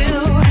love you.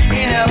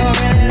 He never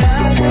really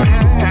loved you,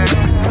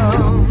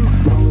 girl.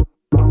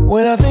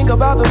 When I think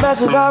about the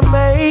messes I've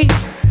made,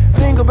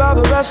 think about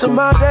the rest of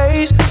my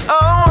days,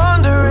 I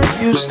wonder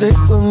if you stick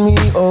with me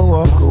or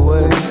walk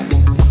away.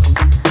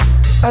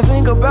 I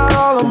think about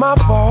all of my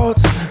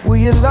faults. Will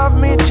you love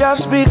me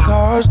just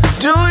because?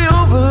 Do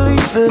you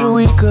believe that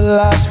we could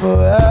last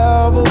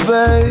forever,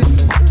 babe?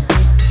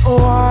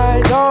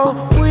 Why don't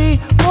we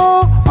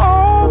go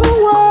all the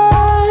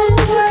way?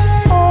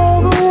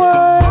 All the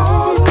way,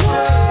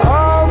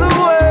 all the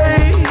way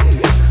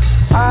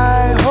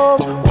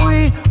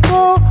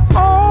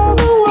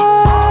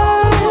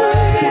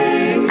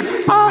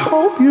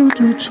hope you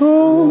do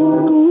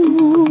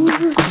too.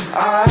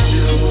 I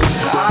do.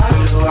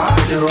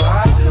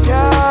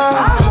 Yeah,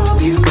 I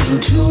hope you do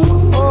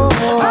too.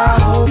 Oh, I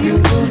hope you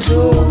do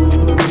too.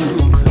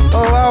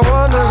 Oh, I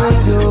wonder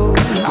if you.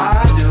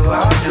 I do.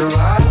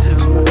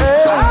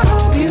 Hey, I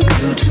hope you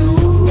do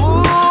too. I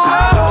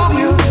hope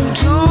you do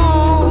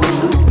too.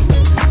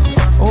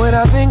 When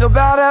I think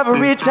about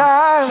every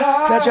time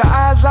that your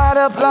eyes light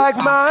up like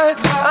mine,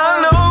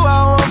 I know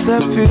I want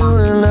that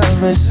feeling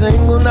every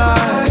single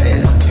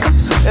night.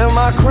 Am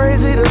I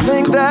crazy to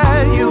think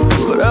that you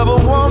could ever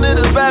want it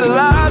as bad as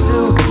I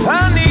do?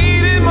 I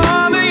need it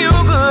more than you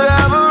could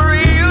ever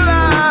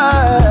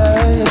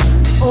realize.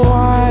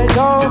 Why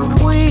don't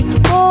we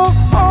go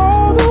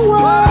all the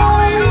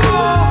way?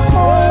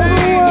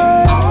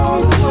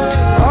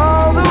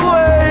 All the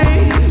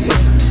way.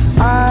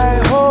 I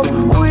hope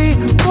we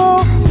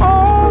go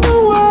all the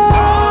way.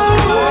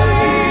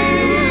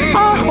 I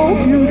hope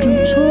you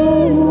do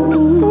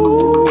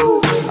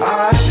too.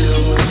 I do.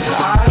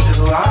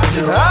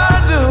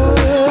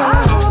 I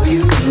hope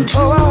you do too.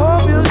 Oh, I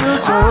hope you do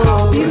too. I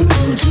hope you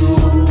do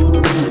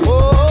too.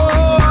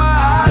 Oh, I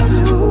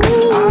do.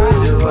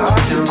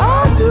 I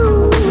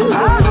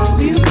hope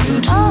you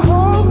do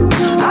too.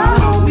 I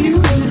hope you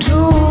do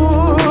too.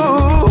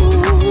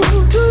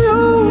 Do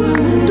you?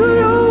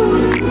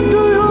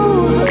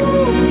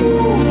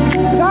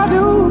 'Cause I do.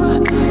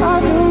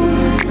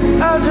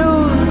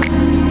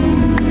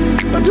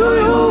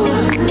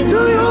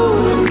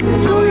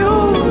 Do you?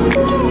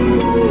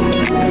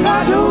 'Cause I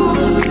do.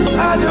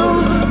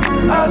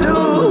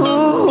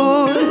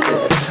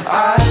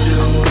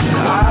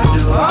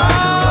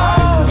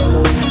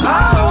 I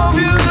hope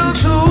you do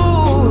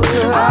too.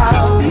 I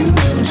hope you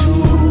do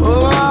too.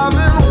 Oh, I've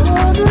been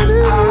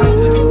wondering. I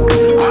do.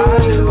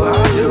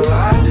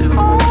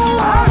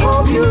 I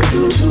hope you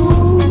do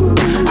too.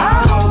 I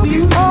hope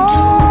you do too.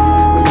 Why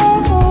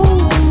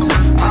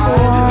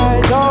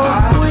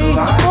don't we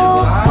go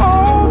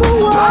all the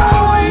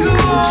way?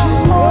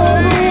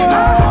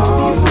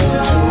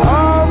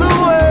 All the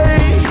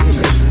way.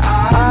 I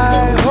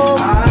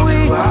hope we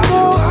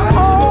go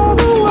all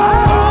the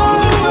way.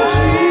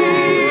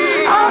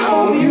 I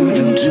hope you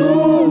do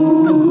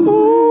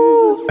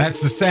too.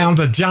 That's the sound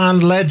of John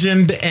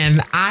Legend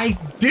and I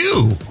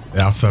Do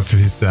off of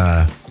his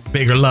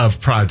Bigger Love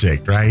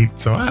project, right?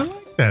 So I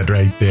like that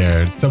right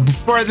there. So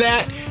before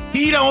that,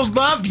 He Don't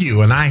Love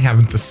You, and I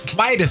haven't the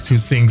slightest who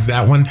sings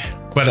that one,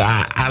 but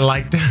I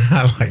like that.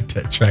 I like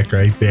that track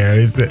right there.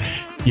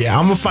 Yeah,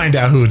 I'm gonna find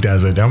out who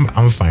does it. I'm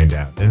gonna find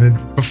out. And then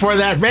before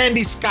that,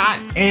 Randy Scott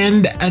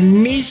and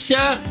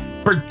Anisha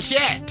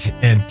Burchett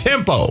and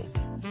Tempo.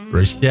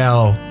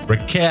 Raquel,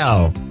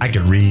 I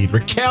can read.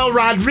 Raquel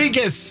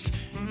Rodriguez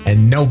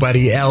and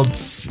Nobody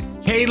Else.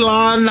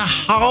 Kaylon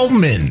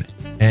Hallman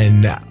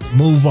and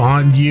Move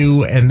On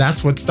You. And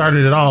that's what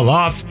started it all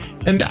off.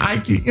 And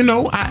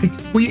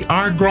we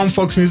are Grown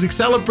Folks Music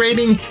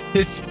celebrating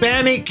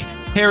Hispanic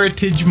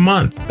Heritage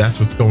Month. That's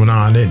what's going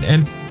on.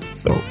 And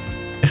so,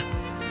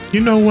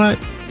 you know what?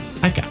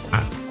 I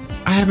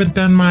haven't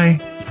done I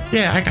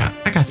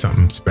got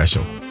something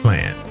special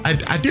planned.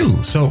 I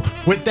do. So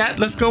with that,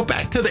 let's go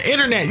back to the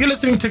internet. You're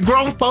listening to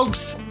Grown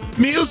Folks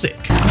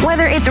Music.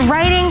 Whether it's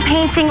writing,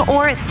 painting,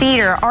 or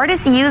theater,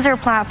 artists use their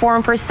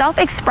platform for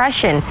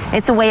self-expression.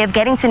 It's a way of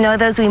getting to know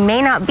those we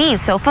may not be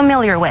so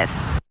familiar with.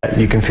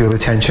 You can feel the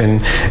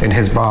tension in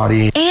his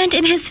body and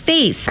in his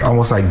face,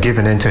 almost like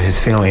giving into his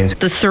feelings.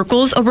 The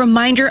circles, a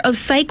reminder of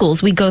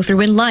cycles we go through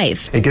in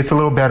life. It gets a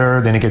little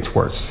better, then it gets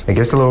worse. It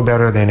gets a little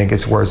better, then it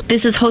gets worse.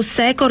 This is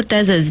Jose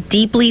Cortez's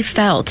Deeply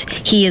Felt.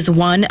 He is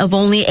one of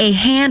only a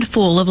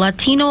handful of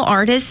Latino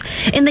artists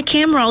in the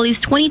Cam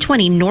Raleigh's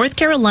 2020 North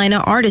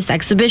Carolina Artist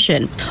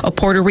Exhibition. A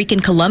Puerto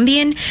Rican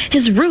Colombian,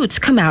 his roots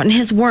come out in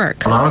his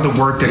work. A lot of the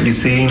work that you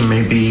see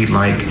may be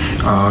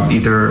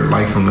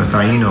either from the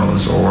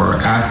Tainos or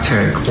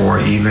Aztec or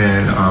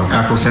even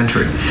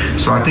Afrocentric.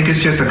 So I think it's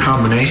just a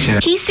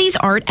combination. He sees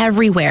art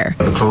everywhere.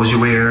 The clothes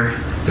you wear,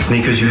 the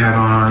sneakers you have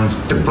on,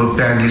 the book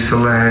bag you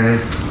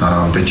select,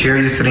 the chair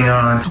you're sitting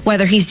on.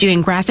 Whether he's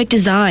doing graphic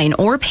design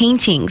or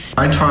paintings.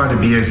 I try to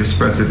be as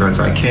expressive as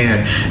I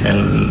can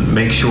and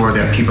make sure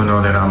that people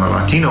know that I'm a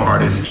Latino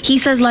artist. He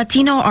says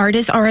Latino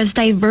artists are as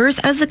diverse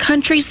as the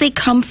countries they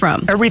come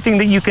from. Everything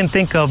that you can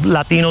think of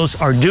Latinos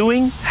are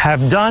doing,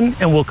 have done,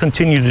 and will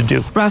continue to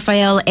do.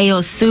 Rafael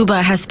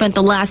Eosuba has spent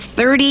the last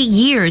 30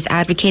 years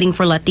advocating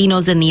for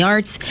Latinos in the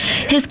arts.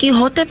 His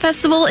Quixote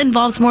Festival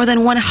involves more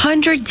than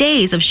 100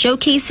 days of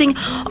showcasing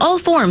all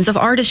forms of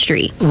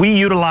artistry. We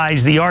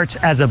utilize the arts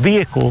as a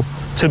vehicle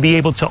to be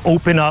able to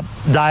open up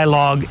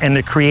dialogue and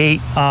to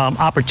create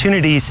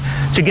opportunities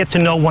to get to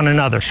know one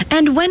another.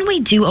 And when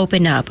we do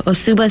open up,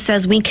 Osuba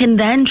says we can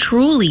then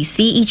truly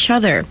see each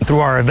other. Through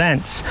our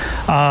events,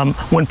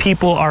 when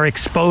people are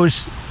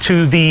exposed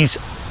to these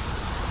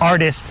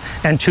artists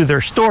and to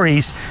their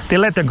stories, they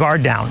let their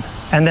guard down.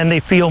 And then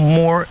it feels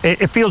more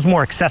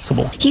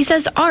accessible. He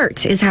says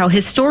art is how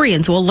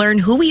historians will learn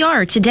who we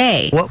are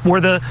today. What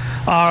were the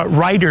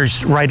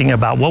writers writing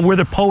about? What were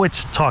the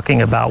poets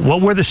talking about?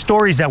 What were the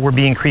stories that were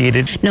being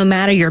created? No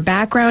matter your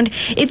background,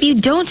 if you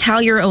don't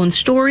tell your own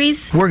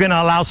stories, we're going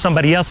to allow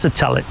somebody else to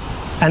tell it.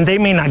 And they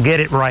may not get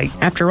it right.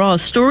 After all,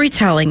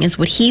 storytelling is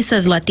what he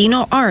says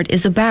Latino art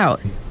is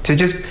about. To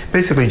just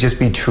basically just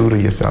be true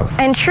to yourself.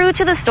 And true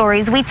to the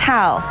stories we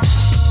tell.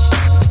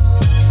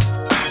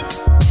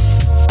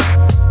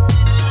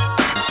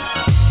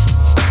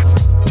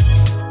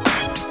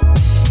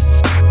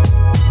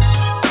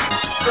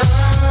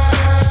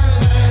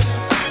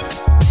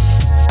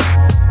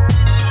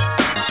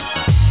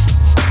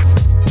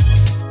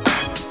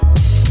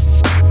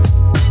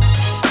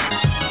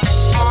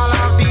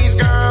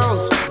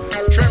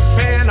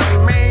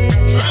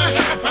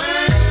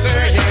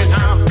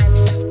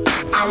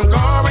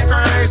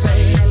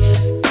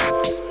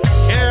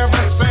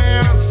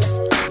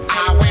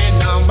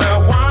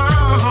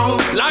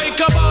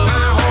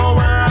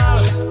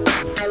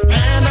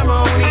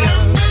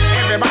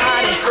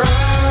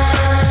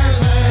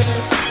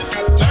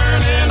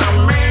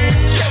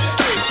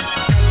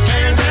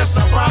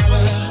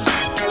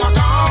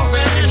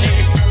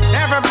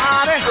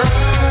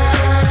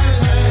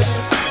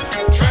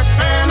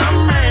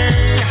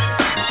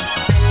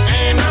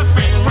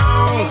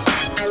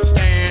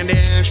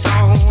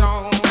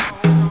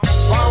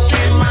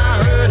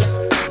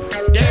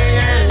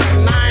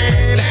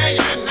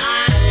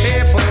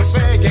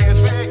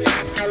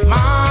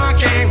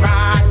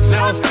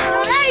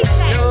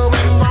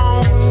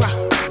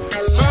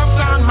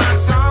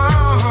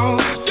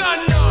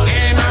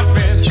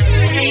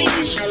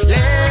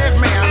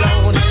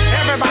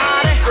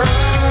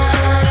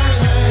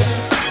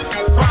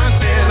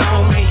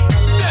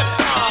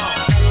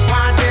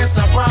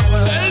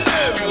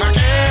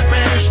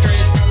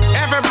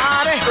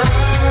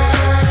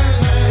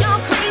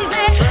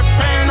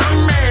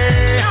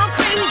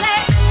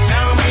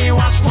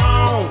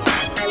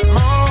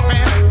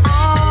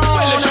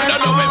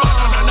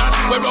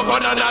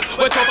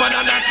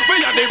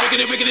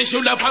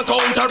 Should up and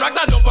counteract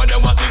and up and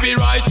them want see we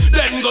rise.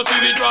 Then go see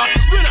we drop.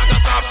 We not gonna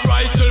stop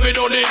rise till we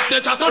don't need the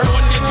chance to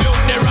run this build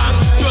the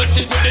ras.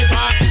 Justice with the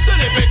pack.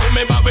 Then if we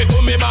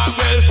coming back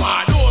well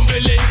far. Don't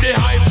believe the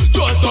hype.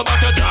 Just go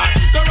back to track.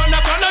 Go run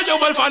the corner, you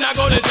will find I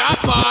go the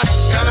jackpot.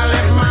 Gotta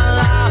live my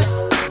life,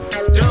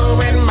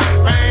 doing my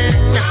thing.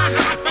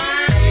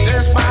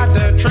 Despite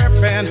the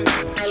tripping,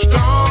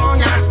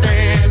 strong I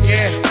stand,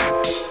 yeah.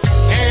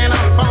 And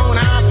up on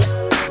up,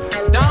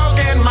 dog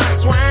in my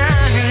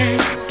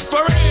swing.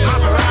 My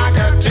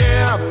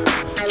prerogative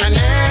can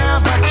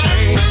never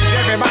change.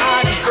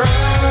 Everybody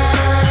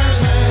cries,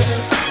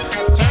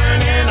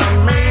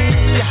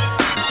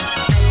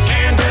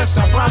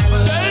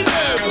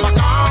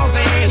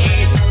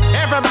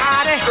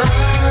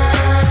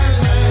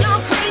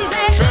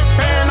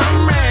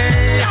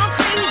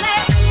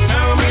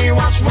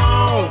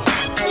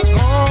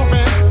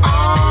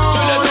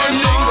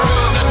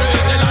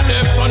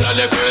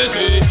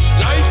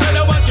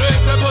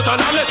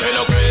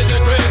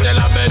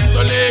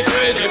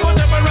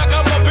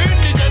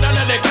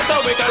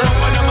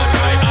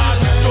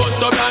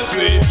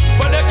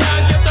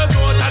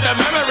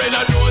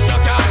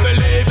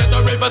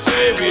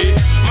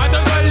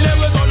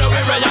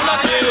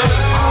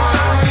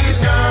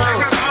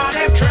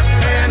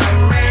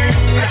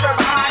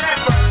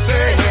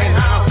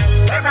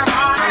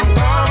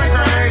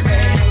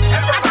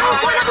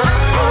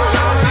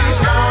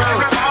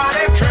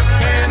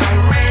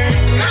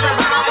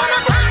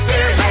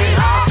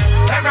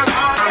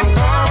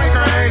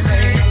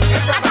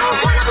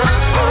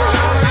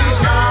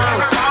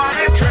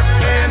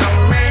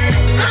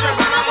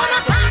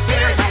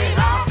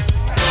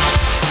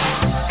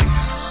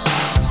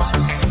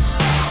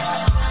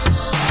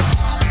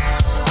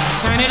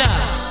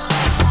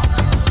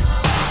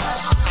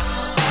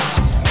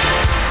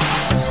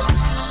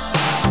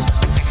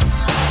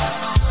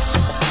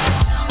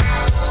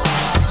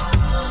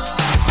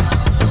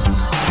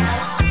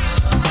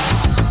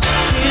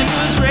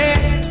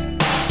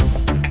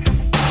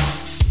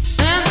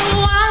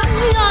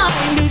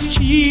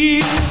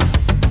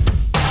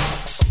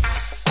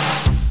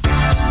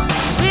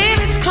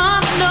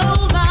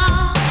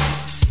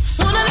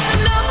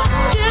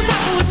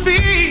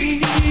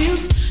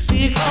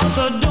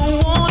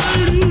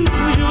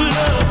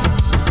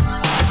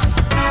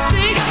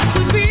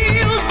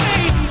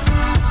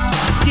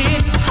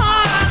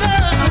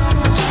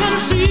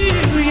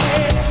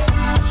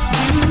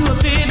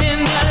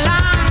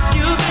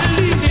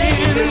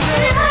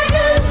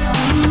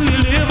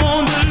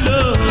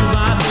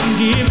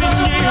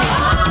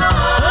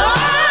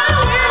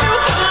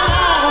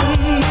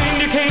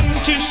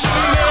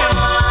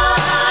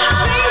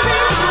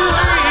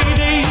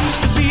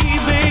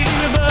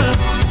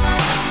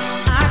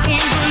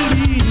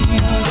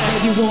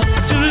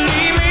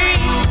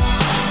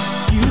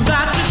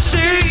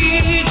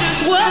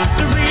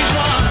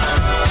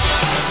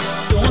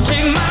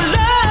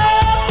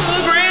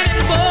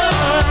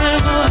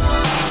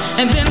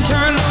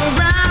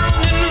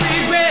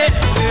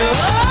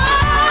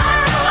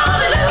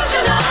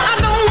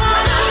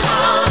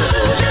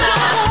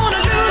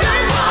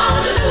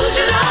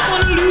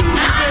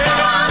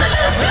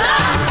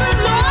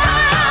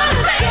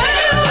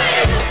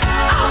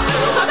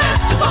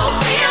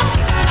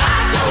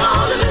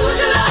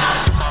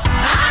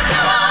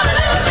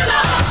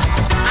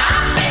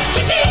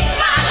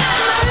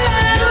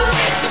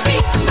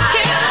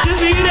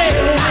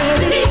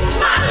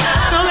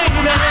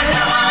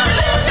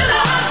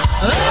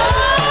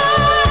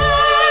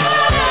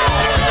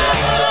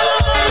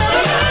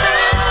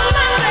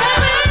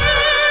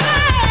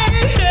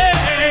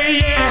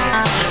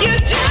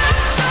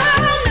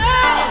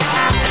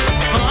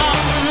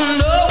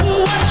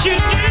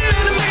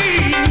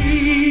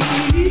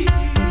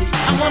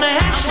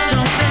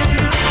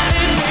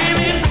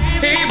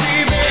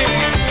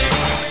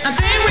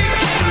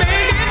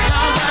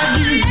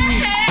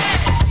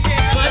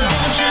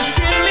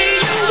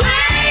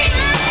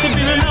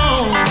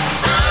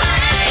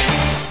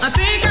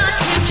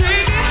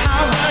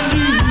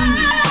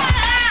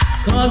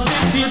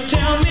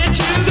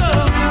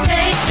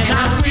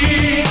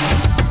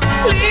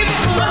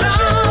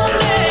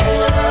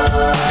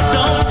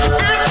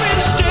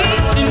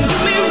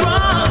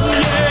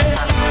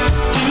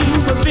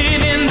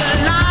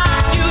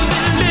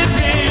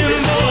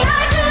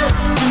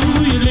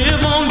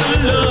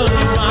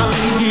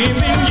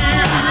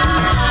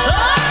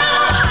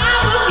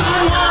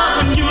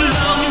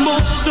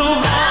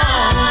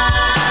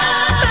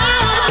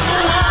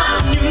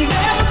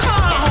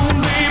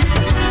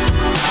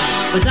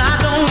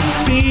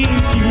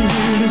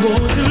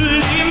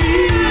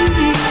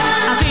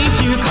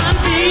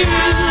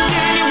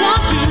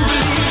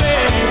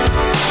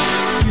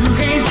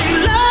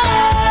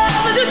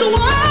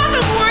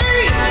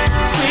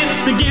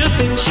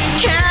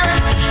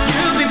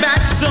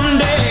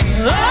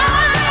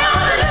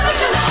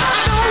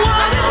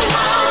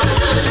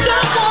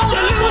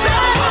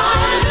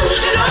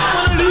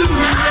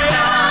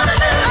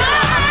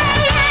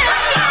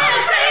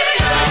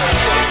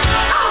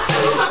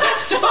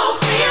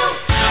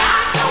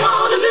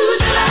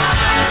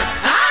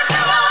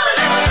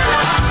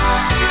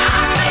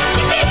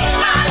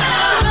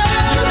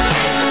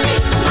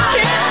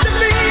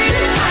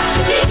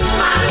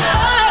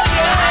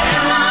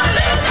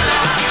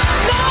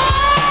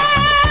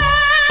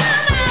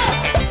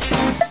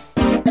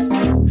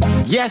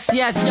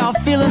 Yes, y'all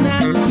feeling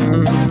that?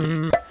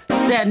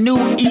 It's that new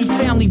E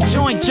Family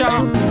joint,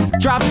 y'all.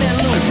 Drop that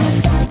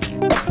loop.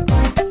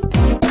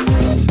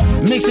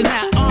 Mixing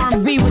that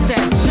R&B with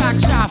that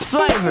cha-cha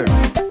flavor.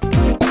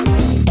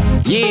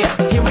 Yeah,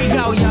 here we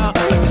go, y'all.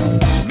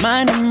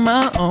 Minding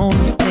my own,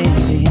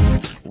 standing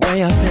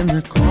way up in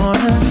the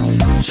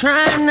corner,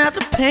 trying not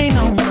to pay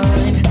no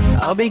mind.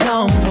 I'll be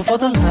gone before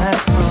the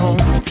last song.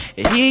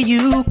 Here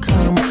you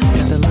come,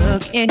 got the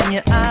look in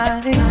your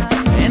eyes,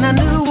 and I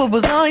knew what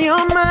was on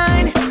your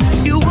mind.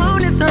 You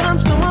wanted some,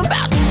 so I'm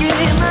about to get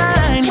in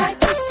mine.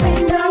 Tried to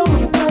say no,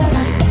 but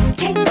I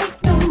can't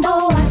take no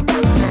more. I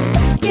got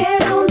to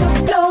get on the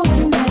floor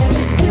and let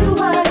it do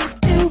what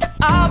it do.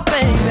 Oh,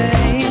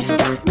 baby, just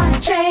put my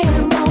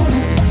jam on,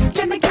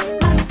 let me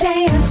get my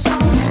dance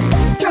on.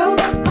 Throw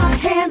up my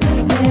hands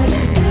and let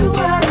it do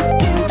what it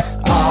do.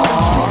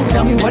 Oh,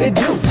 tell me what it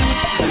do.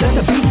 Let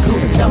the beat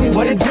groove and tell me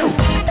what it do.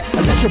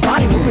 Let your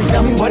body move and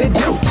tell me what it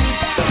do.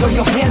 Throw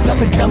your hands up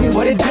and tell me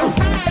what it do.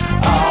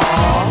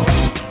 Oh,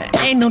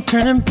 ain't no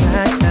turning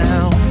back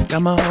now.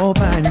 Got my whole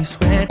body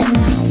sweating.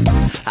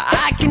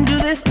 I can do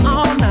this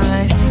all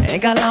night.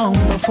 Ain't got long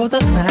before the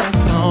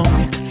last song.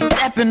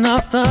 Stepping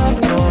off the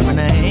floor and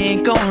I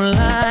ain't gonna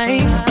lie.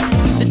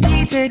 The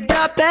DJ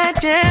dropped that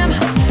jam.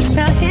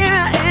 Now here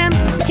I am,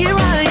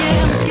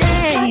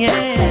 yeah, yeah.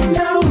 Say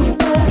no,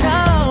 but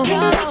I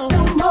can't take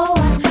no more.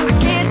 I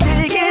can't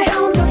take Get it,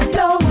 on the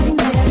floor and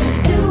let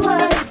it do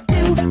what it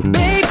do.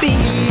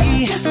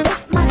 baby. Just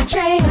put my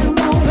jam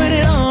on, Put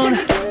it on, let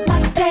me get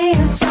my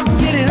dance on.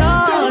 get it Throw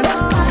on.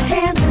 up my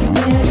hands and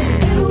let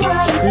it do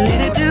what it do.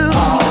 Let it do.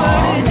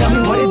 tell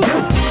me what it do.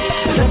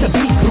 Let the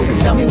beat groove and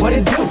tell me what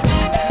it do.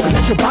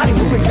 Let your body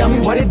move and tell me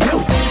what it do.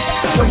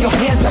 Throw your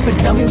hands up and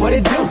tell me what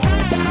it do.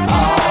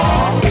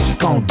 Oh, It's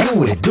gon' do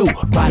what it do.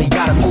 Body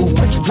gotta move.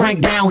 Put your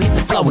drink down, hit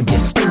the floor and get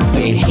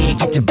stupid. Head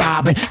get to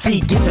bobbing,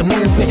 feet get to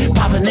moving.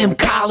 Popping them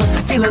collars,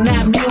 feeling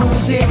that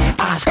music.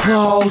 Eyes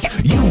closed,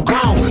 you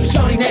gone.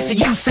 Shorty next to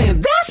you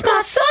saying, that's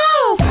my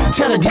soul.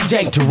 Tell the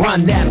DJ to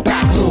run that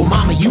back. Little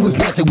mama you was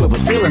dancing with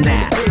was feeling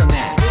that.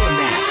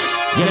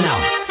 You know.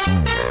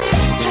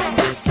 Tried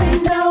to say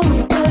no,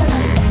 but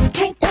I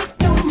can't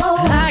take no more.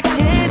 I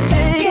can't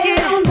take Get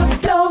it. on the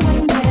floor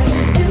and let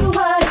it do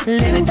what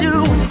it Let it do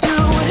what it do,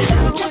 what it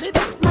do. Just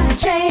put my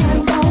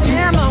jam on,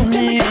 Jam on let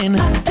me in.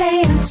 get my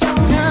dance on.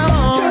 Come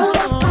on.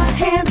 Throw up my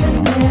hands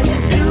and let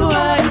it Do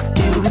what it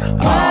do,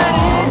 what it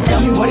do.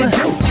 tell me what it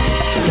do.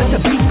 Let the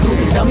beat groove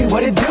and tell me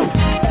what it do.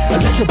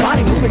 Let your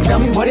body move and tell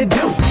me what it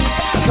do.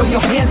 Throw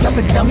your hands up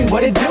and tell me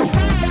what it do.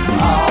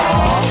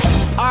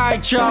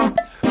 Alright, y'all.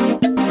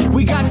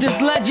 We got this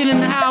legend in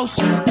the house.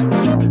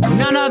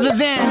 None other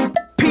than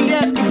Pete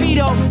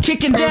Escovedo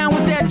kicking down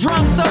with that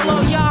drum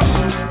solo, y'all.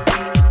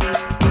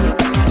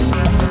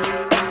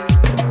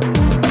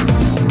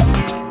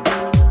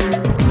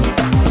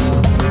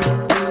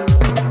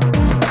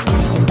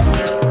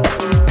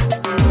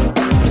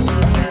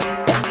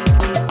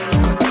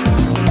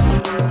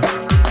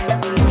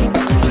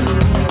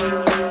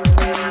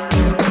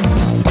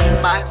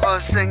 My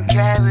horse and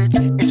carriage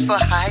is for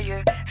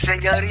hire,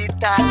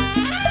 señorita.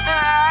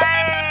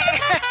 Ay,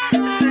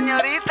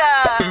 señorita.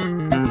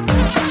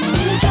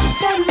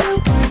 that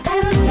loop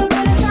and a little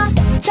bit of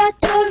cha-cha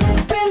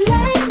doesn't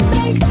really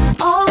make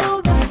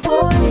all the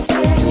boys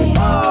say.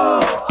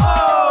 Oh,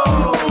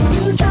 oh.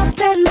 You drop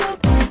that loop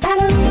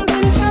and a little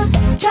bit of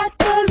cha-cha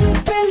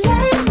doesn't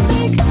really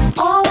make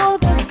all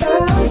the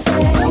girls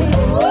say.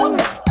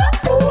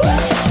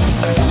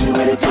 Tell me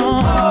what it do.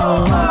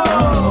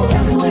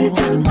 Tell me what it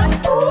do.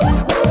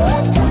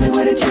 Tell me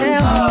what it do.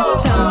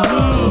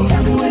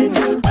 Tell me what it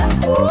do.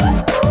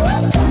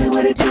 Tell me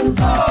what it do.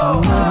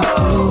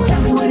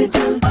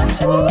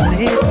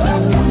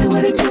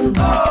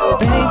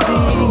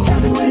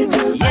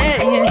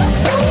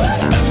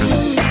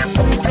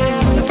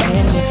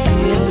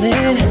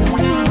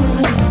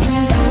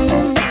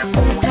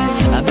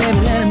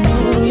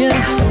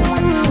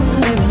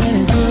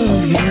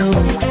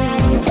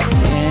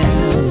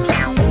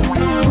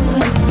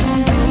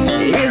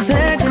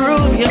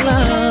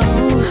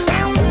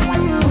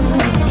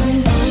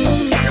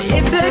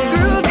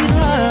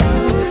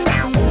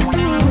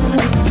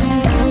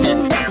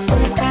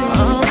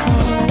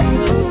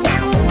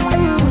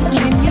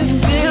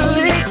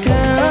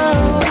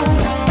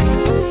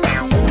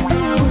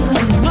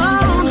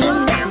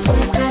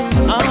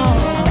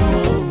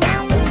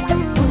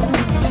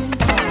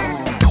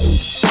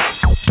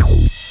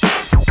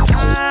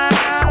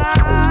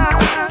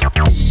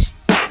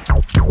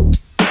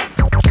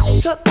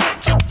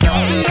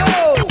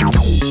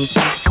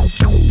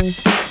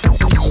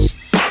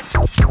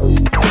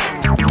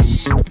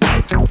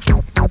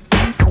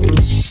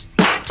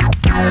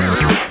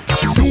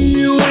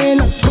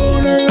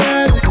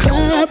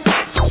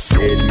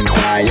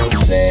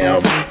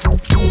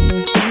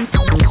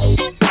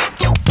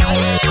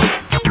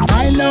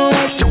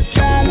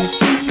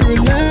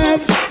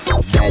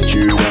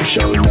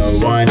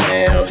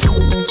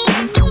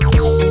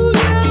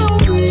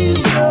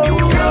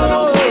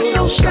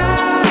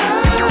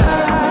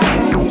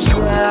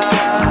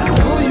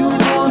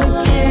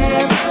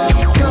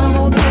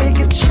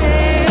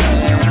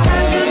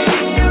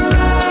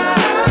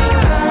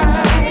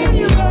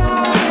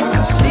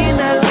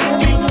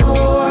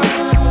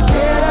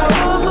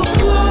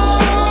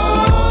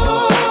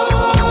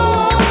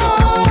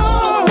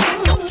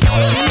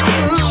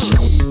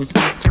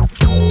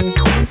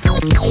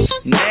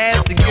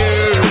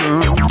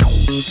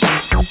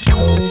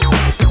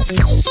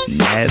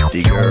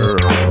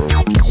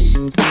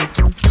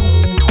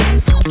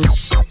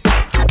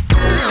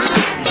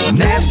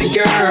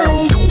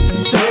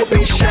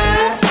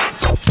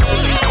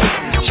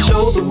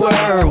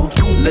 girl,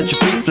 let your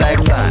freak flag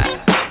fly.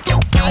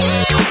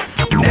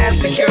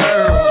 Nasty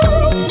girl,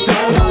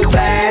 don't hold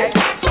back.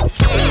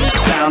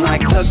 Sound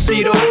like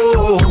tuxedo.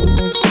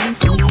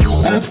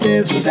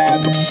 Upstairs was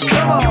happening.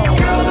 Come on,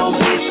 girl, don't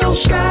be so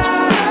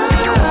shy.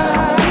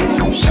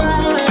 So shy.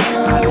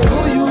 I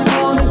know you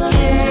wanna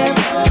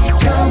dance.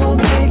 Come on,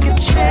 take a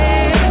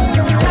chance.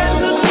 That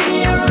look in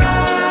your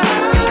eye.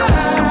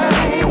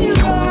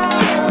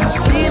 I've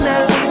seen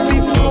that look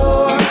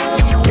before.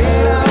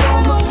 Get out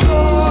on the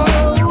floor.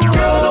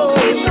 Girl, don't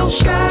be so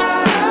shy.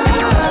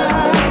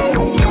 I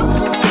know you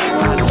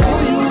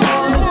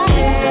wanna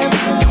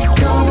dance.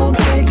 Come on,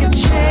 take a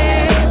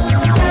chance.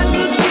 That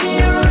look in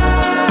your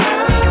eye.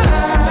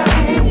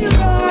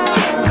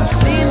 I've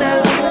seen that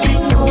look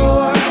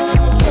before.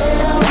 Get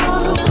out on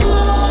the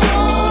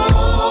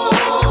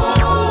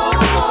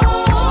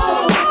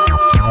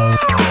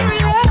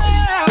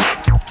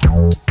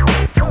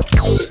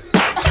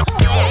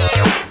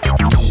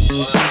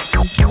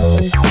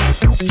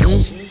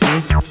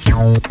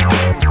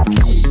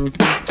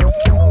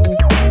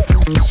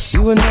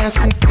You a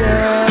nasty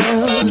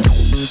girl.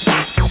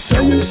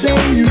 So you say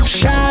you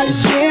shy,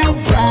 yeah,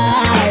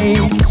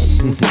 right.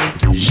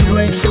 You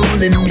ain't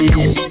fooling me.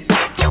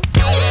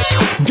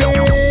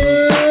 Girl,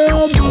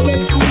 move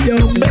it to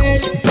your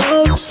bed,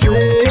 don't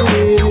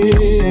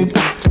sleep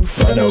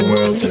for the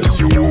world to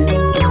see.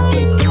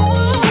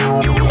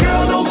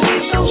 Girl, don't be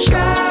so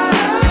shy.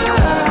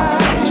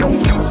 Don't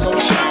be so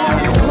shy. I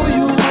know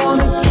you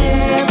wanna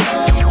dance.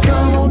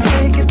 Come on,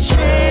 take a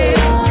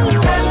chance.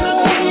 That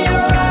look in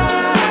your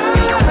eye.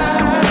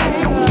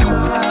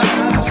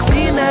 I've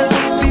seen that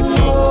look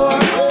before.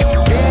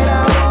 Get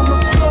out on the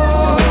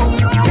floor.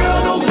 Girl,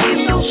 don't be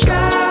so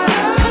shy.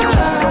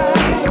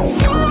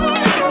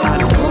 I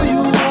know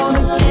you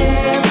wanna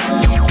dance.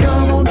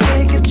 Come on,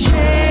 take a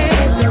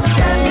chance.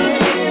 That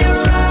look in your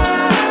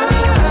eye.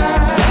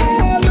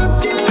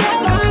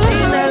 I've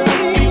seen that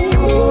look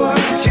before.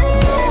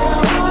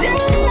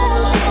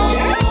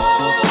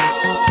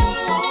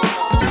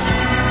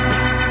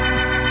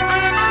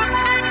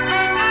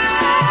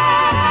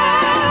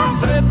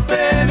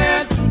 Slipping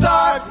into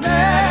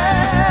darkness.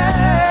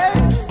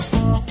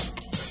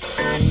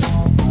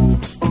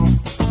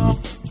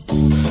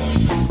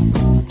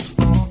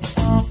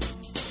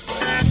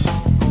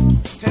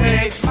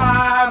 Take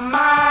my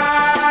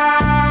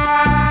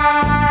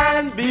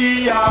mind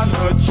beyond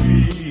the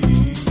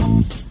trees.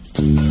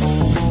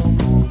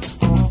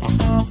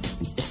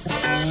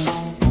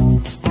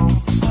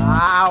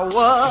 I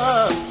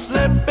was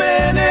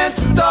slipping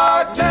into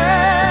darkness.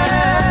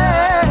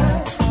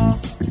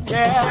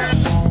 Yeah.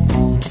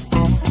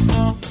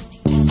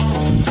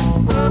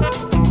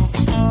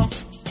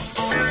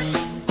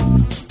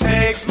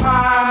 Take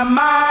my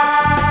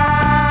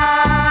mind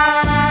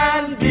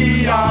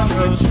beyond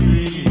the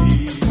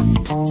trees.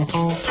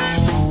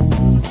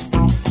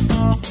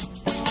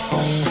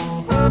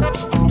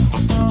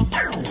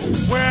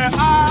 Where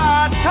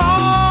I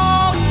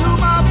talk to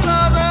my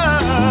brother.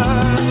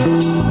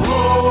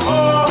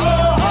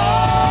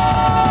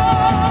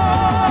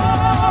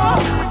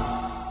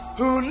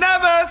 Who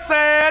never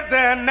said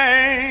their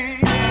name.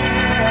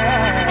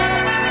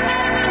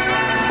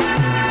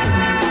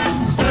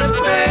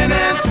 Slipping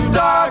into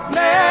darkness.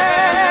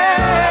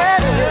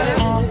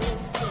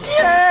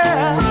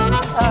 Yeah.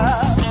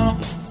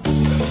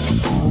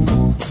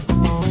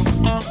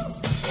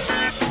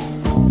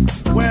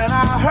 When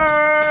I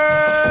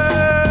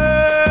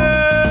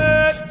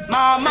heard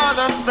my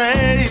mother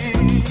say,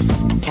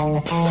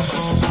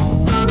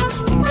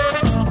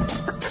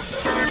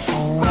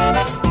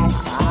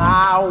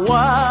 I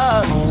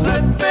was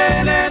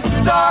slipping into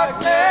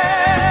darkness.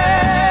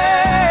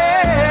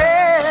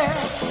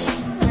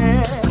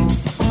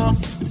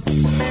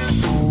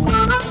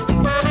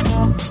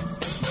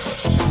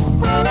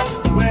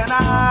 When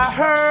I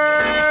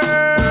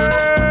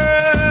heard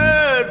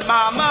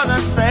my mother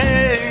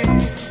say,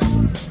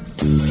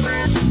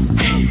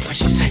 hey, what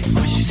she say?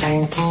 What she say?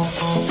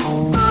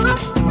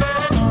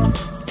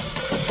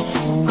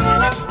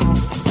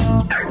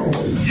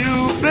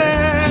 You've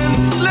been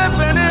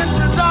slipping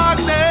into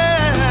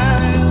darkness.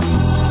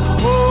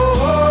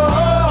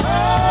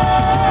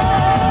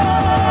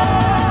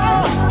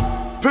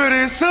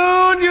 Pretty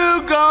soon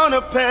you're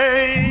gonna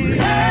pay.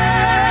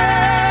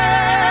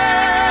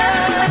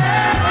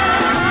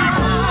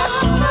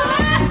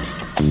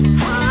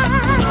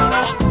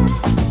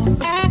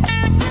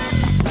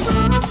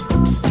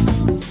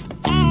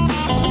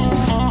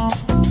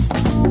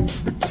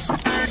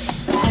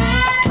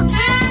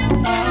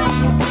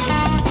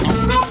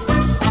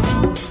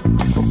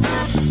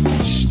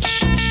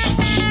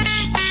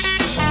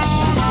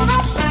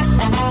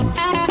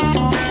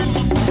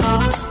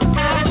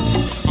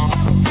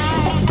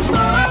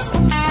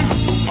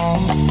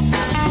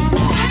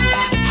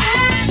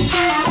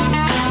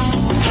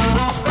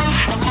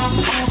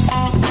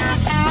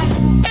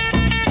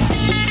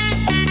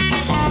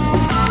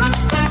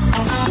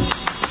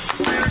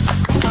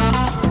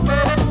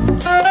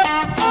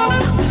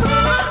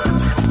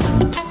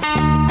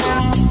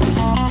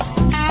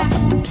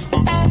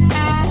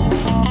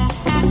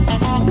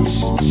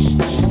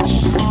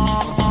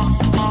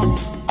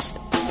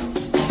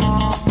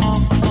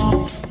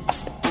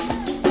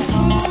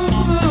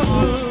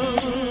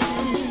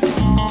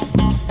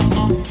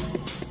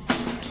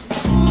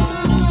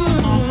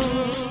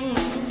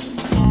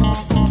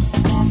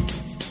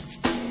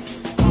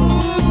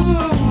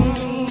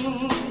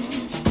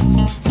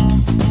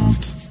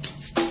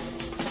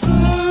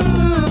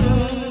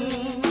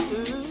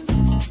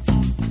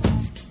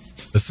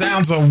 The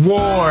Sounds of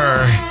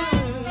War.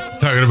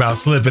 Talking about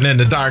Slipping in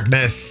the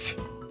Darkness.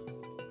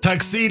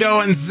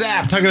 Tuxedo and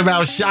Zap talking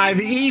about Shy.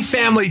 The E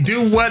Family,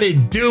 Do What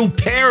It Do.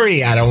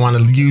 Perry, I don't want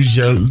to lose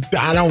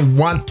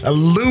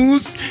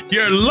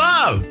your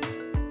love.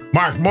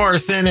 Mark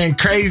Morrison and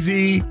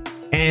Crazy,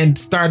 and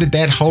started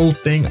that whole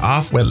thing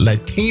off with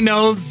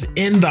Latinos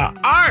in the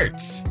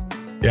Arts.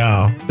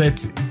 Yo,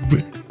 that's,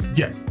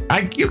 yeah,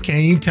 you can't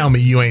even tell me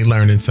you ain't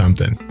learning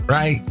something,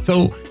 right?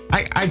 So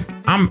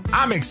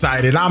I'm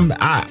excited.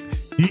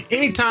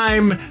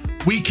 Anytime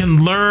we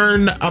can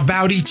learn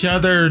about each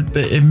other,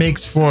 it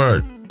makes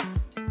for,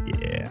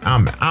 yeah,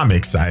 I'm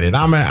excited.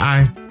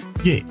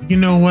 Yeah, you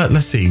know what?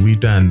 Let's see. We've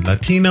done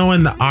Latino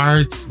in the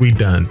Arts. We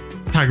done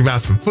talking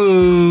about some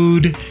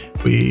food.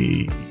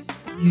 We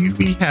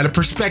had a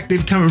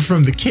perspective coming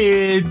from the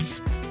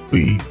kids.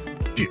 We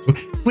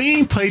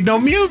ain't played no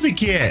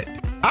music yet.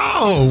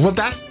 Oh, well,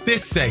 that's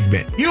this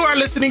segment. You are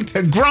listening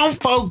to Grown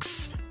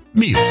Folks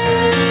Music.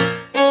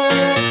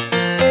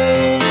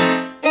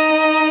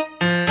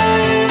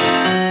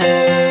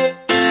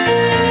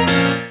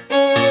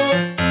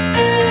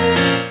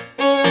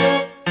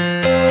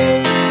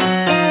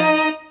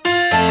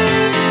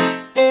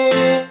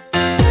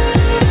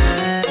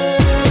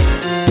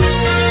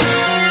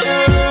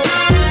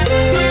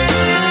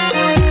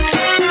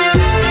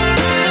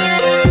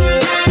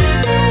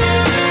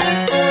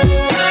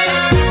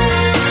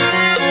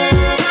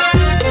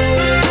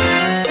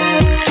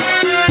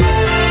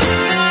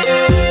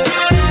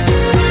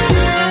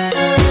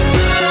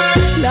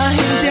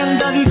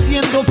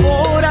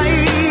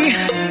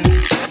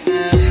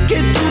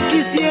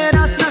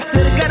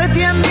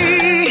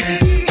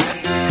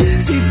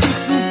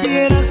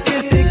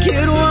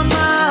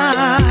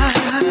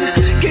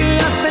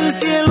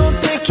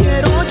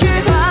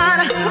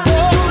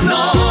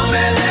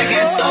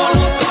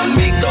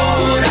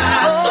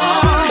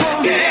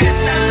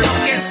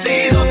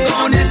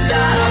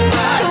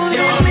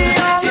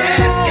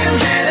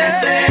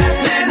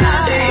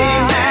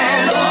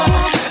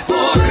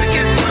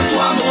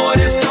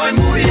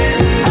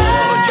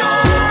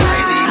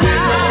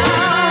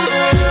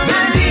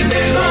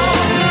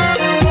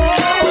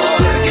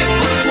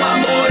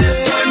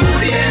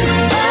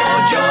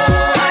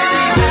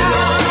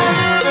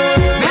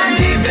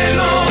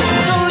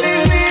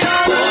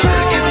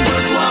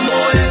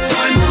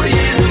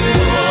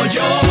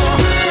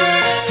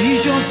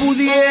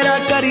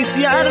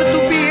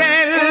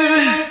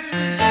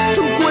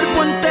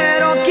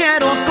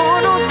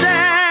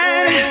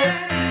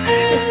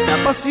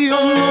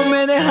 No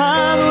me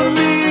deja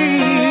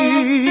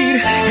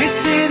dormir,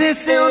 este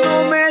deseo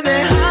no me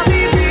deja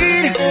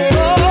vivir.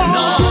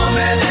 No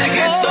me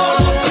dejes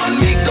solo con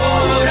mi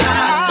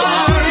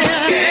corazón,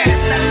 que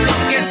está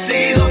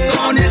enloquecido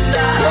con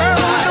esta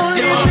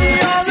pasión.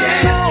 Si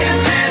es que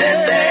me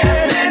deseas,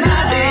 nena,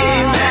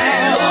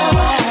 dímelo,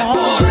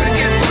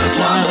 porque por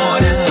tu amor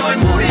estoy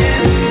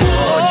muriendo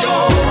yo.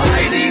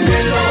 Ay,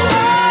 dímelo,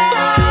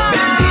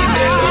 ven,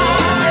 dímelo,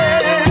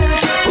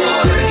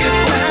 porque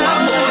por tu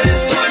amor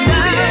estoy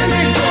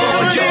muriendo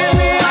yo.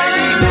 Ay,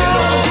 dímelo,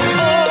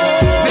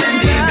 ven,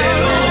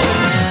 dímelo,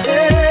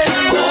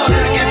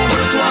 porque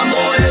por tu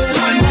amor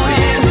estoy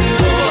muriendo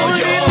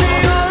yo.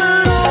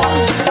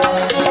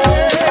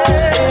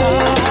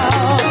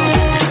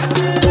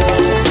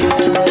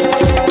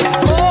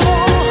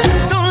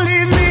 Don't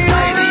leave me,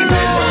 ay,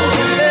 dímelo,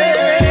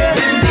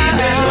 ven,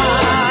 dímelo,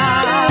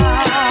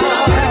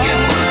 porque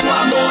por tu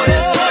amor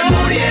estoy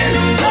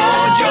muriendo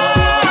yo.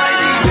 Ay,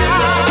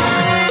 dímelo,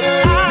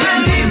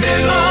 ven,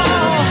 dímelo,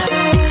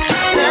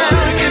 porque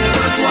por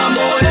tu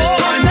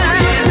amor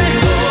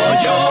estoy muriendo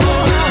yo.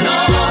 No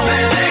me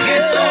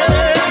dejes solo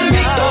con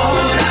mi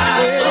corazón,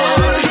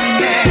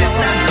 que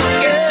está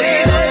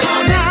enloquecido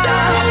con esta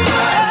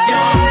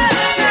pasión.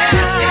 Si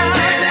es que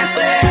me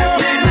deseas,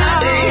 nena,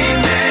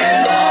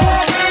 dímelo,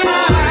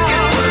 porque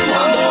por tu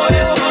amor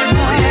estoy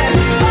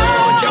muriendo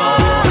yo.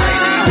 Ay,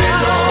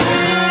 dímelo,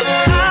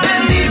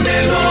 ven,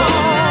 dímelo,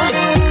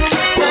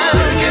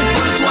 porque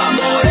por tu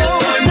amor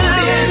estoy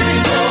muriendo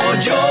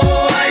yo.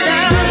 Ay,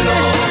 dímelo,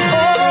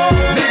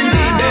 ven,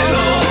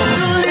 dímelo,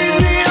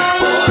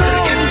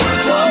 porque por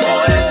tu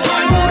amor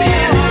estoy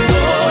muriendo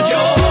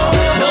yo.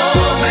 No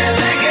me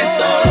dejes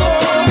solo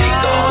con mi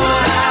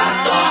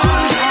corazón,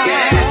 que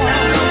está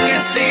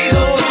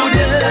enloquecido con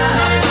esta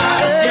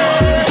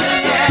pasión.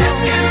 Si es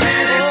que me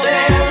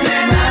deseas,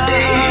 nena,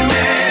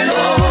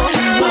 dímelo,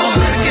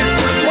 porque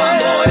por tu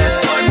amor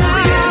estoy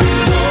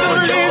muriendo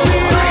yo.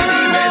 Ay,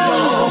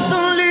 dímelo,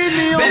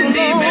 ven,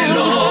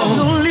 dímelo,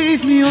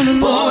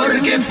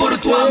 porque por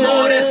tu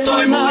amor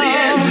estoy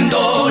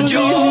muriendo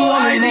yo.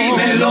 Ay,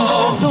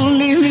 dímelo,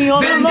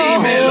 ven,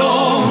 dímelo,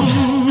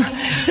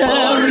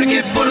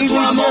 porque por tu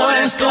amor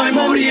estoy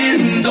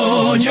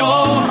muriendo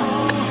yo.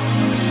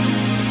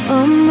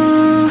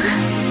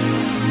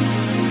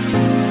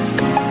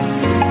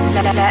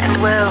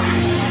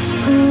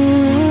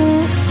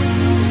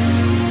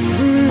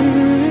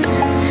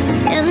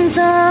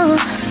 Siento algo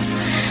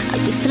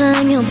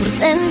extraño por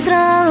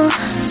dentro,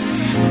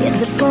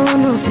 pierdo el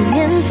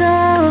conocimiento.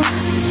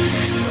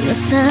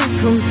 cuando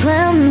estás junto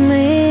a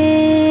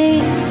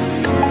mí.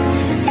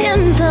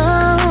 Siento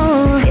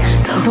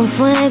un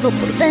fuego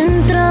por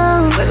dentro.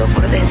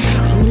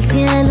 En el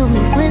cielo me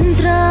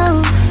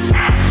encuentro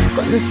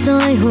cuando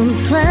estoy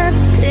junto a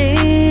ti.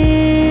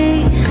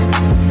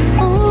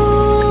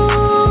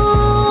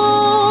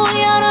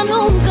 Y ahora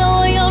nunca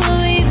voy a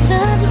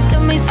olvidar lo que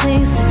me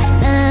hiciste.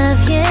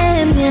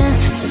 Nadie me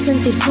hace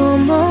sentir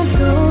como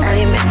tú.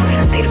 Nadie me hace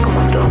sentir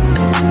como tú.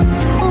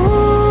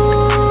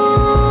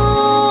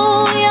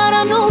 Y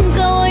ahora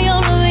nunca voy a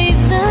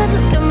olvidar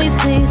lo que me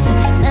hiciste.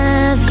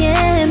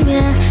 Nadie me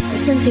hace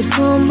sentir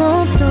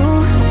como tú.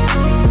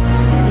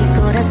 Mi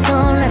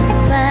corazón late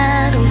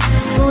paro,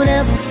 put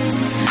up.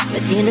 Me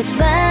tienes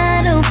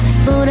paro,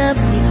 put up.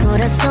 Mi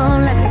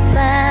corazón late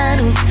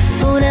paro,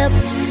 put up.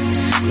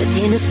 Me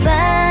tienes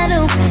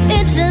paro.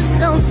 It just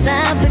don't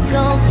stop, it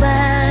goes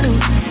paro,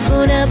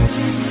 put up.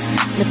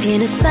 Me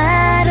tienes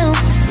paro,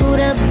 put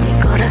up. Mi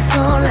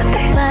corazón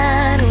late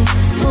paro,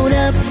 put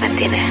up.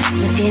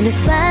 Me tienes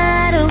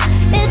paro.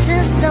 It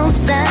just don't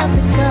stop,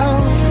 it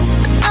goes.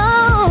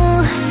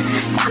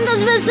 ¿Cuántas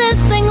veces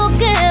tengo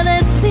que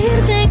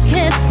decirte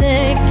que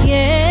te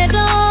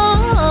quiero?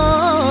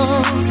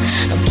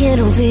 No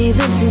quiero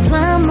vivir sin tu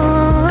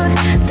amor.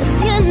 Te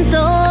siento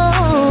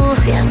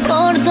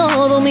por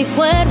todo mi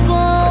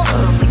cuerpo.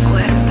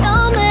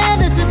 No me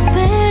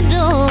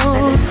desespero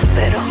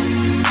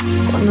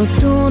cuando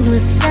tú no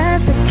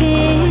estás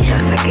aquí.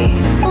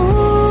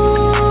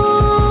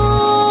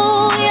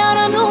 Y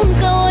ahora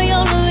nunca voy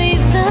a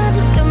olvidar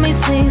lo que me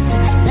hiciste.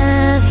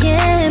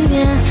 Nadie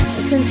me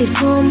hace sentir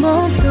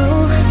como tú.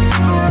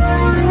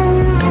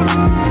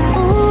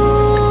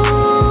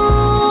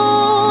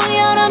 Y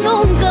ahora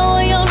nunca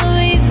voy a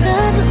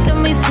olvidar lo que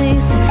me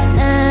hiciste.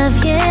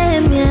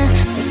 Nadie me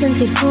hace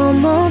sentir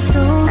como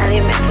tú.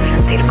 Nadie me hace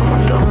sentir como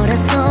tú. Mi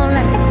corazón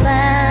late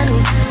paro,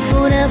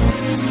 put up.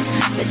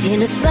 Me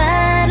tienes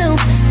paro,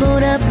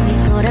 put up. Mi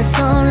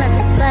corazón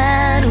late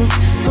paro,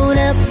 put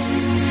up.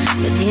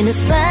 Me tienes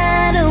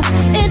paro.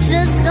 It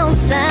just don't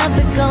stop,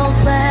 it goes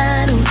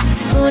paro,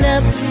 put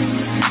up.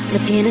 Me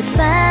tienes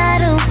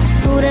paro,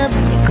 put up.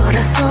 Mi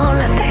corazón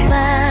late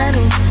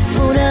paro,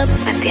 put up.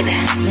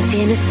 Me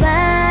tienes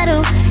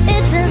paro.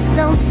 It just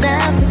don't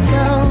stop, it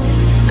goes.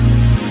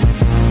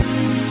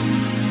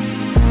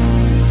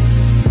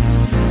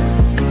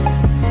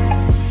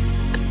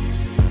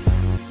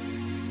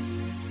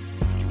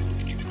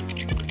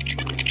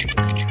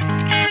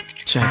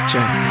 Check,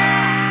 check.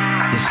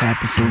 It's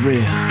happy for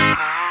real.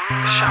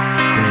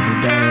 Baby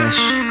Bash.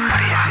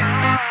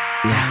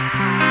 Yeah.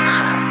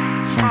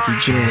 Frankie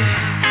J.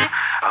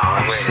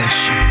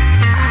 Obsession.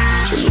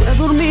 No he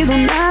dormido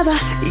nada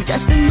y ya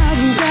es de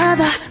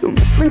madrugada,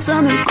 nomás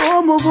pensando en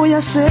cómo voy a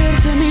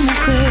hacerte mi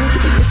mujer. Tu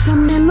belleza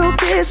me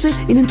enloquece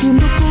y no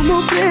entiendo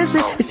cómo crece.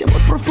 Este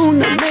amor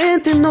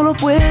profundamente no lo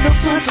puedo comprender.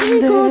 Son las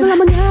 5 de la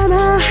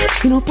mañana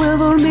y no puedo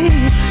dormir,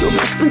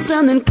 nomás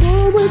pensando en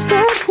cómo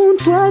estar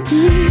junto a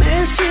ti.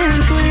 Me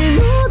siento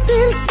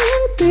inútil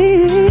sin ti.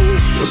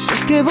 No sé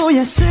qué voy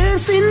a hacer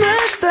si no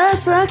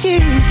estás aquí,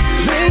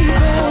 baby.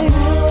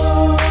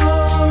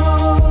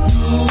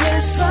 No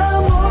es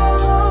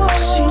amor,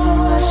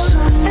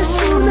 es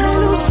una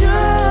ilusión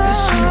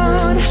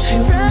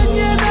tan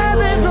llena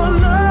de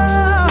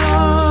dolor.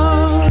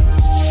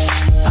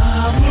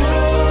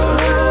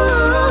 Amor,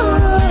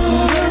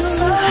 no es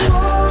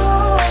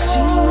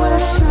amor,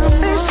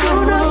 es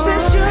una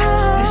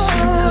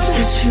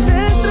obsesión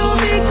dentro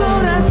de mi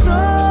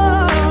corazón.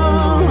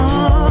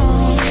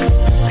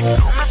 Sé que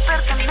no me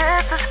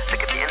perteneces, sé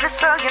que tienes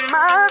a alguien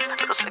más,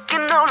 pero sé que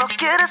no lo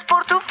quieres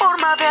por tu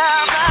forma de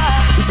hablar.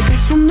 Y si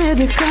acaso me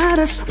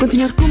dejaras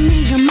continuar con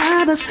mis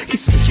llamadas,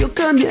 quizás yo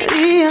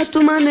cambiaría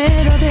tu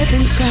manera de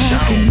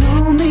pensar. Que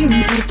no me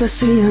importa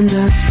si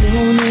andas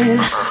con él,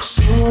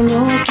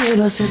 solo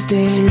quiero hacerte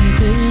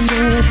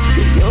entender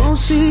que yo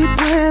sí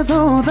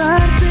puedo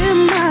darte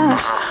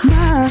más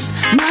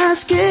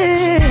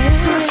que él.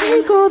 Son las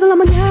 5 de la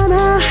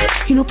mañana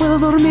y no puedo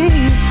dormir,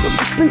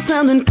 nomás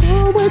pensando en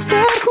cómo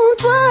estar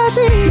junto a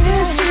ti.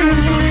 Me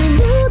siento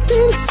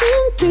inútil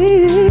sin ti.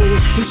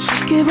 No sé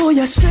qué voy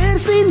a hacer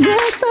si no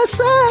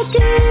estás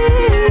aquí.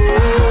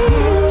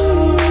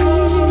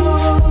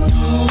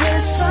 No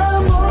es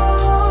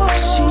amor,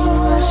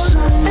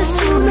 es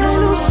una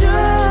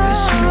ilusión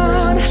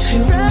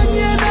tan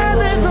llena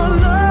de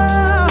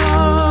dolor.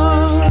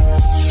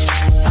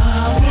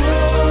 Amor,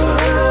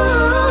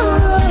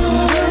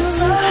 no es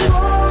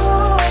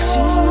amor,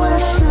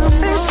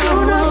 es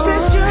una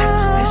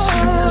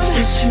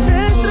obsesión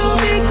dentro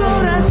de mi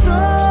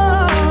corazón.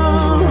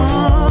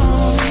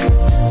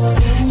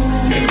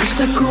 Me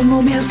gusta cómo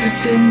me hace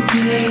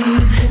sentir,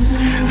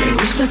 me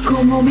gusta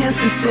cómo me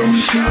hace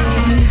sentir,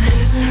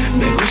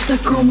 me gusta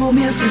cómo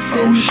me hace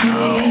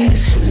sentir.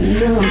 Es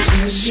una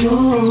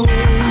obsesión.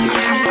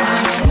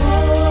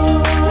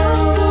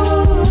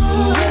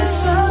 Es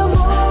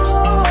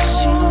amor,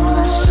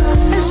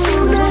 es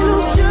una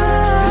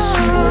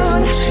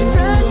ilusión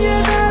tan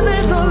llena de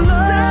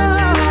dolor.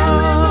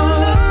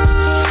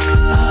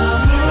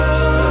 Amor,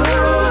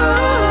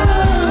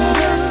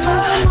 es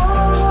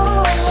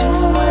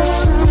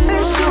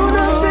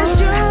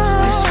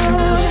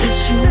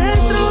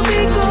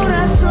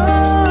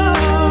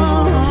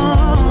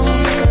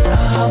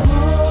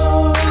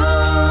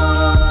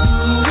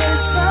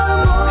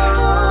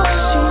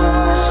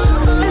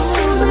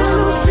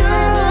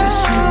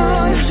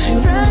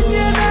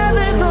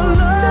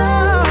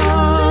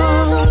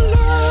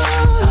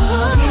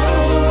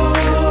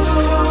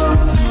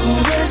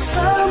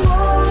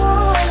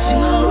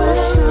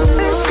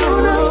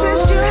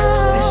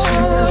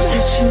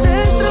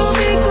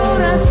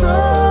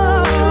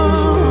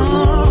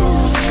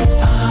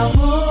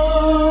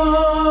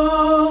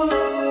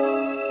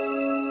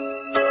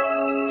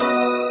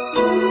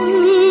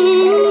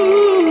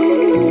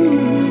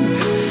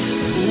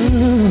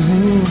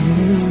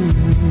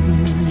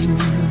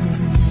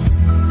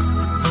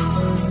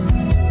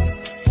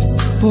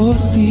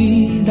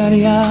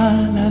daría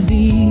la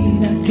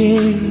vida que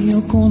yo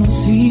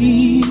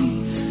conocí,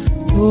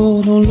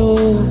 todo lo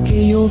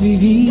que yo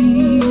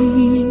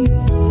viví.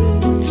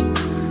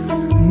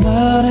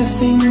 Nada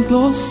es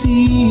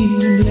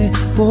imposible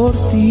por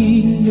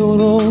ti, yo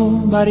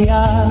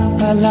robaría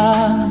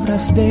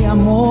palabras de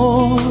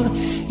amor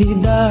y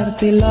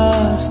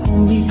dártelas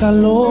con mi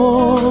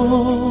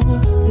calor.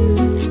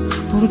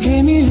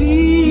 Porque mi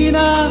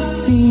vida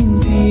sin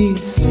ti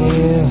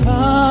se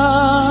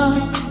va,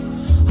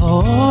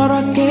 ahora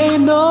que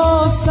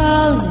dos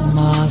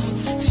almas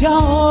se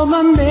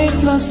ahogan de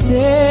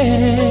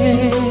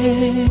placer.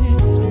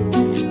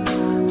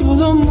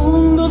 Todo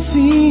mundo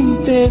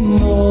sin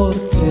temor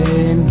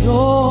te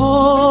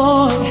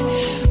doy,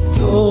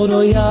 todo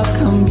ya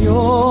cambió,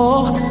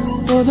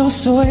 todo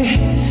soy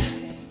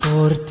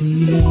por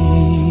ti.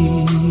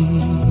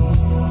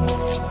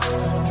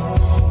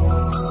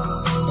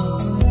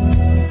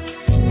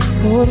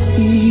 Por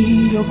ti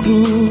yo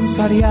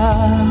cruzaría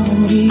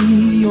un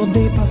río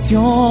de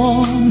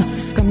pasión,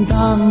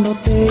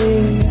 cantándote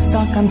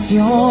esta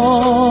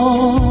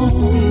canción.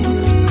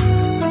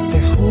 Te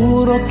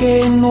juro que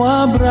no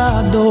habrá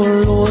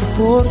dolor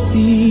por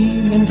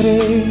ti, me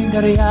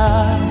entregaría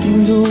sin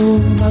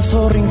dudas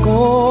o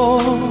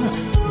rencor,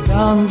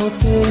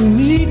 dándote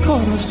mi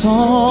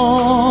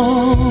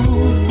corazón.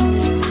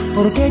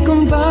 Porque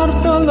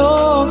comparto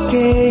lo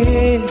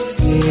que es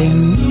de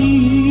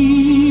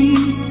mí,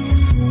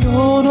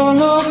 todo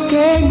lo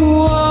que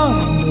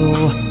guardo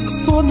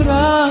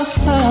podrás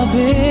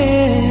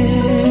saber.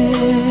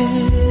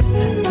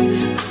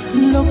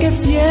 Lo que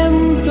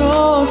siento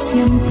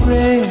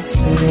siempre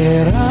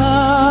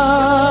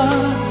será,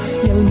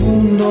 y el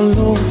mundo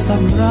lo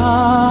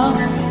sabrá.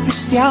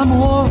 Este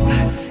amor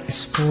es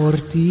por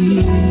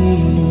ti.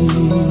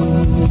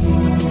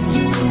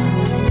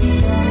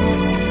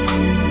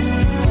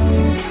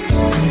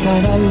 En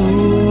cada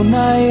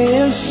luna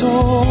el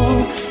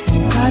sol,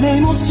 cada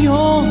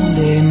emoción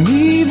de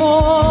mi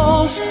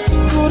voz,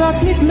 todas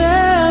mis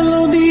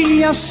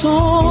melodías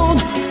son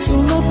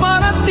solo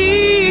para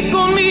ti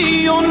con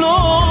mi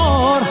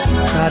honor.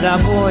 Cada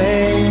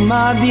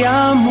poema de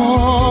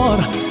amor,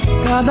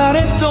 cada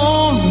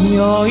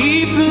retoño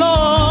y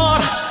flor,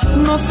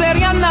 no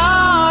sería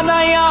nada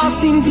ya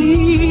sin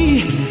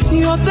ti.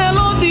 Yo te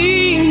lo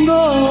digo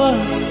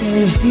hasta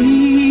el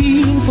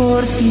fin.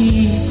 Por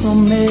ti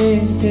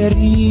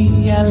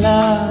prometería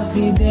la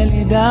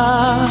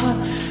fidelidad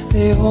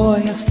de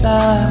hoy hasta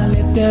la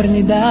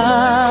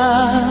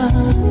eternidad.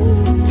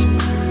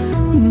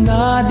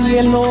 Nadie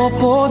lo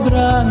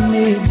podrá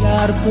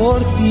negar, por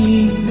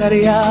ti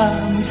daría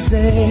mi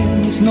ser,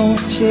 mis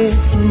noches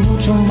y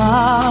mucho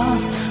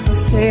más,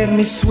 hacer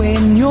mis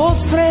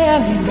sueños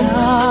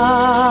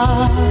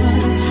realidad.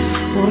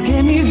 Porque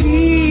mi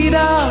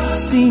vida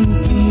sin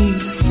ti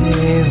se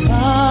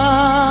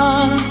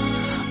va,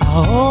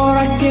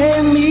 ahora que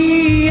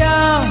mi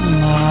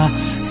alma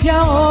se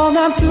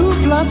ahoga tu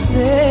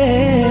placer.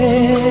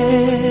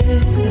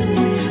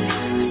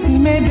 Si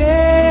me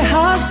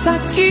dejas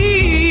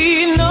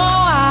aquí no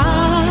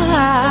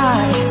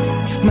hay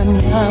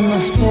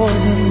mañanas por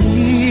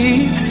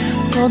venir,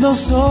 todo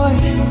soy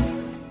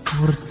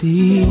por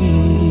ti.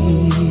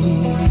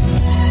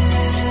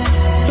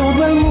 Todo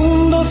el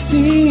mundo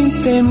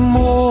sin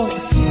temor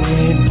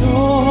te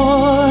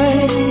doy,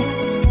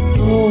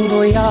 todo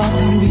ya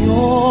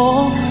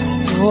cambió,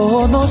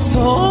 todo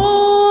soy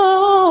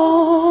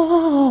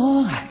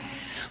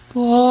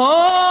por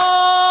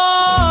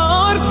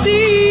ti.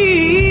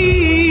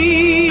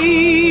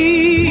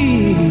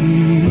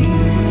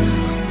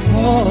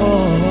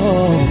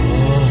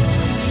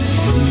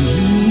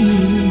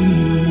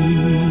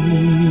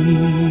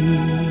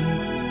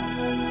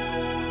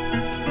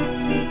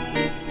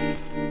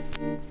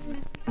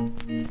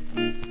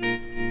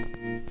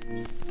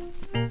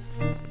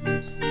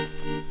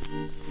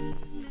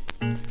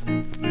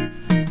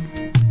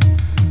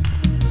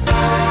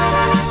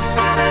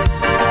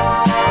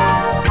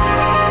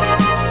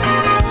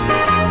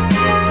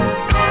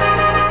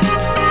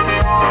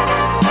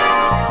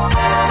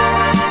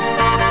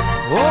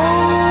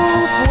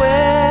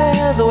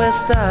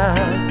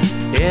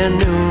 En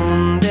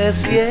un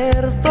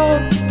desierto,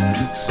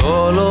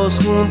 solos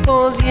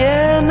juntos y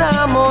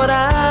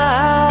enamorados,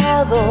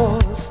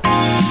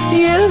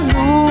 y el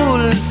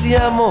dulce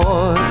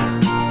amor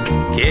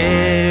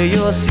que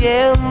yo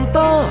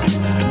siento,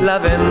 la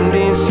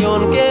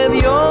bendición que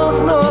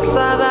Dios nos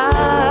ha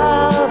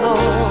dado.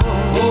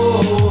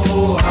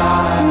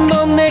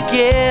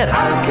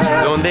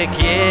 Donde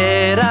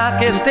quiera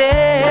que esté,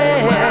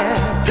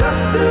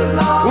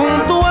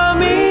 junto a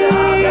mí,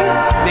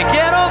 te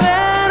quiero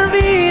ver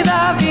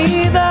vida,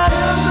 vida,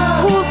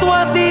 junto a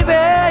ti,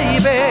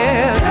 baby,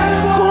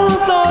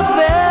 juntos,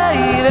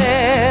 baby,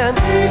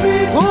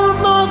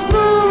 juntos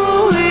tú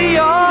y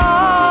yo.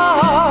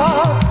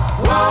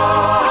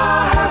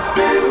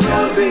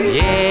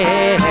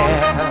 Yeah.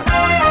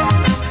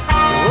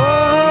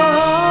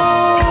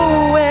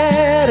 Oh,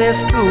 eres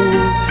tú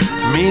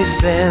mi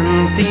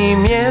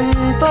sentimiento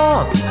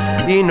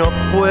y no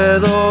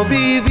puedo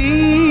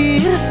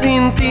vivir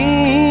sin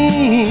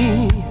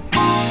ti.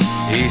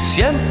 Y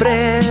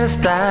siempre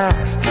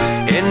estás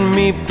en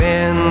mi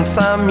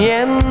pensamiento,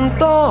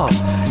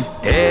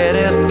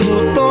 eres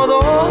tú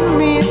todo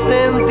mi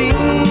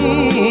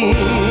sentir.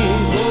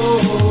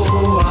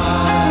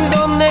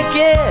 Donde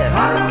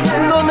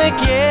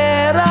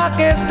quiera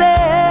que esté,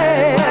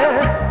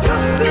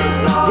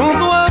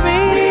 junto a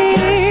mí,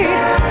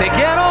 te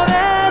quiero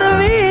ver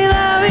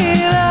vida,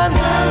 vida,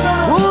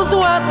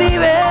 junto a ti,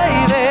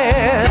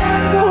 baby,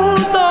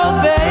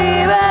 juntos,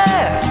 baby,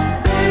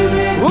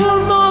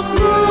 juntos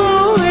tú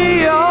y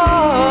yo.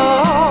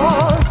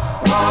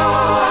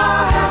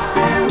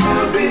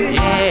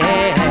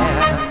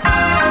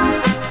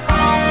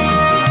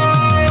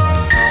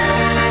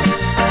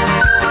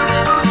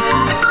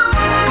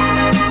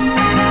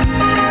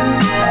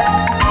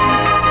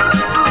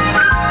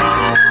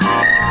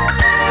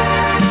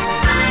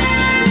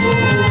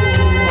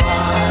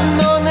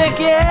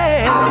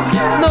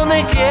 Donde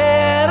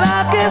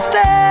quiera que esté,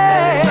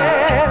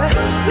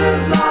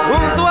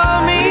 junto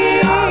a mí,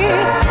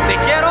 te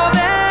quiero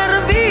ver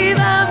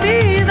vida,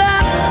 vida,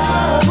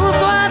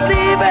 junto a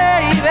ti,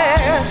 baby,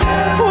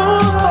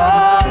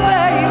 juntos,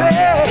 baby,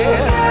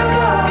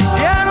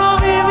 quiero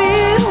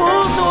vivir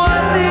junto a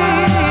ti.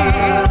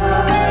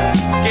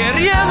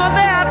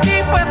 Queriéndote a ti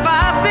fue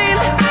fácil,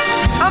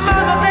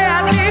 amándote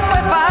a ti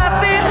fue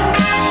fácil,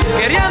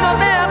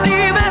 queriéndote a ti,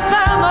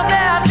 besándote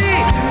a ti,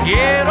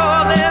 quiero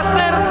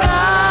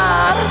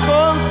despertar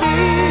contigo,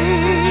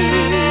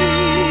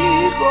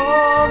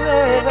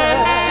 bebé.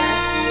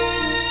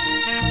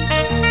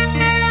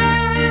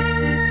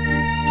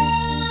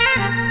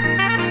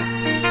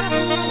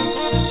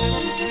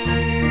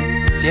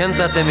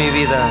 Siéntate, mi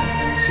vida,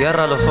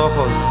 cierra los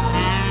ojos.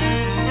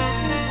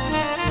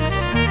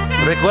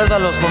 Recuerda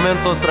los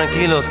momentos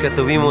tranquilos que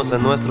tuvimos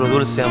en nuestro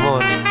dulce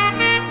amor.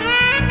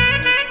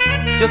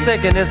 Yo sé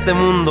que en este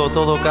mundo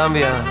todo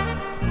cambia,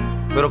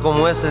 pero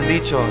como es el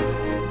dicho,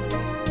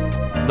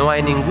 no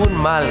hay ningún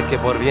mal que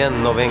por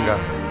bien no venga.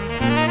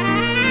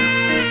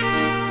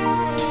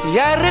 Y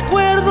hay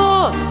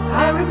recuerdos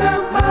ay,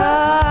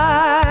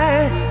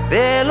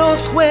 de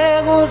los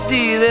juegos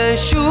y de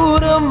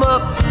shoot 'em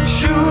up,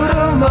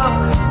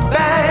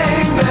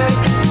 bang, bang,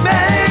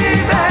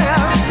 baby.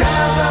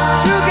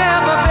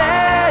 Together,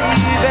 baby.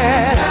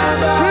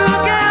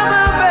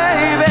 Together,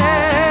 baby.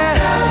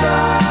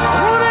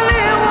 Wanna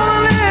live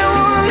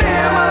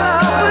my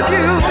life with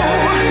you.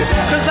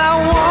 'Cause I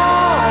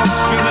want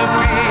you to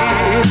be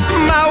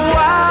my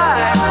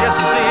wife, you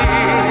see.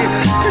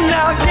 And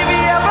I'll give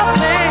you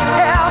everything,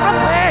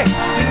 everything.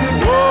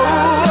 Whoa,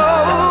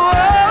 whoa,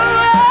 whoa.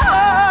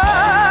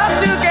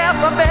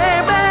 Together,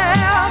 baby.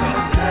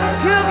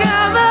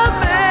 Together,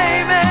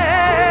 baby.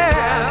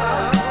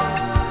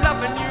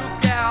 Loving you,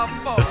 gal.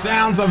 The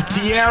sounds of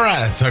Tierra,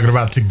 talking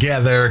about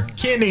Together.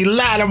 Kenny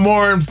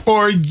Lattimore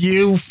for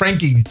you.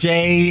 Frankie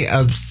J,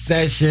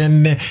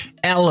 Obsession.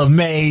 Ella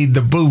May,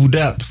 the booed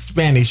up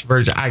Spanish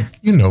version.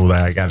 You know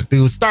what I gotta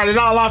do. Start it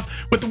all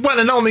off with the one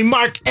and only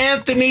Mark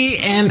Anthony,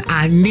 and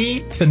I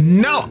Need to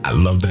Know. I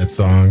love that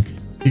song.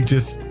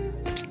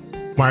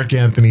 Mark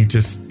Anthony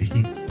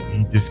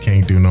he just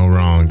can't do no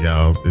wrong,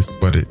 y'all. This is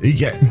what it is.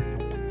 Yeah.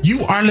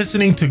 You are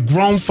listening to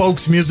Grown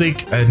Folks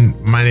Music, and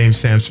my name's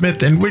Sam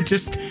Smith, and we're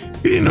just,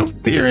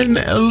 hearing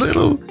a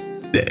little,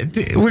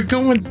 we're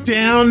going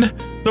down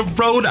the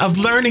road of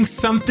learning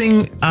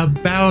something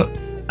about,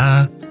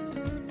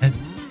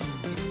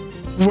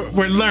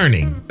 we're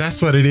learning.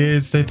 That's what it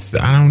is.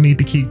 I don't need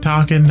to keep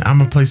talking. I'm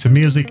gonna play some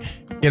music,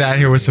 get out of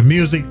here with some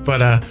music,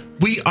 but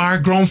we are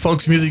Grown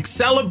Folks Music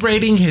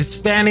celebrating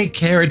Hispanic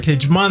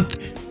Heritage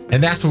Month.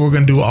 And that's what we're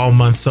going to do all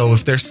month. So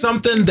if there's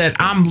something that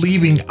I'm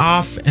leaving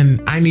off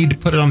and I need to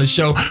put it on the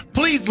show,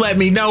 please let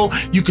me know.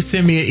 You can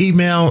send me an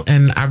email,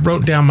 and I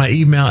wrote down my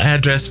email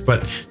address,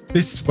 but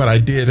this is what I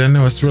did. I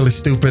know it's really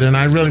stupid and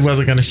I really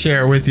wasn't going to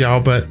share it with y'all,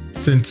 but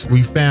since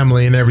we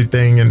family and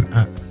everything, and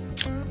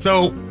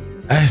so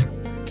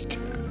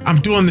I'm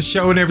doing the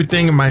show and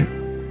everything, and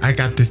I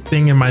got this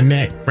thing in my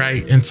neck,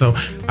 right? And so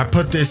I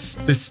put this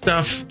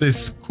stuff,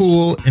 this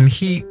cool and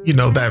heat,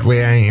 that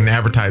way I ain't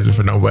advertising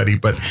for nobody,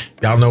 but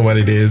y'all know what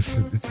it is.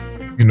 It's,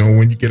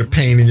 when you get a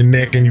pain in your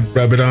neck and you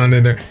rub it on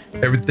and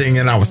everything.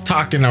 And I was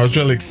talking, I was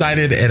really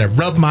excited, and it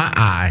rubbed my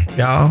eye,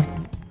 y'all.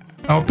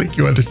 I don't think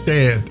you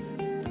understand.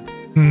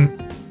 I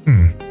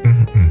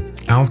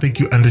don't think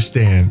you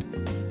understand.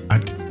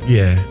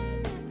 Yeah.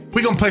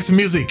 We're going to play some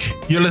music.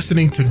 You're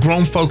listening to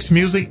Grown Folks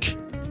Music.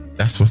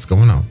 That's what's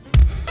going on.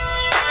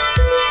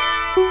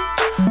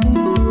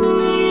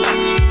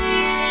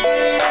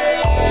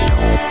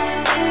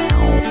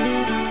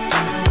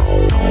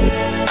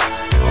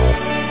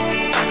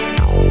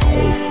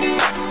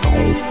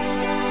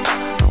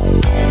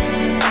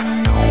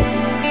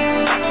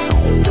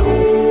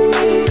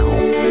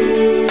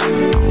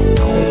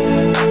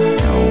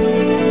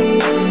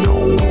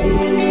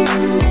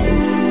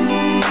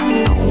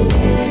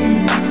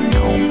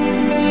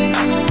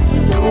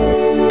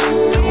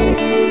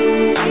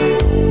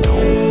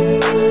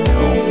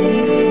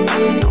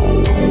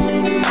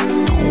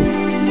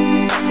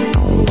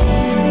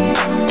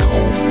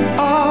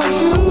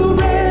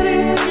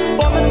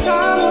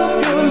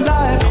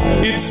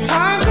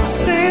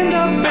 stand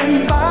up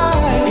and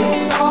fight.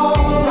 It's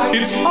alright.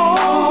 It's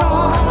alright.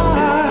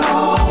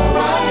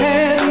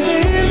 Hand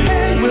in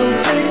hand, we'll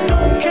take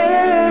a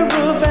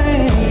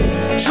caravan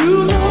to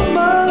the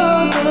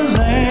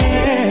motherland.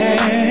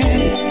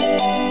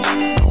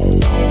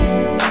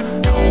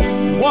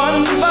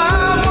 One by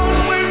one,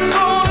 we're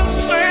gonna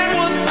stand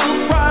with the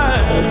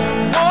pride,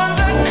 one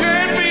that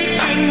can't be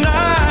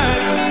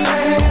denied.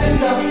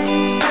 Stand up,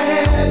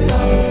 stand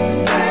up,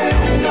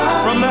 stand up.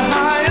 From the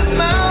highest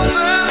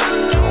mountain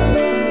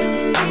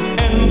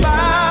and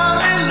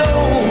valley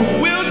low,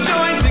 we'll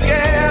join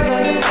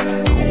together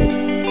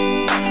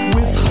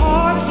with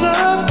hearts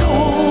of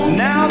gold.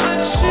 Now the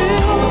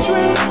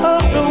children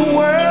of the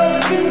world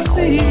can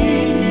see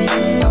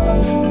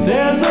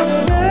there's a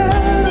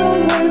better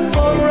way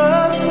for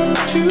us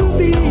to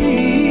be.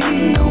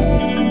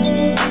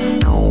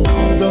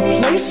 The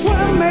place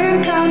where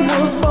mankind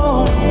was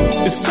born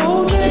is so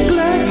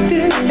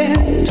neglected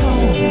and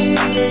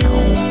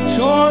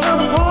torn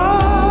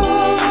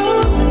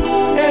apart.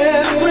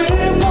 Every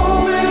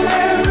woman,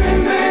 every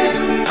man,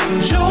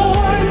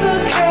 join the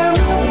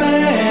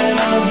caravan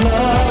of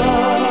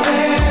love.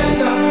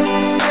 Stand up,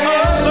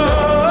 stand up,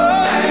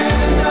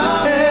 stand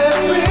up.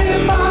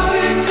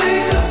 Everybody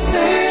take a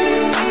stand.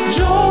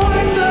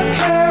 Join the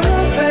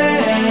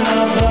caravan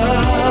of love.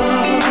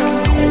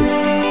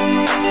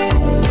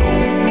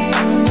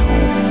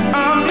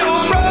 I'm your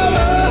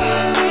brother.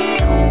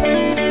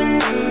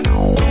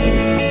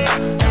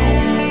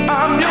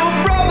 I'm your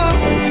brother.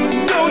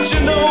 Don't you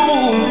know?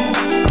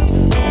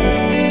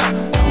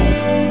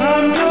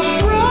 I'm your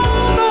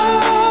brother.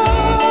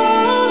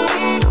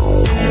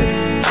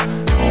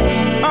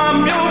 I'm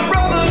your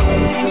brother.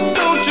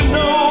 Don't you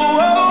know?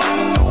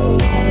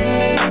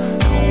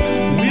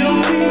 We'll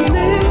be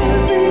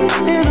living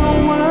in a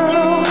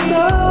world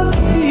of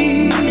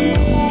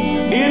peace,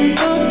 in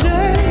a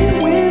day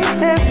when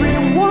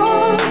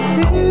everyone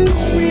is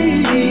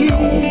free.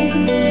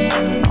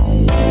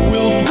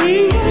 We'll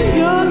bring the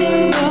young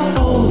and the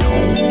old.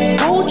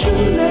 Won't you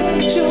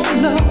let your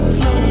love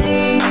flow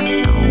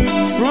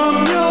from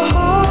your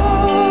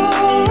heart?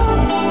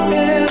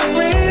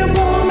 Every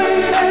woman,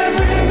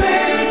 every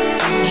man,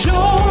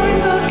 join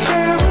the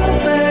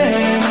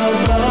caravan of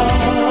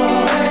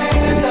love.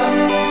 Stand up,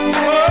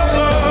 stand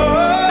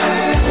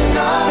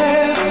up,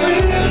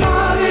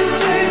 everybody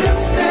take a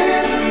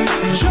stand.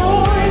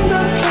 Join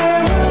the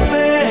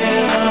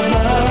caravan of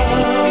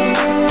love.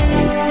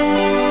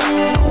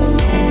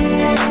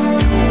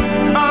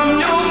 I'm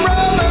your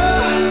brother.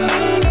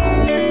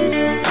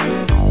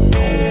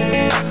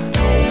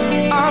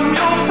 I'm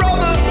your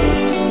brother.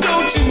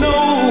 Don't you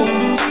know?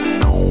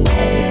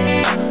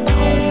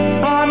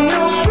 I'm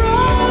your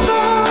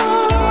brother.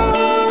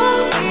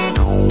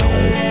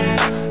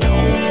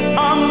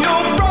 I'm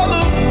your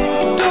brother.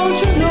 Don't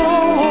you know?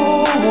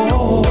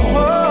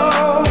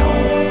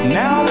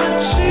 Now the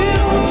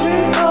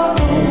children of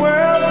the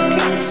world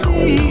can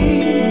see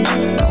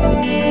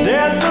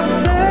there's a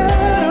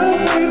better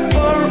way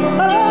for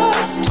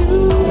us to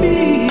be.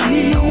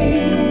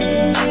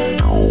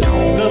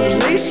 The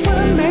place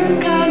where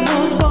mankind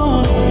was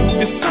born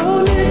is so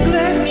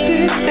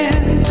neglected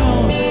and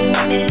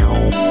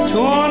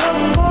torn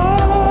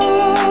apart.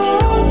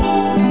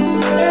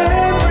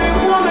 Every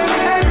woman,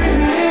 every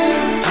man,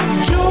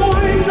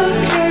 join the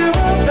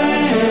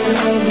caravan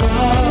of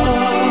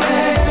love.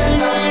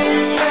 Stand up,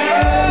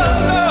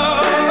 stand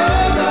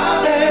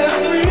up,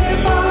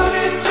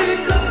 everybody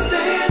take a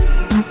stand.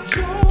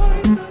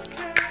 Join the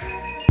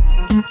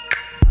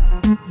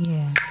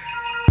Yeah.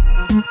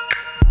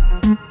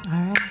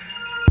 All right.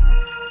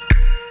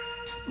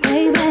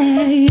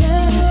 Baby,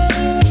 yeah.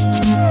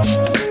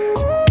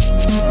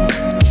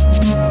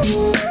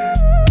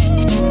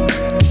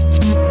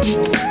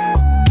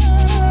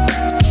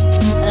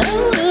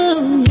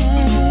 Oh,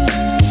 yeah.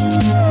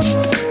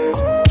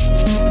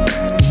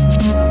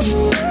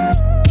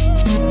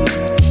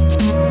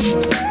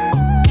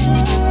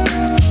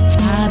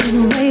 I've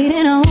been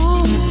waiting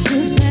on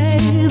you,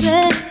 baby,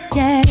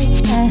 yeah.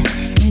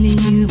 And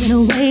you've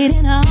been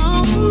waiting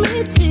on me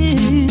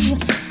too.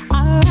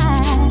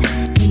 Alright,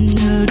 you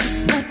know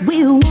just what we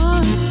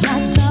want, my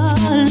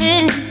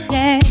darling,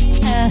 yeah.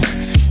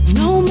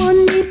 No more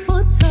need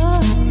for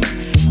talk,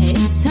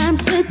 it's time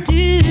to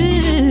do.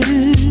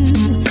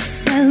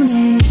 Tell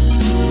me,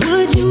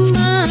 would you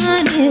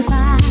mind if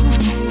I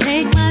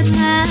take my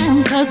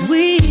time? 'Cause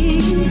we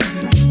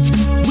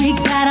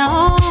got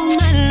all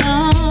night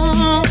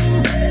long.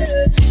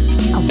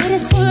 I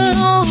waited so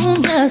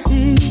long just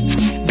to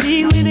be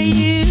with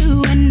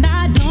you, and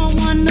I don't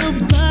want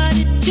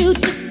nobody to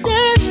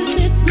disturb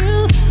this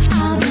groove.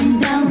 I'll bring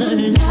down the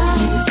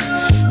lights,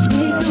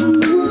 make the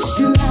mood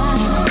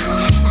right.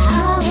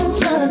 I'll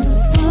unplug the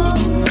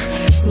phone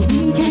so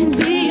we can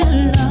be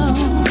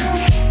alone,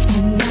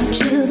 and I'll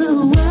chill the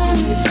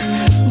world.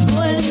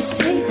 Boy, let's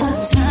take our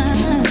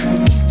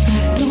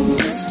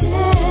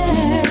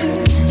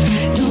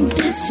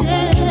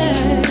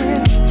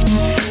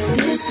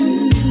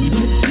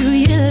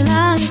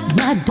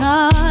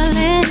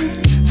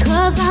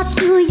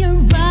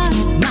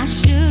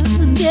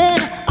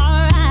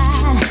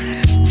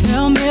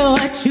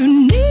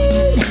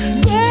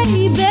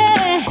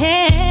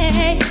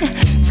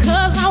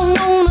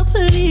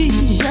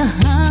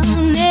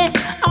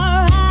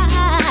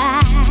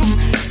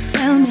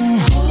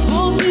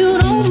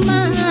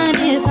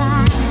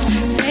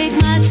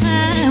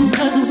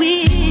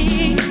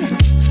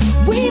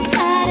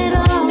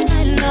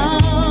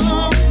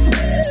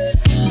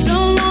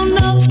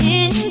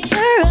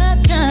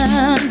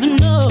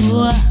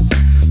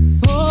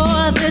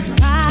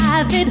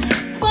have it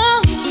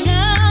function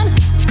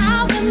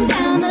out and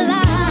down the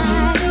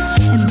line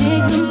and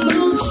make the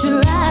mood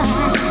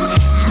right.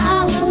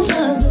 I'll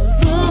unplug the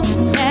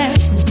phone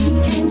so you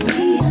can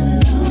be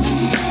alone,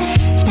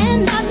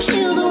 and I'll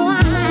chill the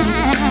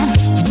wine.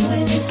 Boy,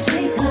 let's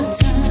take our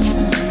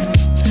time.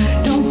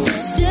 Don't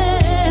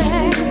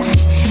disturb.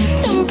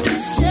 Don't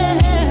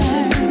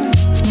disturb.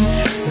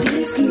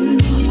 This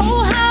good.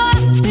 Oh, how I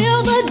feel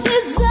the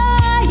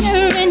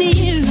desire in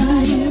you.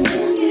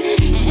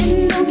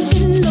 And don't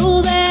you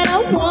know that I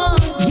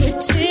want you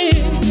to?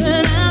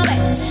 Now,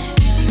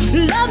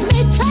 love me,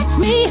 touch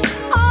me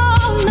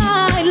all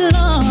night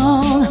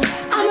long.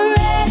 I'm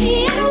ready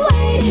and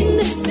waiting.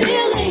 This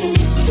feeling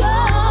is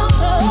strong.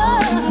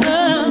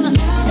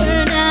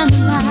 Turn on the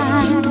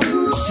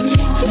lights.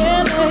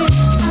 Yeah, baby.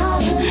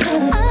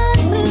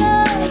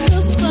 Unplug the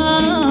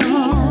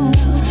phone.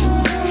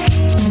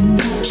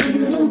 And I'll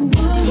chill the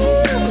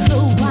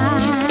wine.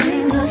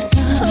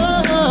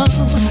 Oh,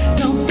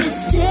 don't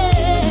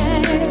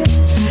disturb.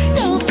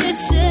 Don't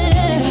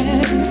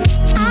disturb.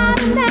 Out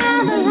and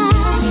down the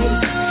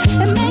lights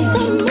and make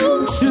the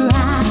mood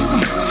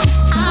right.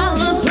 I'll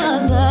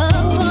unplug the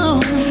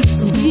phone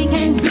so we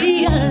can be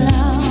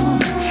alone,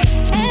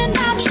 and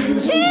I'll chill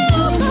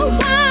the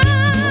wine.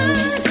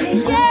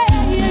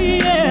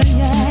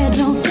 Yeah.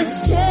 Don't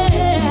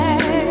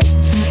disturb.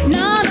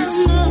 No.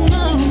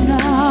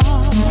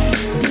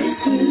 This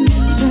good.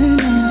 Turn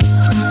up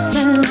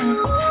the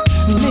lights,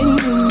 make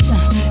mood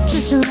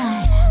just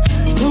right.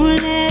 Don't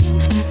let it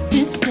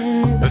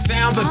disturb. The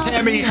sounds of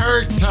Tammy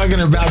Hurt talking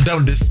about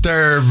Don't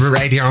Disturb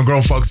right here on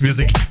Grown Folks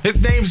Music.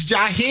 His name's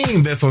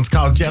Jaheim. This one's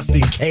called Just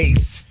In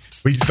Case.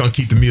 We just gonna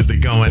keep the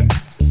music going.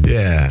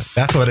 Yeah,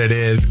 that's what it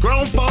is.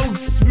 Grown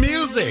Folks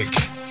Music.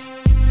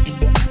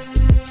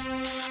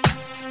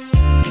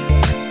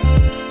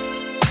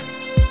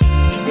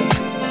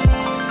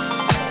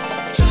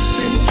 Just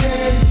in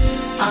case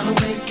I don't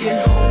make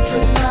it home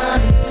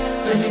tonight,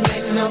 let me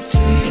make love to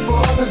you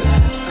for the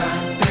last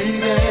time,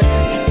 baby.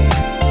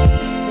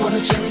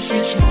 Wanna cherish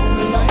each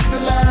moment like the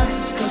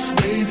last, 'cause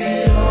baby,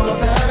 you're a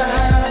better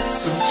half.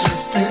 So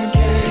just in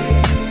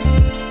case,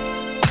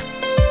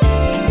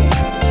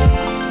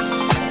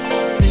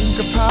 think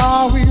of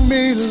how we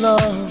made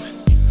love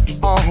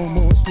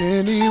almost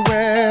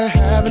anywhere.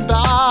 Haven't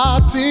I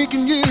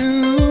taken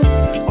you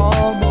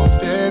almost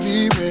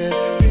everywhere?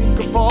 Think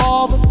of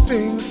all the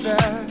things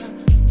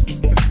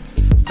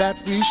that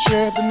we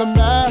shared, and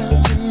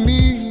imagine me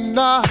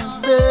not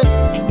there.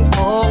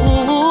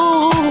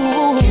 Oh,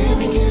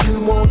 giving you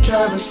more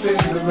carrots than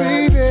the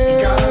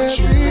baby. Got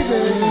you,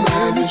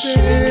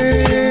 everything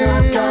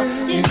I've got,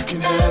 you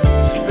can have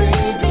it,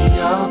 baby.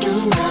 I'll do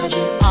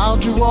magic. I'll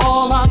do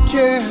all I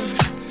can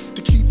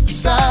to keep you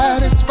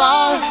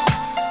satisfied.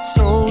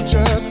 So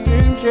just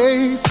in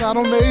case I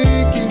don't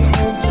make it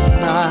home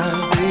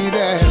tonight,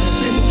 baby.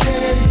 Just in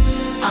case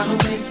I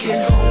don't make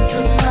it home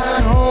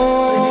tonight.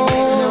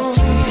 Oh,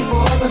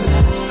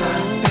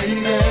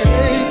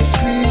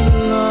 sweet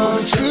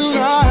love, just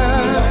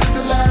like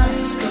the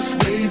last, 'cause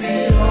baby,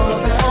 you're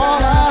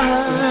better.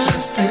 So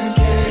just in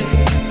case,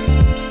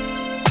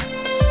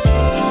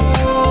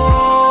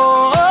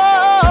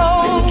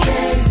 just in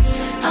case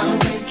I don't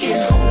make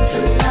it home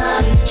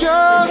tonight.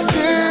 Just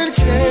in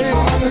case,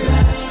 for the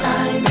last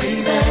time,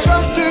 baby.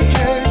 Just in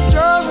case,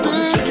 just in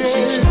case.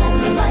 Each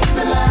moment like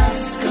the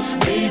last, 'cause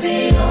baby,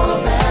 you're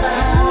better.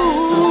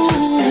 So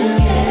just in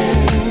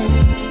case.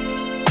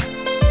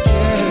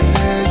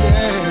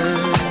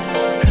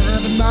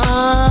 Haven't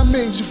I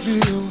made you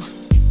feel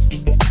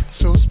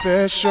so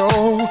special?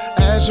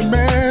 As your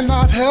man,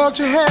 I've held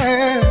your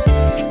hand,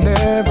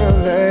 never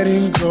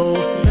letting go.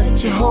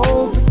 Let you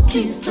hold the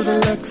keys to the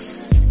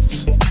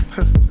Lexus.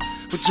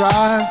 We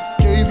drive,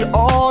 gave you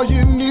all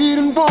you need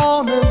and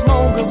want as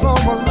long as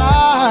I'm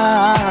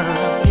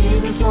alive.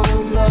 Even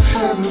from the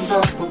heavens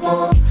up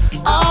above,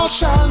 I'll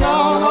shine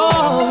out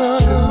all of.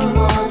 Too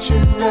much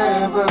is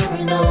never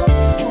enough.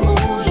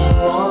 Ooh, you're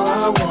all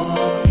I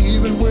want.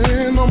 Even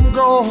when I'm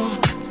gone,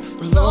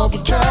 the love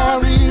will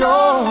carry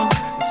on.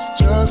 It's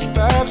just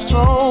that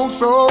strong,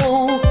 so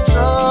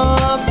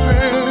just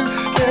in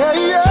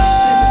case.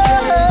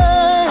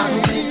 I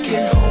make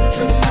it home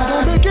tonight. I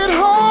make it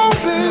home,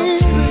 baby.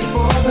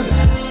 For the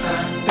last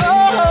time,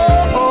 baby.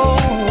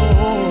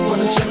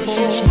 Wanna cherish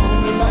each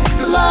moment like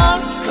the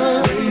last, 'cause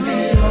baby,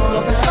 you're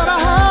a better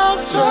half.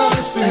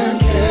 Just in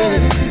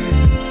case.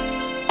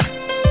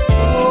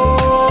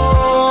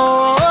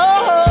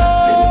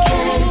 Just in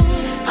case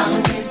I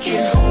don't make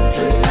it home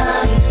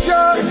tonight.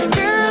 Just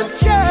in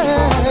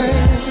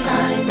case.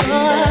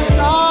 Last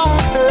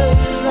night,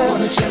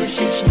 wanna cherish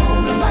each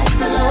moment like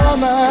the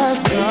last,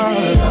 'cause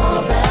baby,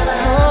 you're better.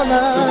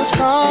 So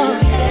just in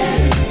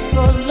case.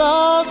 The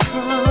last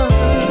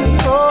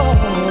time, oh.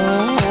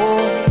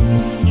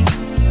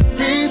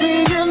 Baby,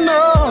 you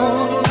know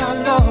I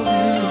love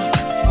you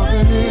more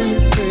than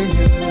anything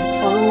in this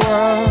whole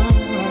world.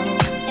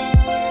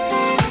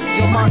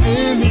 You're my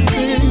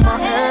anything, my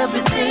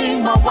everything,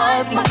 my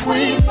wife, my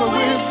queen. So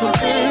if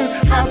something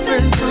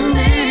happens to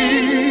me,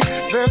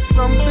 there's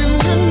something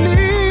you need.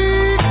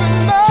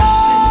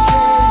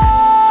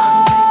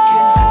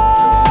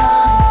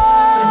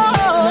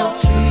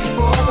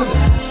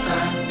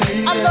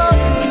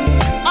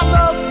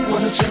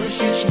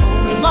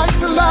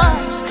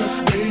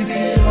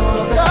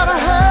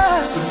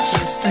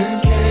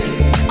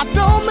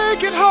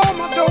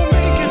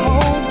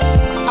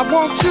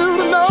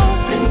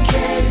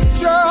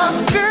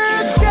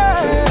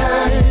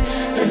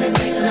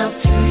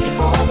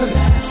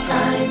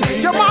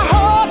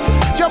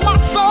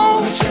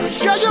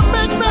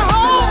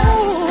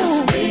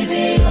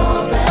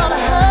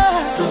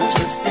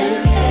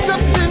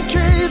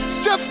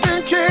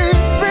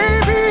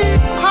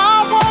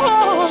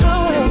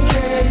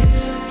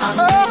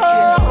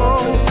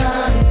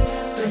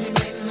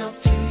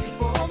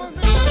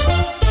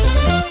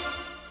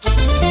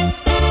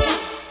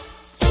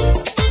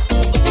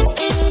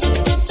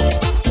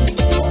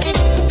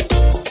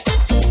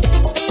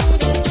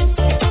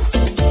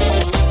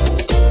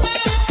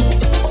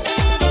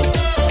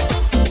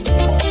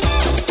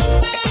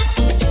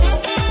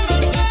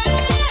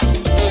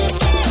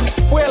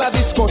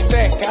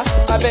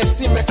 ver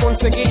si me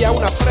conseguía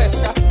una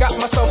fresca. Got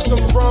myself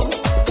some rum,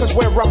 cause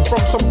where I'm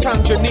from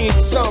sometimes you need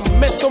some.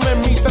 Me tomé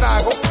mi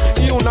trago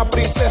y una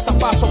princesa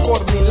pasó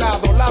por mi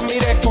lado. La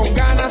miré con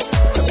ganas,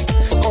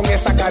 con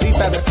esa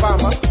carita de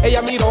fama.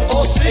 Ella miró,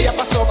 oh sí, ella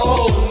pasó,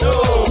 oh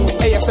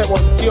no. Ella se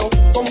volteó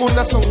con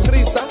una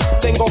sonrisa.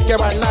 Tengo que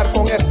bailar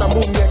con esa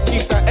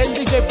muñequita. El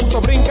DJ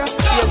puso brinca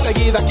y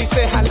enseguida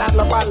quise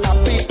jalarla para la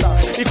pista.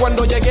 Y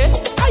cuando llegué,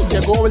 ay,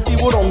 llegó el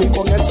tiburón y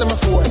con él se me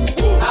fue.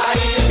 Ahí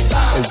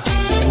está, el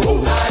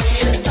tiburón.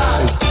 Ahí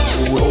está, el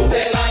tiburón.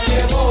 Se la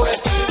llevó el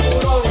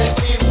tiburón, el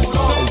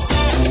tiburón.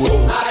 El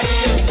tiburón. Ahí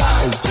está,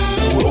 el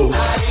tiburón.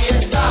 Ahí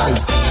está, el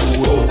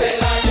tiburón. Se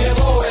la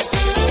llevó el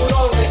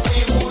tiburón, el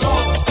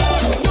tiburón.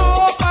 No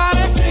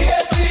pare, sigue,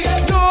 sigue,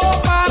 no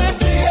pare,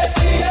 sigue,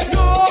 sigue,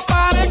 no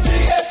pare,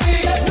 sigue,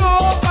 sigue, no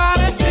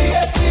pare,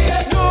 sigue, sigue,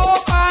 no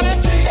pare,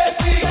 sigue,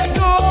 sigue,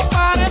 no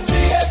pare,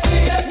 sigue,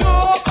 sigue, no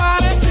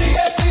pare,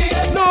 sigue,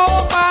 sigue, no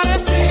pare,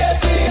 sigue,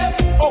 sigue.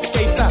 Ok,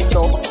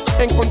 tato,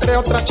 encontré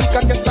otra chica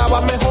que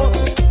estaba mejor.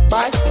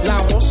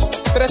 Bailamos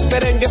 3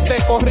 merengues de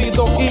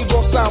corrido y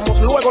gozamos.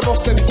 Luego nos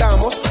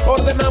sentamos,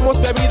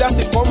 ordenamos bebidas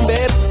y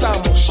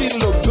conversamos. She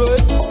looked good,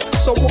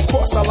 so of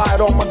course I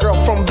lied on my girl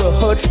from the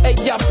hood.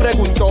 Ella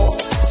preguntó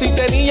si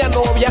tenía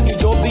novia y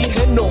yo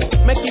dije no.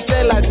 Me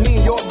quité el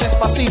anillo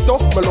despacito,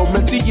 me lo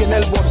metí en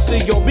el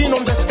bolsillo. Vino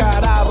un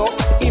descarado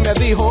y me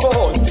dijo,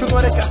 oh, tú no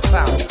eres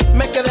casado.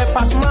 Me quedé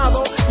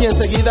pasmado y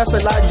enseguida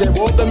se la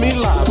llevó de mi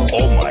lado.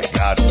 Oh my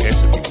God,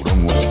 ese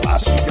tiburón no es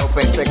fácil. Yo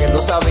pensé que no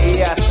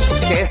sabías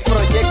que es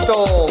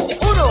Proyecto 1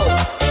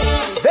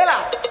 de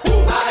la...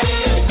 Ahí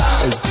está,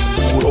 el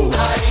tiburón.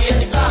 Ahí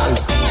está, el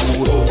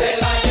tiburón. Se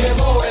la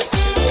llevó el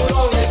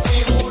tiburón, el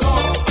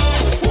tiburón.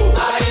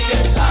 Ahí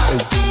está, el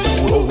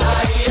tiburón.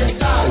 Ahí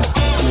está, el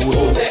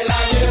tiburón. Se la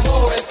llevó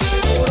el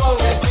tiburón,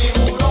 el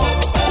tiburón.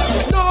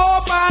 No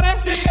pare,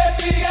 sigue,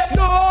 sigue,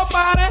 no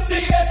pare,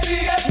 sigue,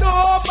 sigue, no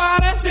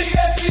pare,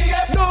 sigue,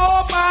 sigue, no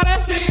pare,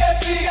 sigue,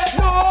 sigue,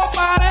 no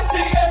pare,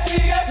 sigue,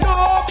 sigue, no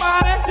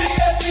pare,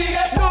 sigue,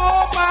 sigue, no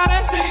pare,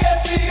 sigue,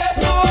 sigue,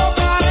 no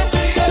pare,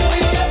 sigue,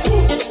 sigue.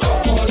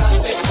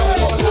 Chocolate,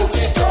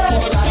 chocolate,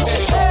 chocolate,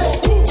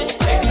 choco.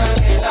 De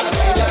canela,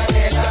 de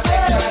canela, de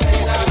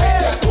canela,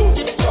 bella.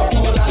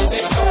 Chocolate,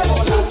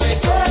 chocolate,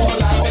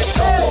 chocolate,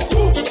 choco.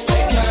 De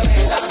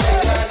canela, de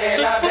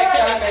canela, de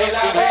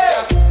canela,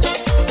 bella.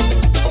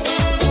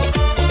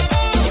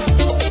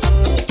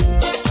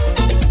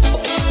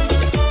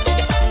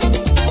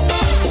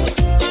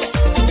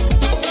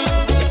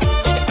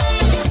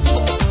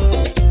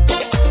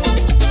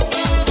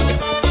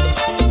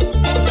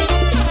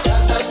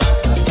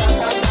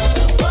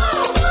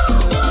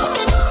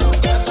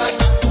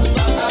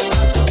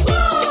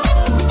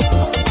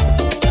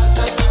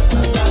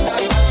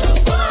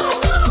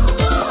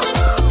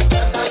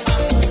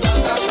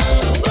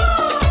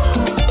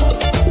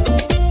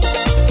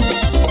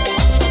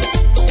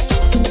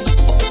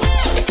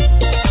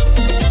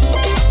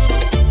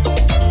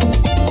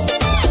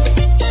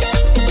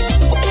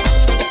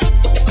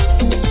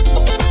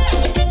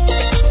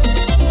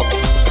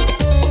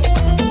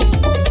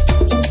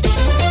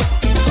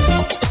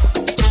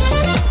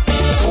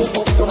 Un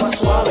poquito más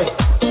suave,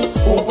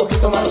 un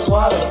poquito más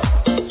suave,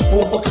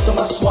 un poquito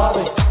más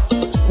suave,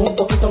 un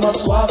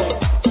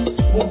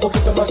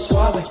poquito más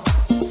suave,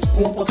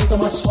 un poquito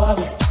más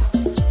suave,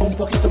 un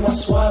poquito más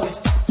suave,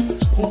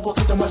 un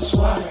poquito más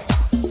suave,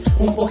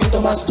 un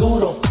poquito más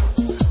duro,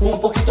 un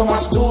poquito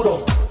más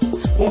duro,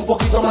 un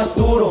poquito más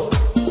duro,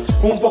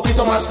 un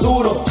poquito más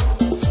duro,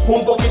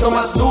 un poquito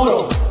más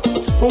duro,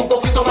 un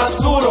poquito más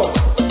duro,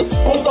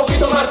 un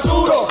poquito más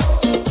duro,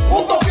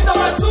 un poquito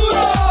más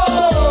duro.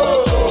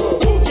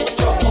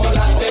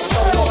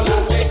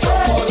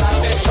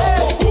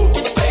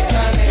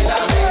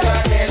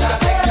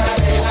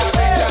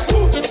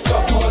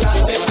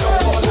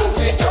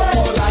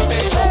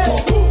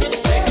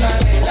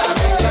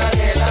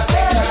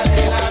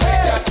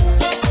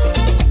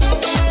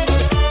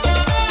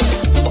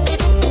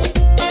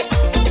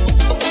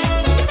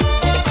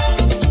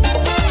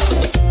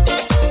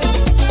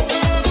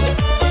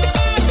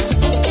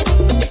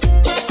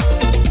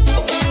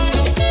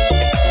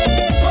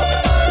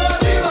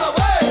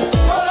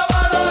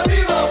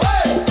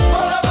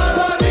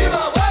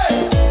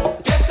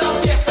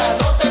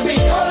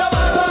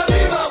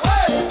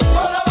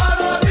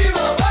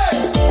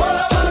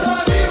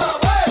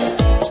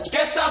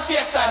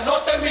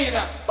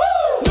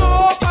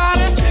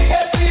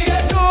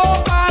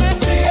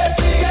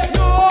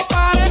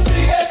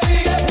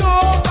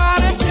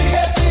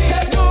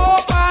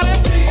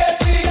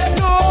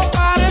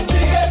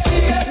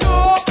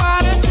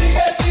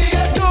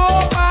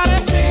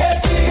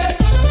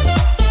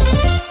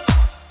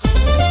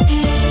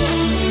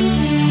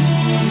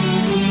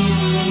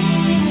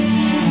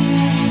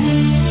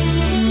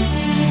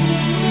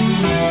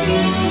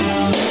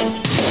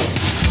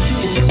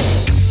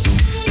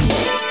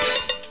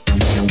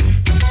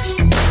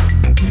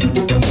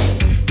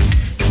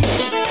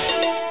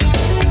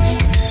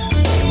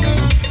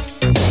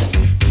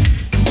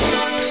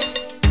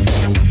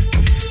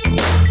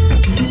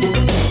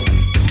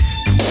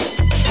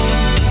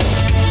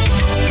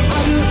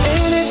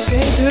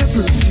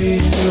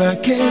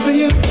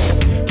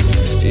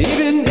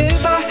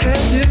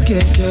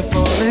 catch a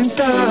falling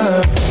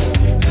star.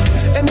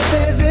 And if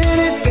there's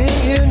anything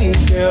you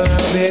need, girl,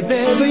 I'll be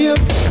there for you.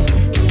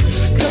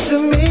 Cause to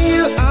me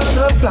you are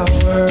the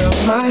flower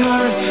of my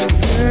heart.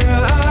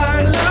 Girl,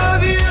 I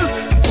love you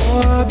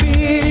for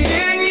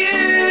being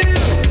you.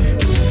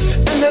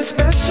 And the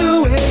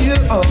special way you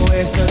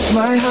always touch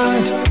my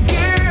heart.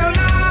 Girl,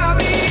 I'll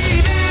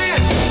be there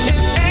if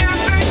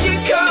ever you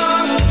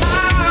come.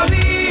 I'll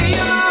be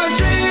yours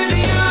and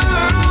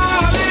you're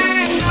all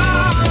and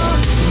all.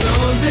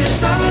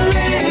 Roses are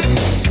red,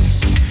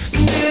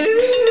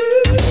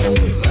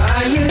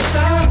 violets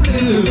are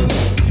blue.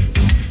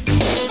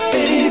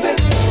 Baby,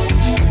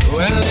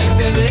 well, if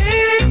there's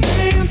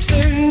anything I'm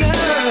certain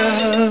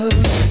of,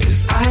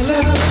 it's I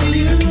love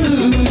you.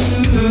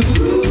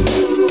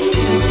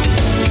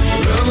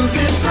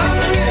 Roses are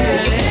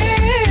red,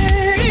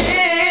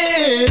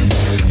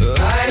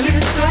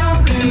 violets are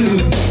blue.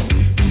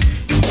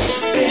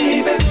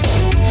 Baby,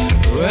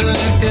 well,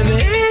 if there's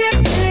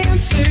anything I'm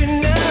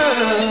certain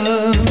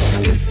of,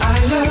 it's I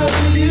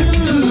love you.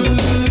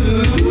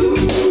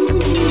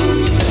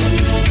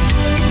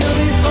 You're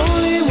the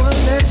only one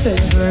that's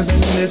ever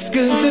been this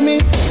good to me.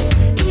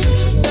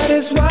 That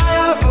is why I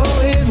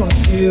always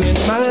want you in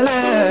my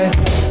life.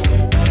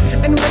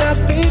 And when I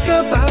think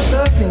about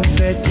the things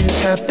that you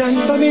have done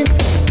for me,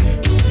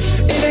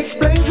 it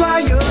explains why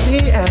you're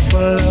the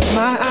apple of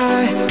my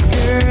eye.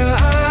 Girl,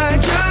 I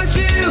trust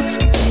you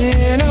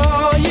in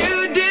all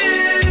you do.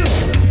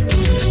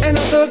 And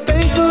I'm so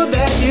thankful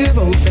that you've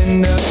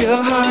opened up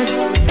your heart.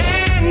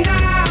 And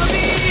I'll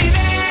be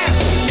there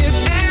if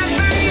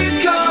ever you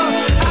come.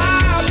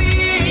 I'll be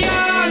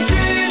yours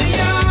till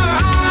you're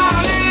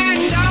all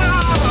and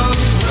all.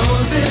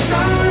 Roses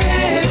are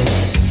red,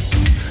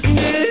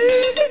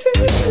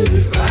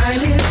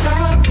 violets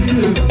are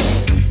blue.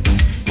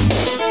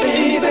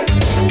 Baby,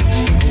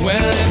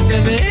 well, if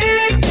there's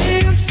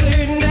anything I'm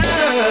certain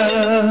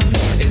of,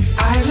 it's I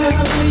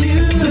love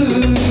you.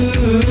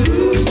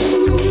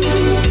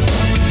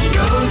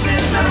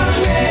 Roses are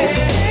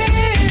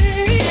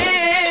red,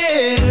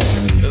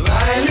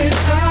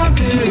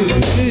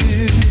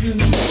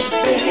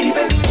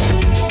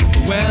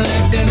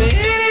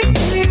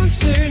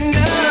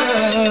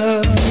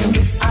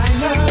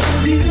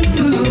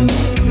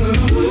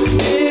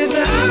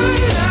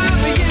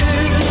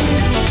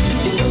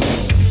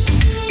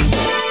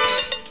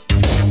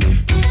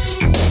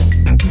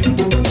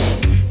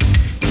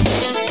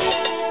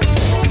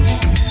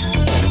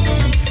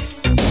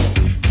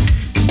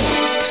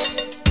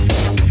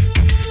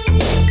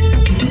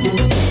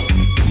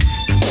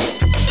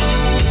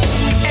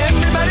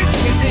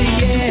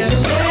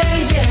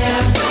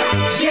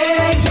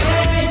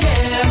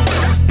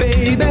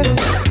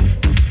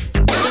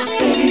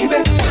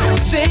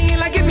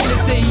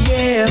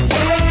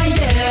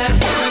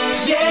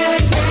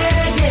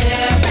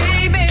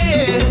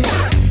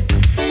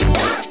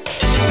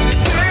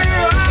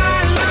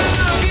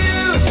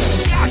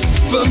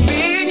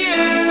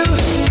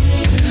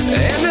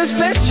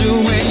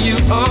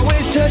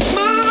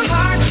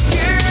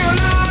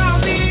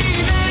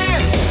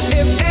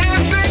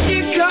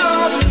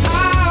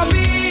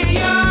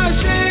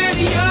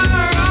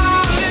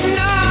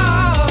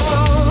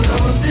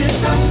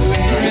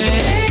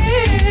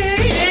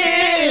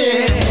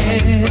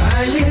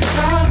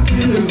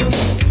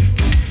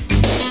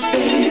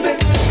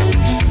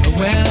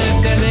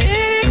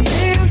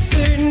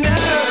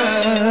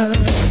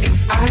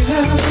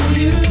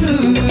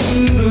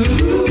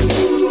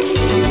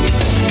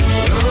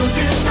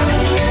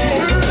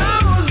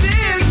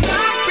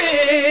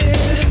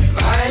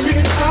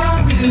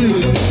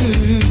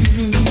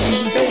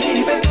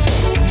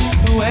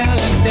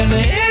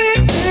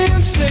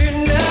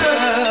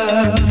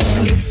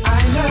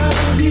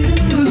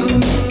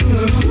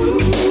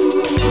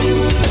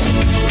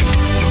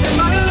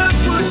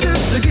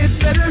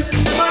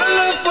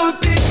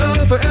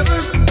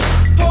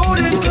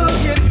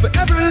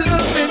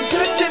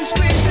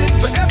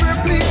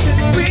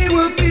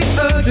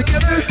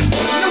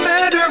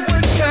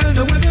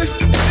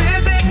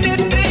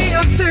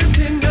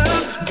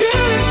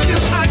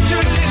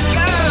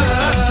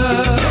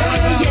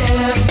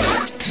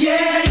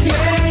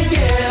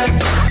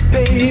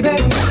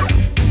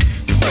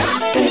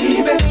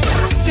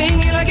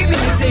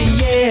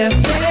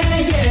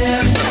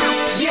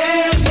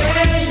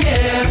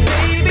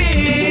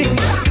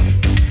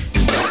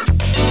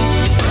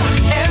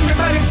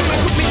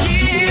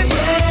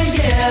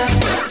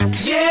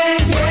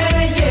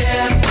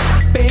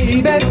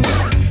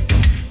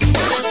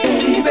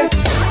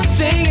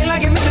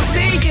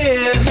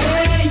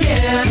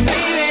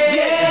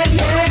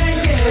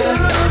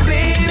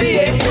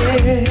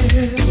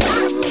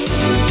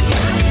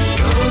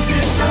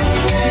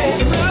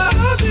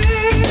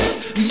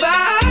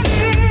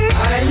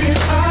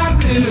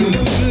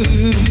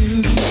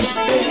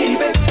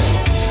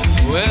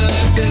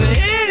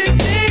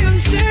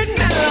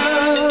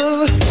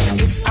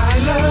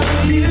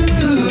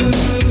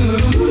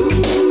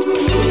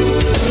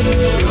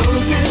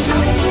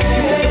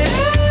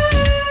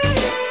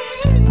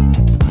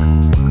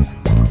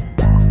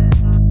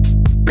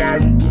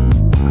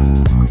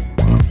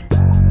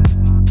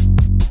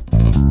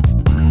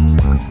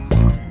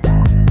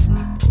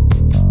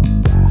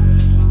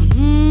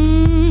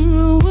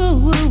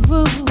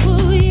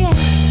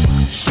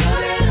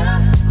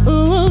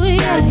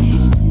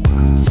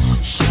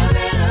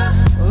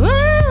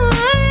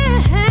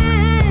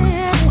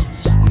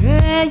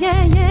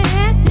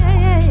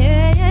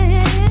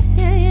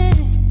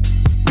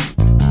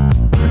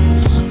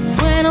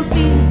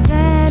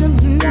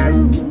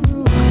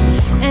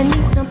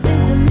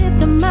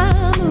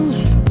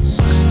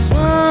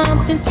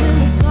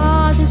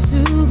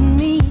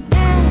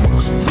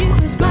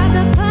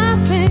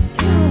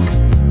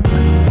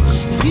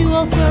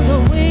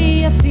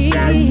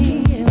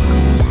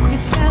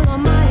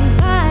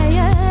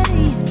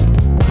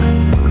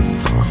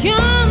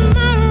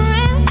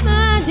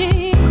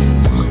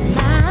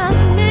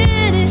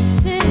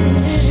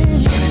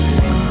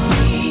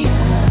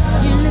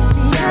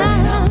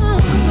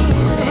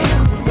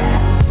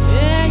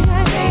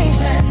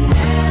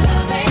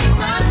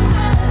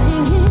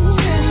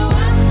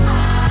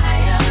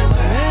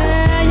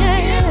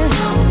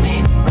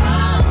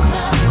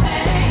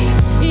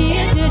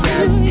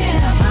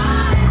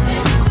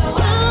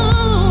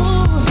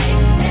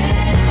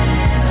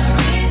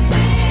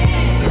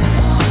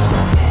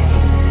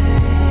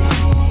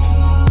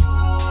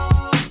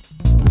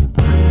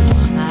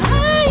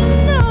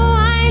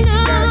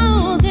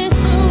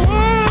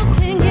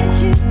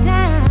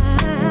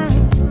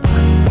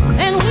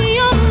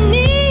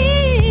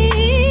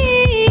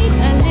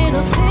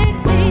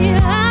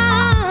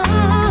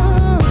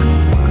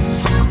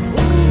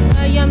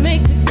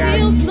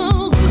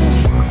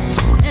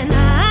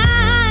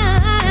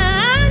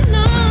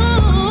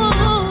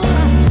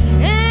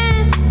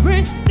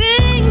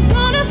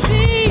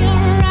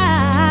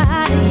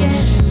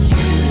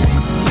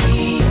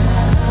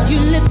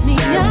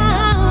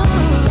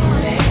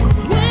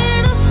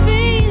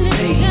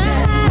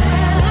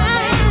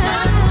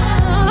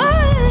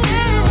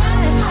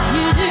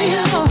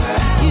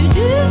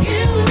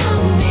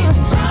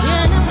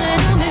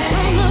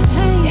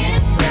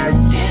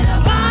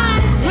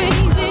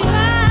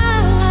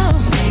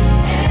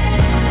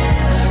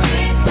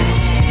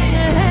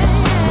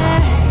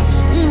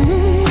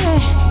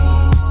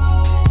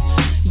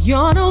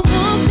 You're the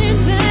one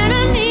thing that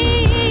I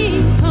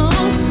need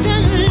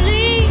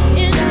constantly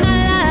in my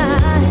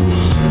life.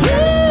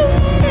 You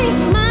make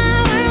my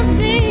world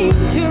seem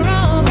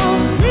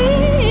trouble-free.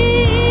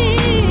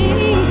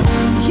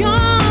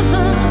 You're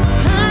the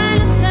kind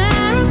of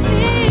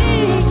therapy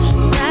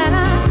that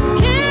I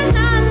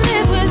cannot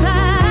live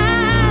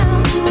without.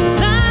 'Cause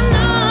I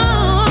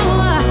know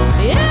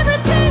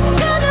everything's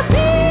gonna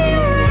be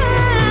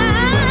right.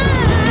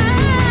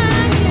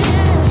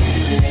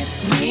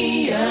 Lift me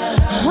up.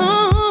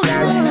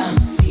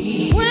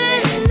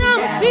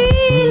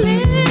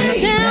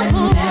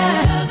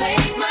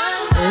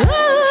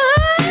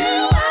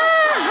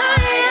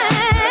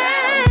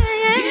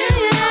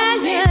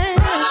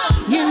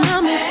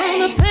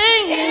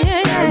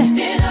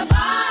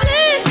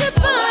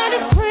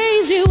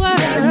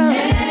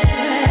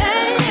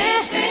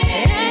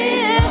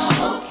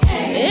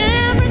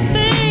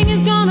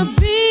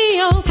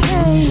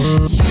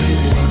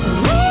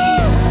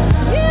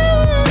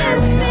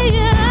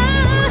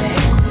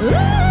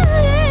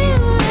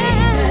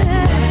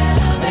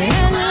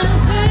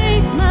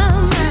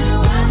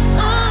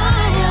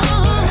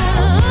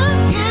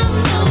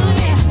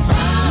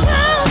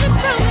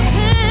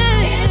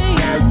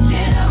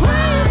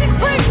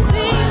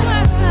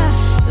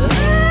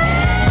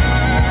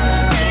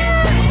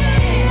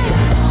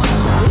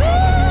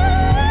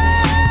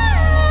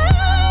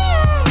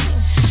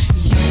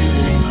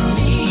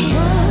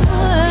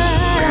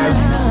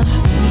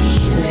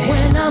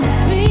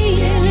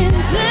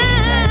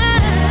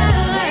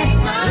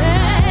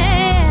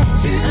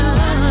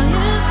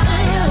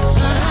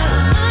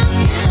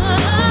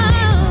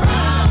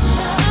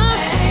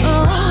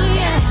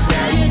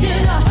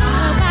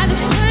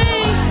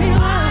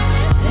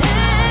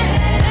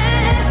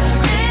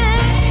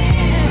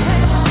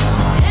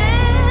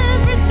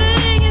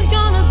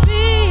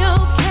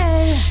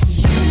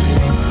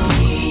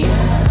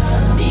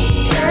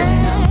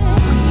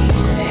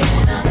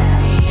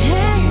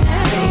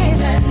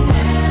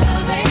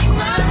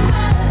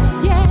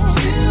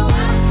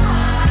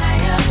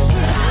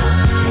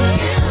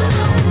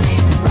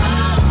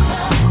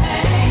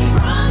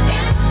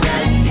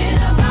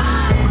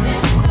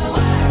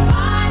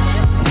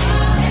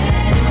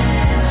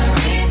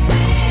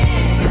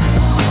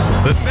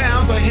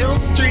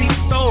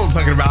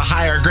 Talking about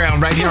higher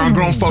ground right here on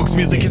Grown Folks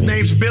Music. His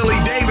name's Billy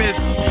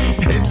Davis.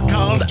 It's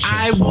called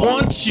I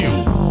Want You.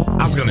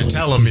 I was gonna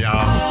tell him,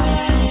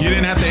 y'all. You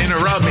didn't have to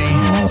interrupt me.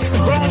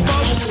 Grown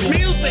Folks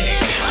Music.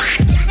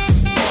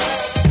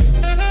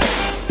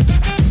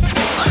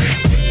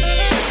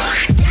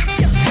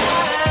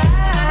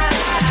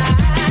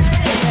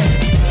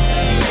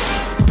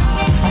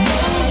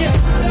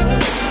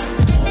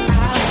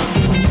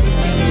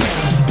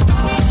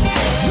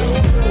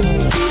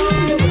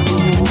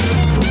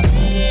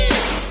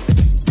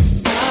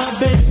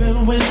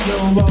 When you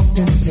walked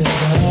into the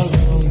room,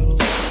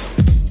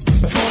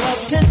 full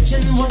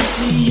attention went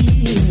to you.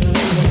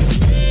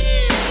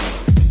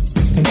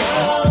 And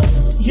oh,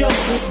 you're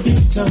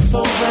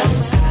beautiful brown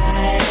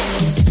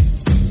eyes,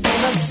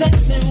 and a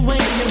sexy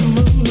way you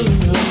move.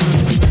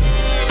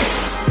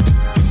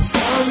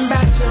 Something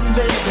about you,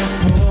 baby,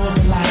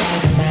 pulls like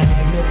a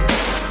magnet.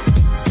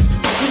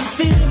 I can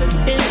feel it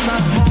in my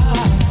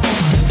heart.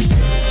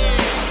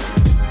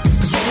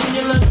 'Cause when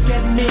you look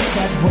at me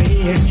that way,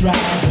 it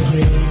drives me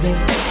crazy.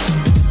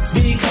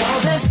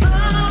 Because there's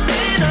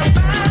something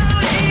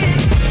about it.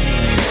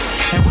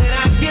 And when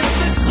I get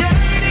this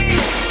yearning,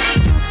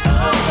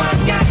 oh, I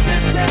got to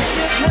tell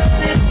you,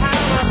 honey,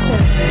 how I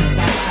feel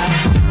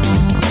inside.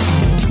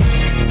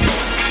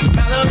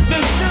 My love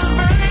is still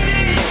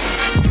burning.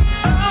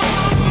 Oh,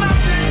 my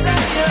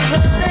desire,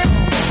 honey.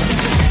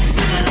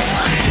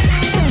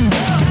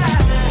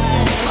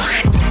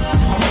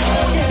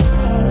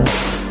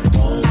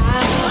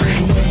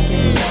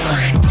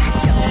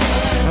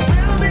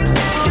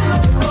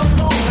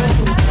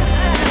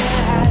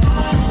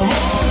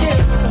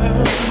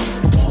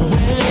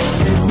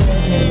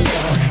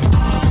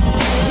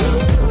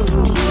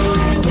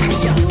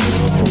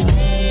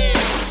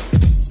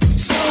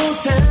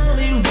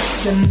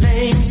 The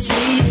name,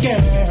 sweet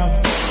girl.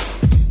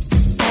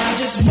 I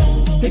just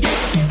want to get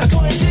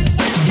acquainted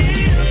with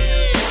you.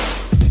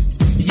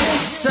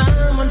 You're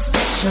someone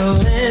special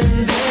in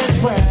this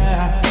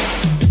world,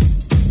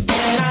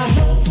 and I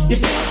hope you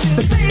feel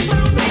the same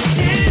for me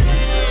too.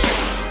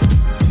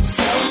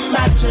 Some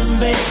action,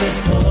 baby,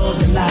 pulls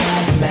me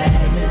like a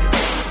magnet.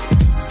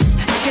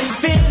 I can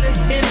feel it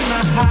in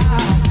my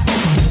heart.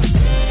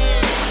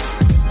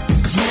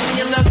 'Cause when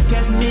you look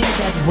at me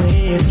that way,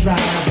 it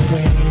drives me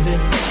crazy.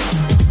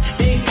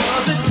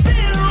 Because it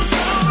feels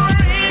so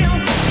real.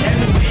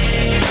 And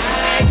when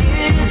I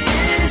get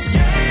this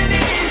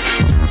yearning,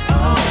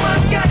 oh, I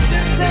got to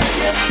tell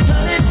you,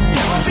 honey,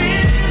 how I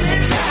feel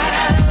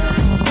inside.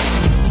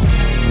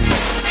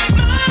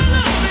 My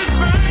love is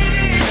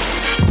burning.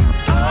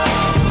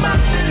 Oh, my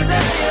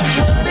desire,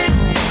 honey,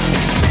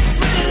 makes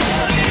me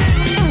love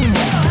you.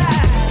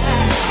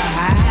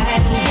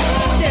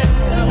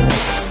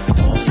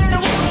 Said I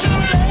want your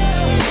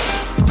love.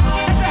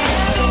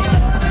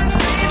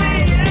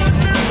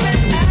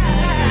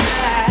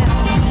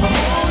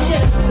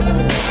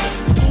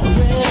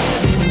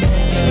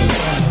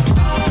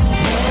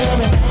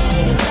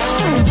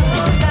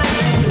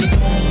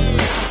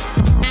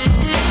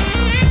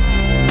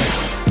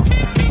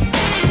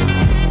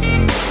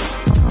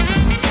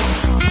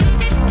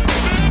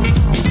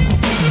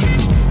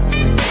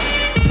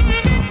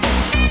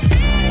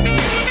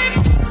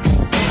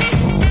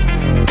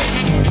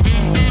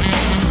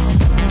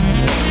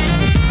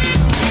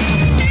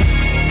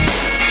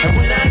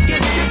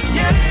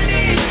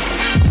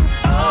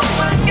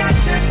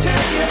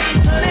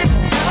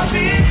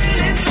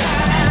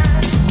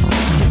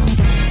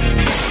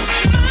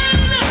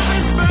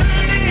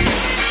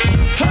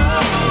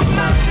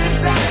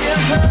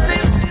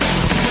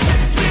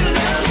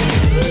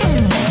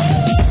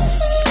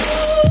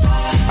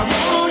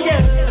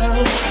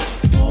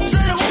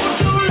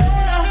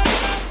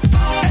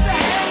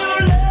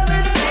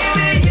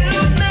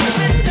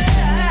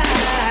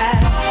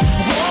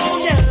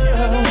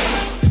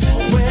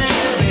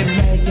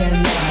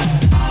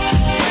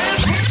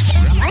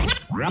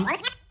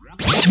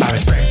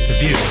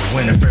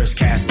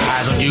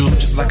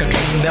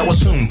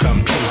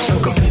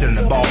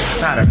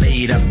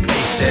 need a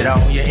place it on.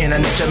 Your inner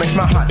nature makes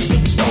my heart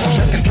beat stone.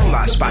 Check control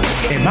our spot.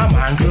 In my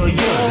mind, girl, you're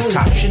the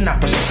top. You're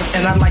not possessive,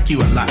 and I like you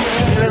a lot.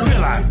 In a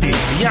real life, feel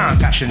beyond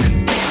passionate.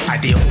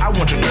 Ideal. I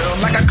want your girl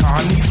like a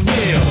car needs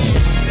wheels.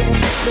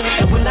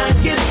 And when I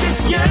get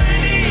this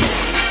yearning,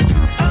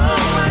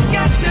 oh, I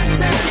got to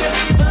tell you,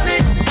 honey,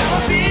 how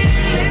I feel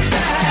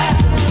inside.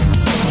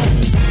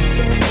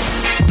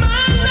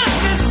 My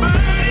love is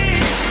burning.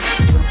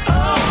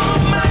 Oh,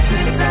 my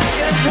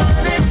desire,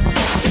 honey,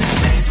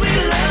 makes me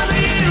love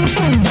you.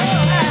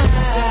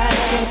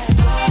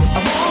 I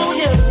want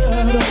you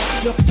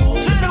to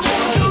the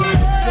one you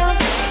love.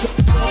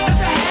 Got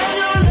to have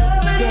your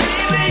love and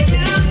baby,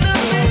 you know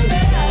me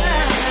better.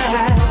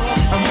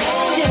 I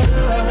want you.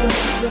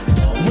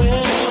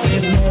 When we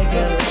make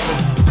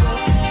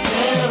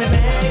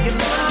it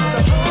love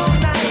the whole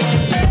night.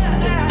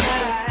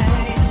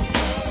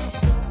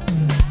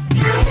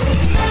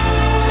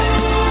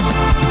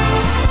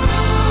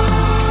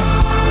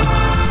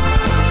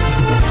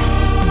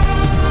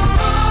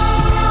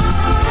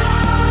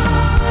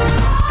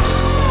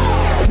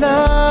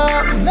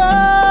 Love,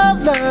 love,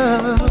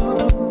 love.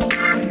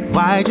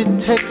 Why'd you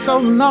take so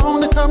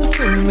long to come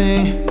to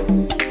me?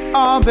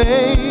 Oh,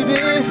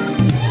 baby.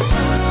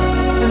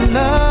 And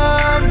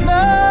love,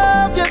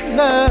 love, your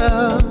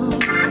love.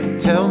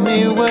 Tell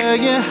me where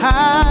you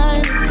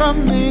hide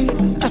from me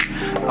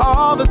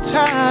all the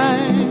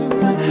time.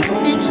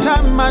 Each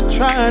time I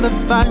try to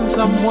find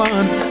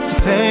someone to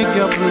take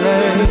your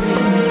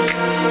place,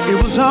 it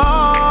was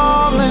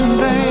all in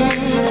vain.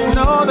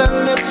 No,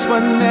 their lips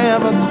were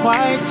never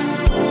quite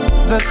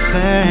the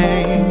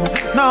same.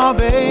 No,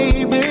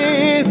 baby.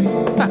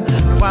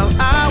 While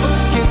I was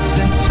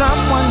kissing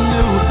someone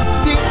new,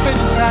 deep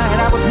inside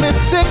I was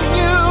missing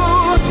you.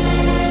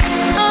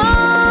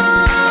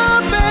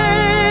 Oh,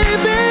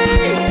 baby,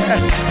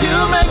 you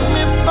make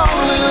me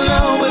fall in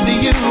love with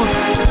you.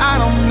 I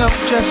don't know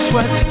just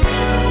what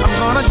I'm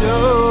gonna do.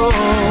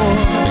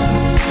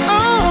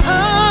 Oh,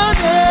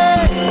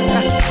 honey,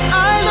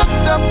 I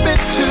looked up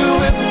into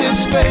empty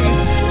space.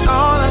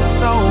 All I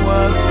saw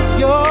was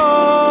your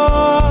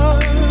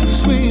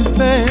sweet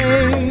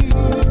face.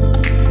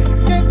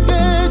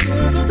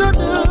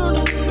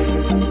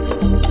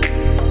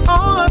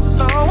 All I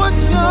saw was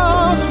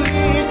your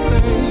sweet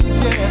face.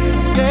 Yeah,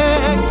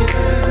 yeah,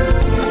 yeah.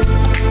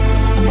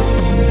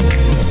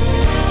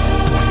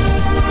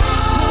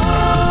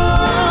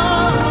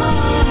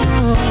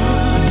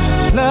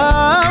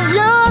 Love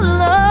your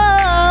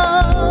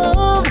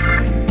love.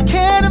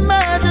 Can't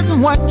imagine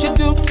what you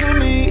do to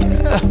me.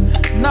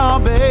 No,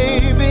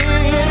 baby,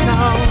 no.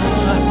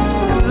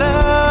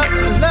 Love,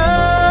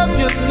 love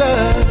your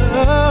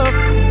love.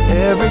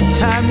 Every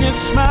time you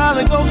smile,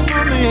 it goes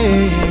through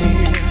me.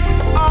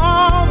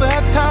 All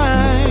that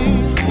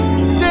time,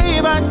 day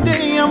by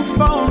day, I'm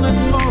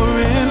falling more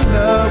in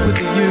love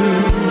with you.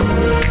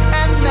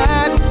 And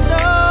that's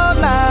no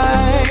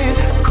lie.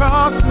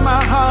 Cross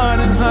my heart,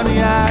 and honey,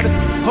 I'd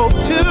hope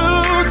to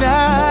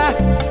die.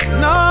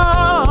 No,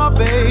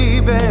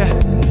 baby,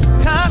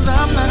 'cause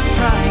I'm not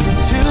trying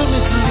to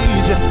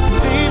mislead you.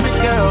 Baby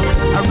girl,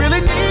 I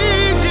really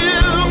need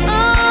you. Oh,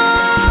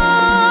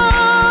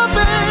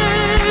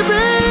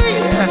 baby,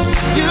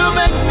 you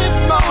make me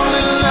fall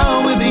in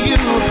love with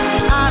you.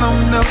 I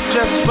don't know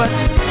just what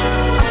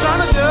I'm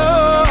gonna do.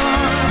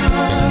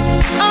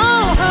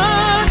 Oh,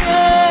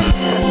 honey,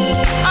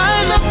 I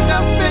looked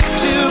up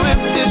into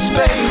empty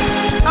space.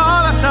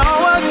 All I saw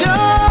was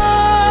your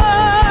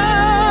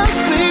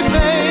sweet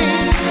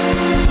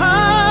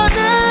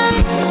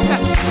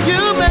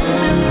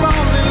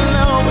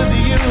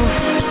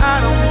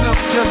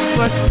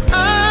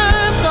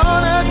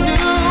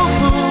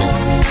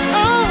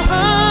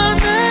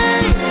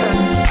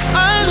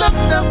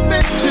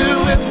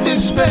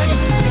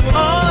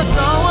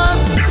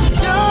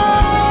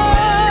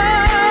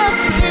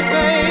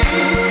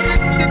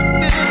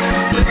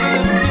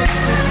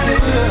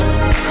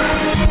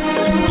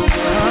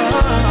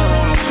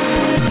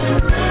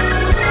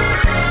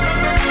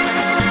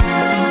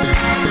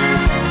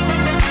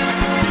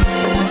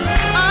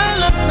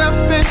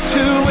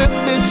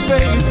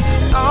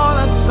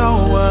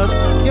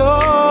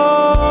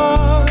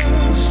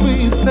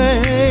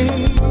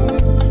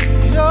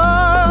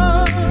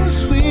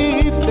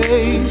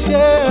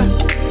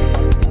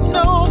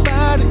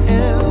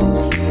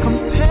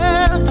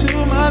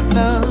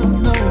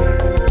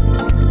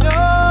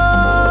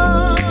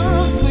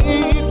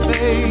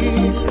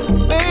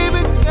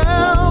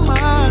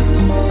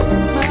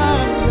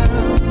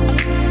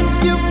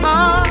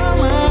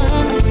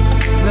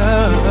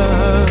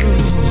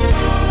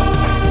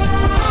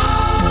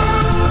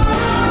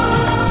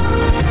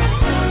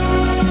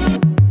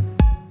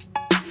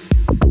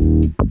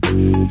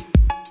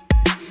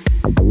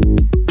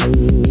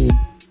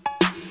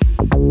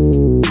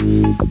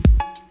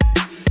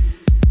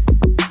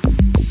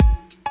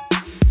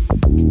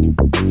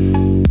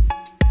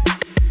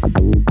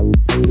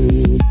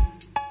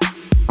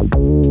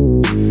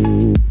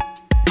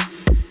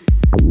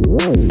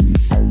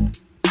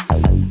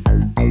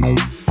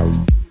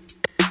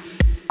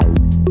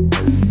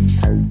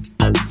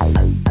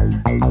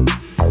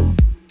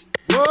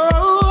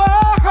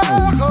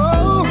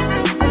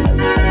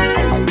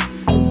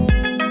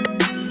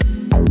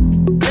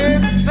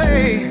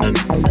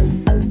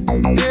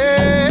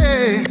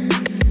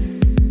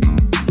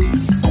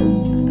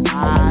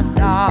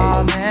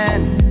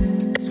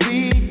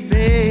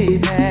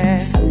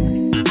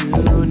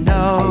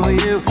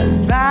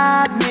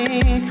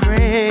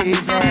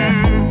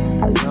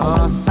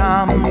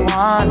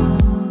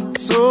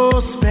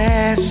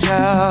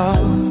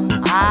special.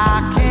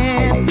 I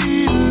can't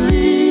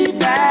believe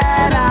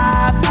that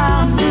I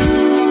found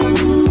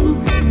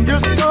you. You're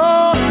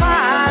so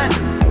fine,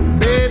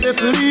 baby.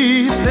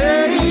 Please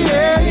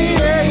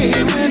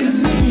stay with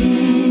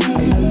me.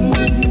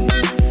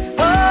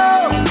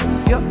 Oh,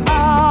 you're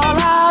all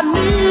I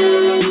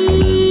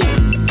need.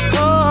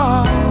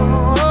 Oh,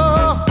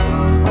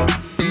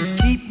 you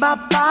keep my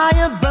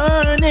fire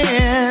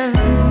burning.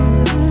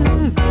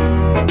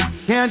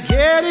 Can't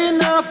get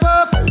enough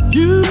of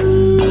you.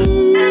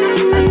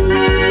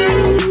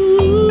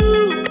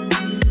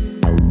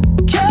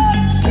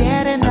 Can't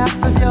get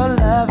enough of your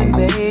loving,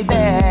 baby.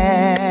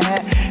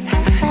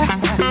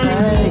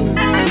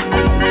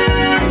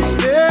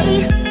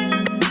 Stay,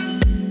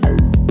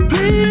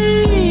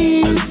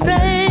 please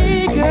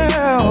stay,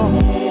 girl.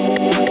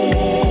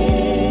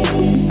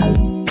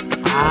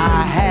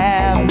 I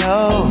have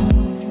no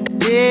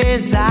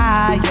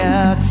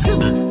desire to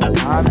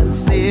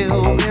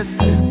conceal this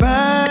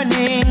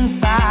burning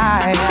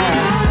fire.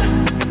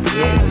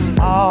 It's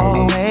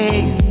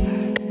always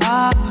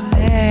a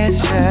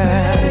pleasure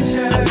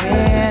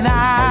when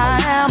I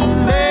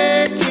am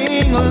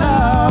making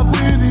love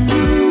with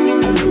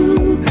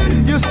you.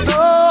 You're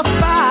so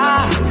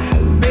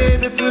fine,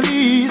 baby,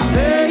 please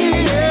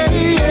stay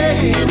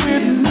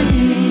with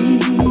me.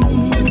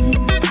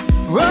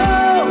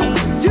 Whoa,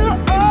 you're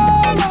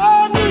all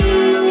I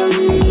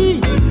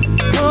need.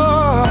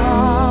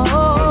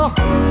 Oh,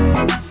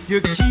 you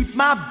keep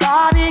my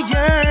body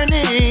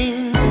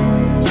yearning.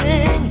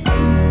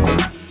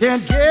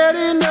 Can't get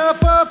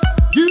enough of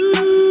you.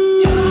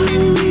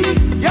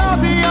 You're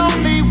the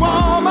only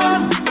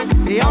woman,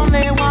 the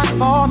only one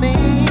for me.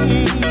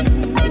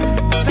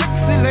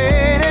 Sexy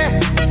lady,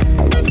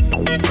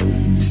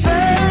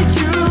 say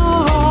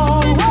you'll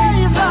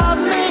always love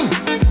me.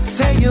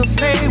 Say you'll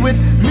stay with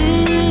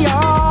me,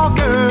 oh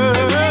girl.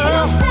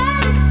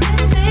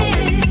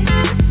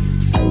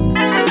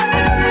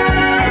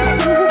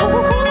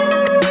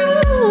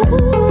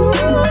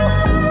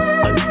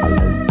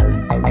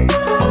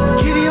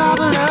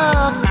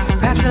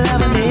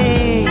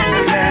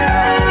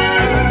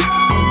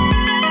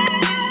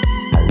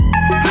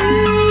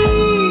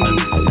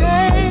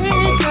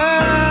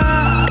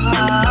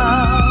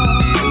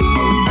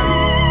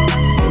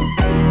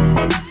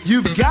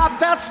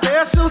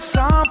 Special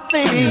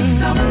something,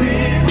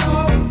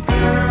 oh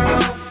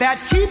girl, that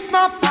keeps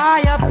my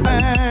fire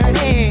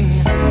burning.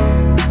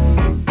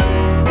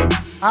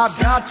 I've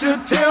got to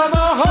tell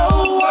the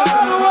whole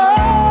world,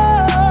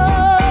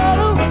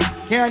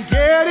 can't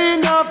get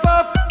enough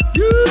of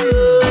you.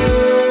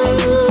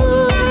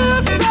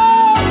 So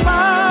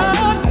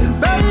fine,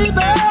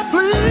 baby,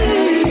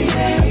 please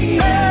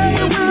stay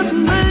with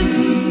me.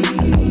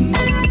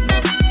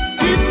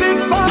 Keep this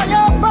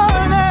fire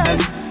burning,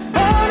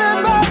 baby.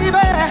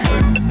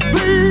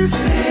 Please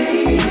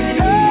stay,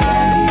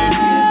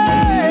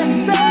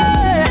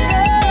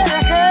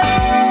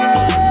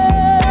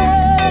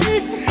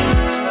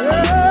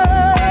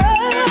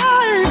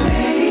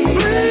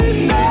 please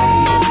stay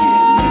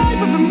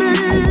with me.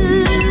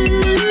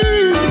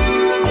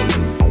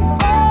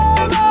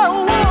 All I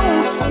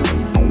want,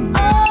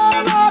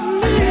 all I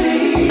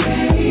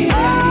need,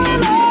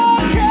 all I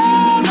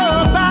care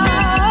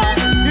about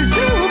is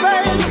you,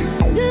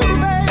 baby,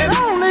 and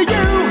only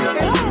you.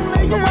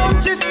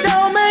 Won't you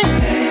show me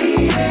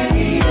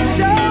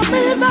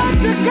that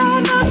you're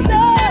gonna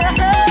stay?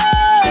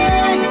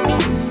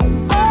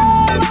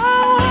 All I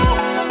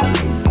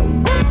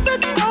want,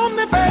 put it on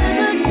me,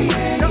 baby.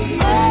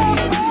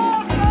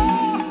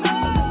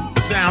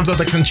 The sounds of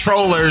the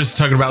Controllers,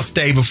 talking about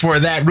Stay. Before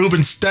that,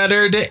 Ruben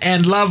Studdard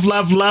and Love,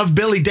 Love, Love,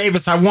 Billy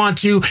Davis, I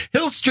Want You,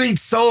 Hill Street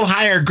Soul,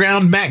 Higher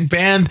Ground, Mac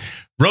Band,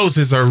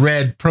 Roses Are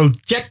Red,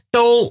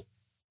 Proyecto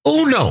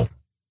Uno.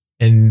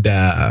 And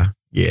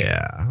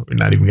yeah, we're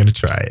not even going to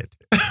try it.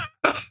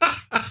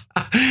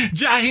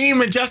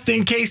 Jaheim and Just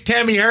In Case,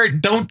 Tammy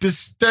Hurt, Don't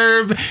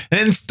Disturb,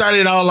 and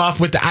started all off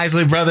with the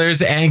Isley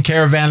Brothers and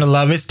Caravan of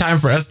Love. It's time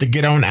for us to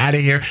get on out of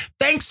here.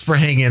 Thanks for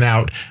hanging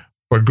out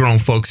for Grown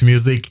Folks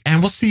Music,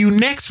 and we'll see you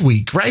next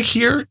week right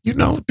here,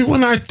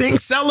 doing our thing,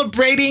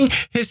 celebrating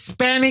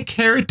Hispanic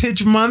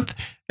Heritage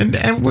Month,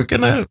 and we're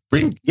gonna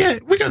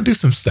do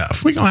some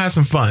stuff. We're gonna have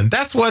some fun.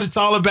 That's what it's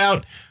all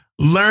about,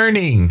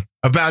 learning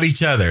about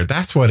each other.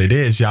 That's what it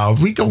is, y'all.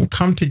 We gonna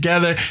come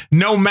together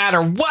no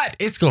matter what.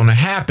 It's gonna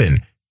happen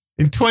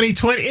in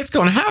 2020. It's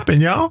gonna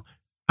happen, y'all.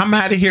 I'm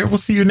out of here. We'll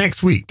see you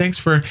next week. Thanks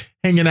for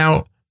hanging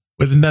out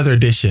with another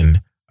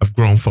edition of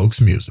Grown Folks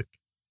Music.